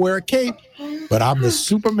may not wear a cape, but I'm the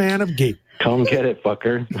Superman of gape. Come get it,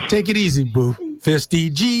 fucker. Take it easy, boo.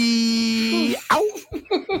 Fisty G. Ow.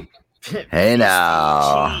 Hey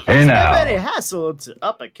now. Hey now. Very hassle to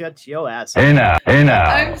uppercut your ass. Hey now. Hey now.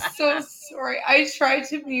 I'm so sorry. I tried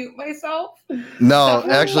to mute myself. No,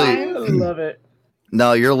 I actually. love it.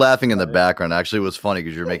 No, you're laughing in the background. Actually, it was funny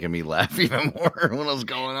because you're making me laugh even more when it was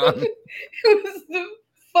going on. It was the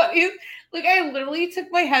funniest. Like, I literally took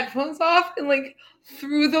my headphones off and, like,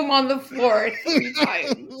 threw them on the floor 3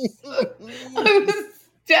 times. I was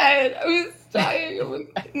dead. I was dying. I was,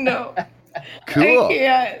 no. Cool. I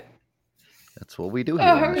can't. That's what we do here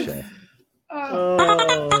on the show.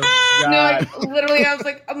 No, like, literally, I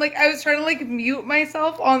was trying to, like, mute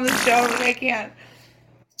myself on the show, and I can't.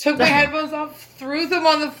 Took my headphones off, threw them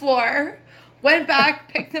on the floor, went back,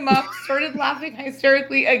 picked them up, started laughing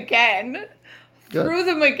hysterically again, threw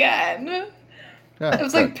them again. I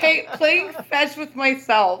was like playing fetch with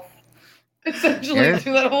myself, essentially,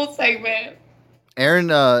 through that whole segment. Aaron,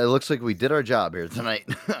 it looks like we did our job here tonight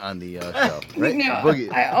on the show. Right? No,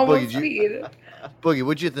 Boogie, I almost Boogie, Boogie,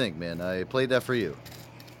 what'd you think, man? I played that for you.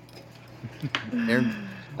 Aaron,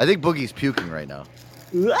 I think Boogie's puking right now.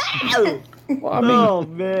 Well, oh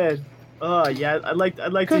man! Oh yeah, I'd like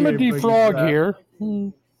to Kermit hear the Frog here.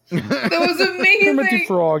 That was amazing. Kermit the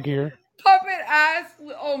Frog here. Puppet ass.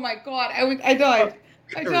 Oh my god! I died.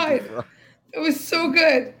 I died. It was so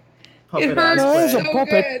good. It hurt so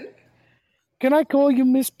good. Can I call you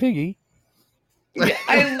Miss Piggy? Yeah,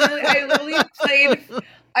 I literally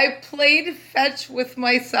played fetch with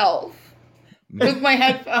myself with my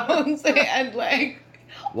headphones and like.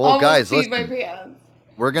 Well, guys, listen. listen. My pants.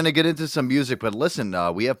 We're going to get into some music, but listen,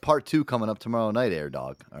 we have part 2 coming up tomorrow night, Air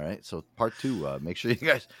Dog. All right, so part 2, make sure you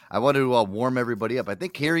guys, I wanted to warm everybody up. I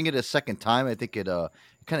think hearing it a second time, I think it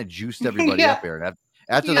kind of juiced everybody up, Aaron.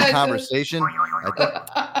 after Yeah, the it conversation, I think,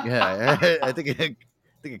 yeah, I think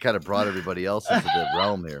it kind of brought everybody else into the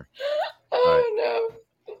realm here. Oh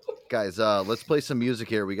no. Guys, let's play some music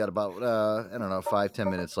here. We got about I don't know, 5-10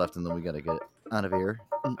 minutes left, and then we got to get out of here.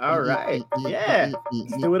 All right. Yeah.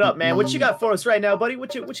 Let's do it up, man. What you got for us right now, buddy?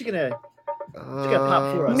 What you gonna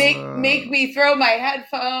pop for us? Make me throw my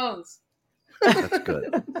headphones. That's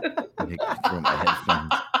good. Make me throw my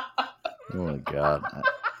headphones. Oh my god,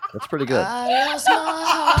 that's pretty good. I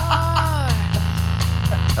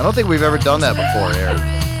don't think we've ever done that before, Aaron.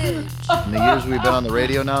 In the years we've been on the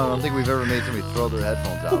radio now, I don't think we've ever made somebody throw their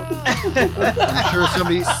headphones out. I'm sure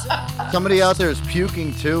somebody out there is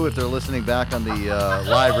puking too if they're listening back on the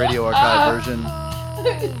live radio archive version.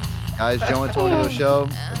 Guys, Joe Antonio Show.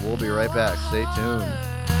 We'll be right back. Stay tuned.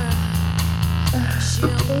 She'll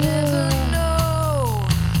never know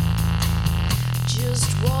just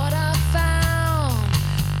what I found.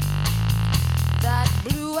 That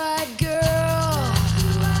blue-eyed girl,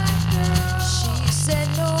 she said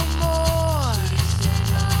no more.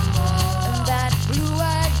 And that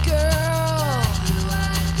blue-eyed girl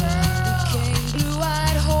became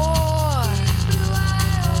blue-eyed whore.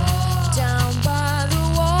 Down by the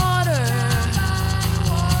water,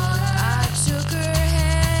 I took her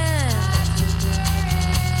hand,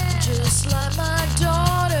 just like my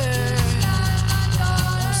daughter.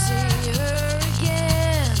 I'll see her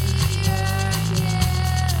again.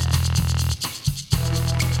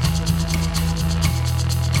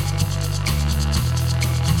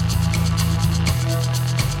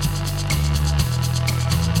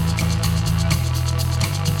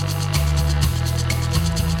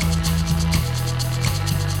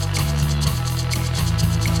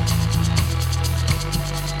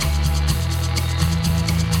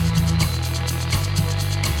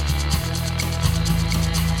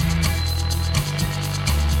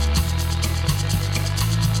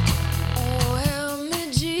 Oh, help me,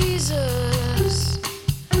 Jesus,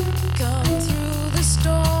 come through the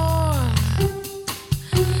storm.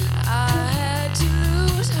 I had to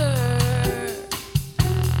lose her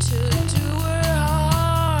to do her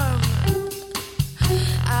harm.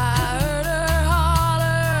 I heard her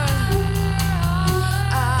holler,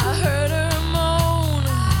 I heard her moan.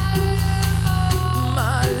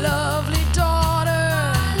 My lovely daughter,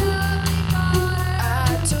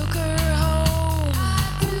 I took her home.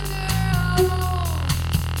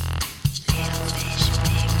 Little fish,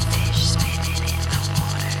 big fish, swimming in the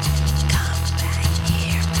water. Come back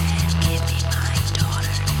here, man, give me my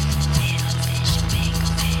daughter. Little fish, big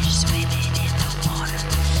fish, swimming in the water.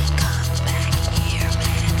 Come back here,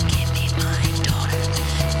 man, give me my daughter.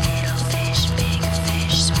 Little fish, big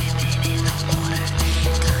fish, swimming in the water.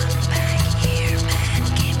 Come back here, man,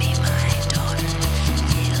 give me my daughter.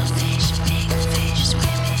 Little fish, big fish,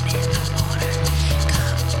 swimming in the water.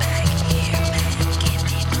 Come back here, man, give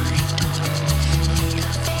me my daughter.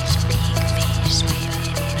 Little fish, big fish,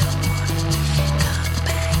 swimming in the water. Come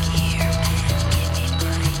back here, man, give me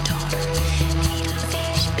my daughter. Little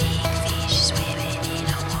fish, big fish, swimming in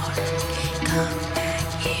the water. Come back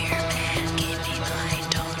here, man, give me my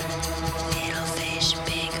daughter. Little fish,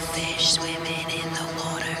 big fish, swimming in the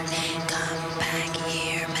water. Come back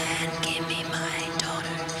here, man, give me my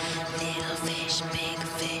daughter. Little fish, big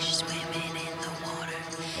fish, swimming in the water.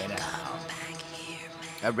 Come back here,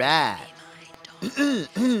 man. All right.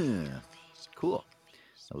 Cool.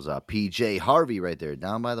 That was PJ Harvey right there,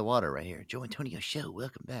 down by the water right here. Joe Antonio Show.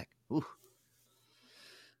 Welcome back. Ooh.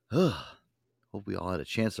 Hope we all had a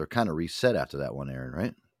chance to kind of reset after that one, Aaron,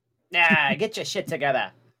 right? Nah, get your shit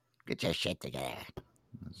together. Get your shit together.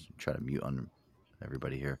 Let's try to mute on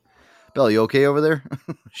everybody here. Belle, you okay over there?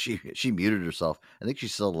 she muted herself. I think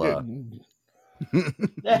she's still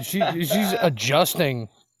She's adjusting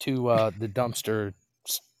to the dumpster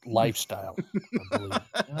lifestyle, I believe.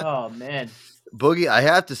 Oh man, Boogie, I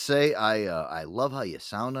have to say, I love how you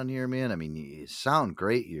sound on here, man. I mean, you sound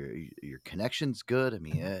great. Your connection's good. I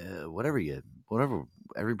mean, whatever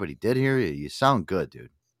everybody did here, you sound good, dude.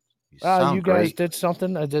 You sound You guys great. did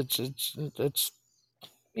something. It's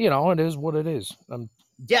you know, it is what it is.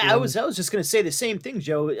 yeah, I was just gonna say the same thing,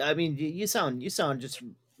 Joe. I mean, you sound just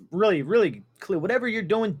really, really clear. Whatever you're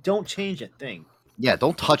doing, don't change a thing. Yeah,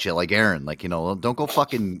 don't touch it like Aaron. Like, don't go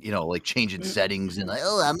fucking, like changing settings and like,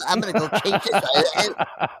 oh, I'm gonna go change this.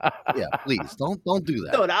 Yeah, please don't do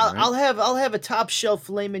that. Dude, I'll have a top shelf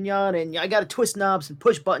filet mignon, and I got to twist knobs and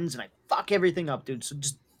push buttons, and I fuck everything up, dude. So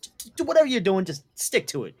just do whatever you're doing, just stick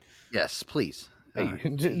to it. Yes, please. Hey,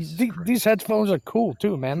 these headphones are cool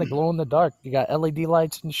too, man. They glow in the dark. You got LED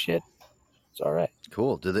lights and shit. It's all right.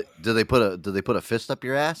 Cool. Did they put a fist up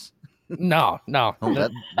your ass? No. Oh,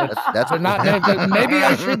 that's They're not. Maybe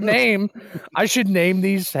I should name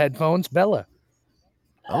these headphones Bella.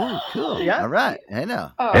 Oh, cool. Yeah. All right. Hey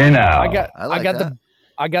now. Oh. Hey now.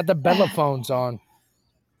 I got the Bella phones on.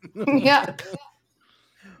 Yeah.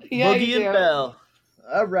 Yeah, Boogie you and do. Bell.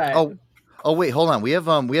 All right. Oh wait, hold on. We have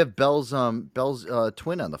Belle's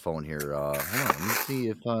twin on the phone here. Hold on. Let me see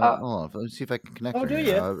if hold on. Let me see if I can connect her. do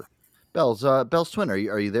here. you? Bell's twin. Are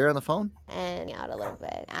you there on the phone? And out a little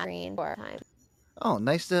bit. Green for time. Oh,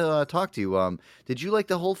 nice to talk to you. Did you like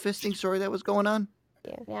the whole fisting story that was going on?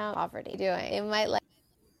 Yeah. Now offered to do it. It might like.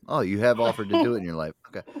 Oh, you have offered to do it in your life.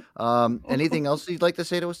 Okay. Anything else you'd like to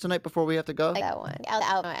say to us tonight before we have to go? That one.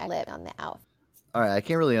 I lived on the outfit. All right, I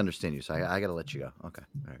can't really understand you, so I gotta let you go. Okay.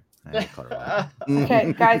 All right. I cut her off.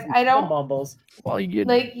 Okay, guys, I don't mumbles. Well,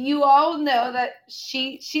 like you all know that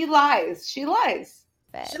she lies. She lies.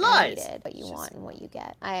 She lies. Needed what you want and what you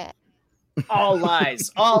get. All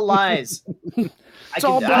lies. All lies. It's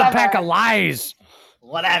all been a pack of lies.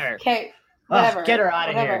 Whatever. Okay. Whatever. Get her out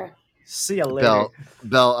of Whatever. here. See you later.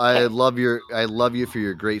 Belle, I love you for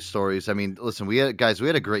your great stories. I mean, listen, we had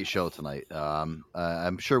a great show tonight.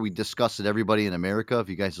 I'm sure we disgusted everybody in America. If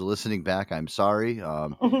you guys are listening back, I'm sorry.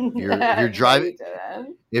 If you're driving, I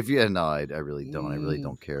really don't. I really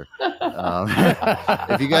don't care.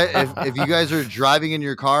 If you guys are driving in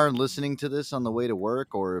your car and listening to this on the way to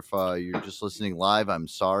work, or if you're just listening live, I'm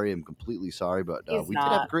sorry. I'm completely sorry, but we did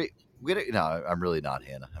have great. No, I'm really not,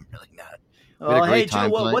 Hannah. I'm really not. Oh, hey, Joe,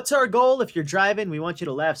 what's our goal? If you're driving, we want you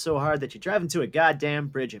to laugh so hard that you drive into a goddamn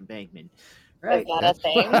bridge embankment. Right? Is that a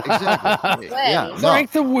thing? Exactly. Yeah.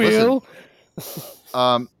 Crank the wheel.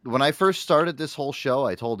 Listen, when I first started this whole show,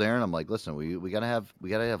 I told Aaron, I'm like, listen, we gotta have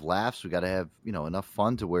laughs. We gotta have enough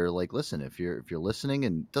fun to where, like, listen, if you're listening,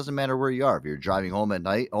 and it doesn't matter where you are, if you're driving home at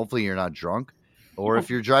night, hopefully you're not drunk, or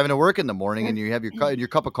if you're driving to work in the morning and you have your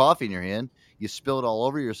cup of coffee in your hand, you spill it all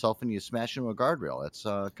over yourself and you smash into a guardrail. That's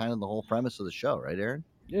kind of the whole premise of the show, right, Aaron?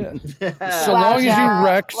 Yeah. So long as you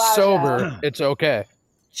wreck sober, it's okay.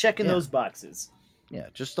 Checking those boxes. Yeah,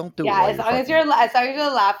 just don't do it. Yeah, as long as you're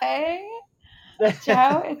laughing,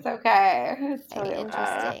 Joe, it's okay. It's totally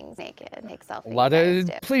interesting. Naked. Make selfies. Latte.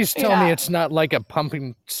 Please tell me it's not like a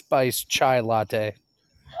pumpkin spice chai latte.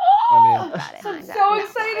 I mean, I'm so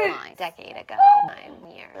excited. A decade ago,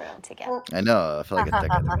 9 years together. I know. I feel like a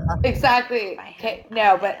decade ago. Exactly. Okay,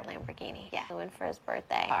 no, but Lamborghini. Yeah, who went for his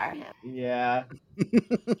birthday. Car. Yeah.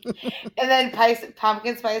 And then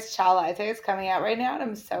pumpkin spice chai latte is coming out right now, and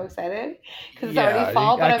I'm so excited because it's already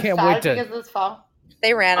fall. But I'm sad because it's fall.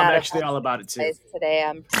 They ran out. I'm actually all about it too. Today,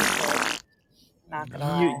 I'm not gonna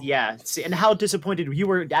lie. Yeah. See, and how disappointed you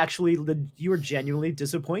were? Actually, you were genuinely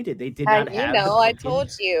disappointed. They did not have. I told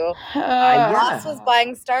you. Ross was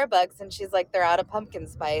buying Starbucks, and she's like, "They're out of pumpkin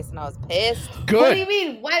spice," and I was pissed. Good. What do you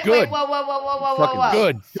mean? Wait, whoa.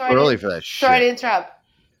 Good. Early for that shit. Sorry to interrupt.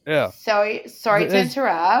 Yeah. Sorry to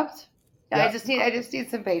interrupt. Yeah. I just need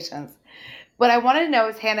some patience. What I want to know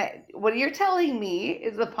is, Hannah, what you're telling me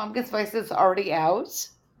is the pumpkin spice is already out.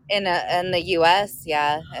 In the U.S.,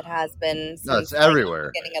 yeah, it has been. No, it's since,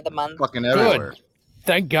 everywhere. The beginning of the month. Fucking everywhere. Good.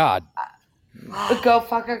 Thank God. Go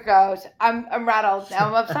fucker goat. I'm rattled. Now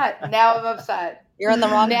I'm upset. You're in the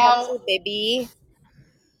wrong country, baby.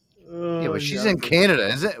 Yeah, but she's in Canada,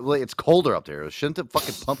 isn't it? Well, it's colder up there. Shouldn't the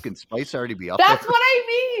fucking pumpkin spice already be up That's there? what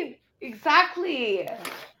I mean. Exactly.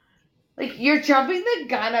 Like, you're jumping the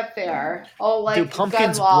gun up there. Oh, like, do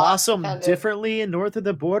pumpkins blossom differently north of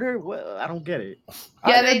the border? Well, I don't get it.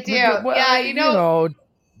 Yeah, they do. Yeah, you know,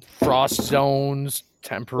 frost zones,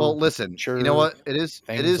 temperature. Well, listen. You know what? It is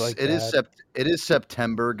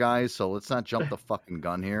September, guys. So let's not jump the fucking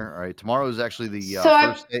gun here. All right, tomorrow is actually the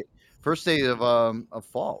first day of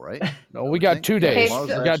fall, right? No, we got 2 days. We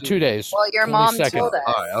got 2 days. Well, your mom 22nd. told us.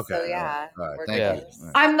 All right, okay. So yeah, all right. we're Thank good.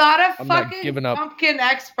 you. I'm not a I'm not fucking giving up. pumpkin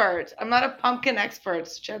expert. I'm not a pumpkin expert,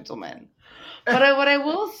 gentlemen. But what I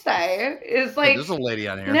will say is, like, there's a lady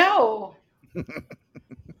on here. No. Okay.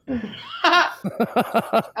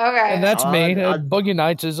 And that's me. Boogie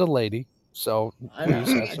Nights is a lady. So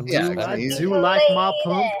please have some respect. I do like my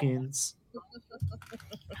pumpkins.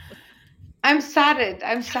 I'm saddened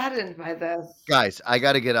by this. Guys, I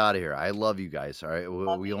got to get out of here. I love you guys. All right,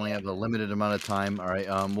 we only have a limited amount of time. All right,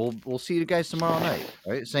 we'll see you guys tomorrow night.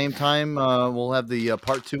 All right, same time. We'll have the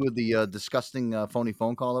part 2 of the disgusting phony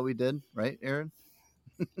phone call that we did. Right, Aaron?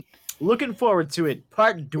 Looking forward to it.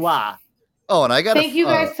 Part 2. Oh, and I got. Thank you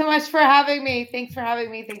guys so much for having me. Thanks for having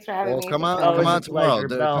me. Well, come on tomorrow.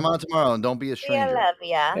 Come on tomorrow, and don't be a stranger. I love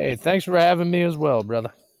ya. Hey, thanks for having me as well,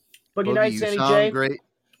 brother. Boogie Nights, you Sandy sound J. great.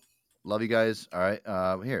 Love you guys. All right.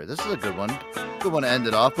 Here, this is a good one. Good one to end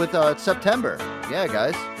it off with. It's September. Yeah,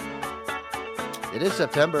 guys. It is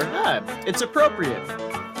September. Yeah, it's appropriate.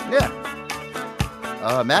 Yeah.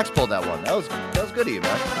 Max pulled that one. That was good of you,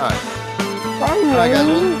 Max. All right. All right,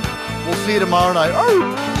 guys. We'll see you tomorrow night.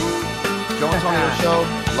 Joe Antonio Show.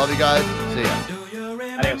 Love you guys. See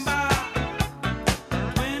ya. Adios.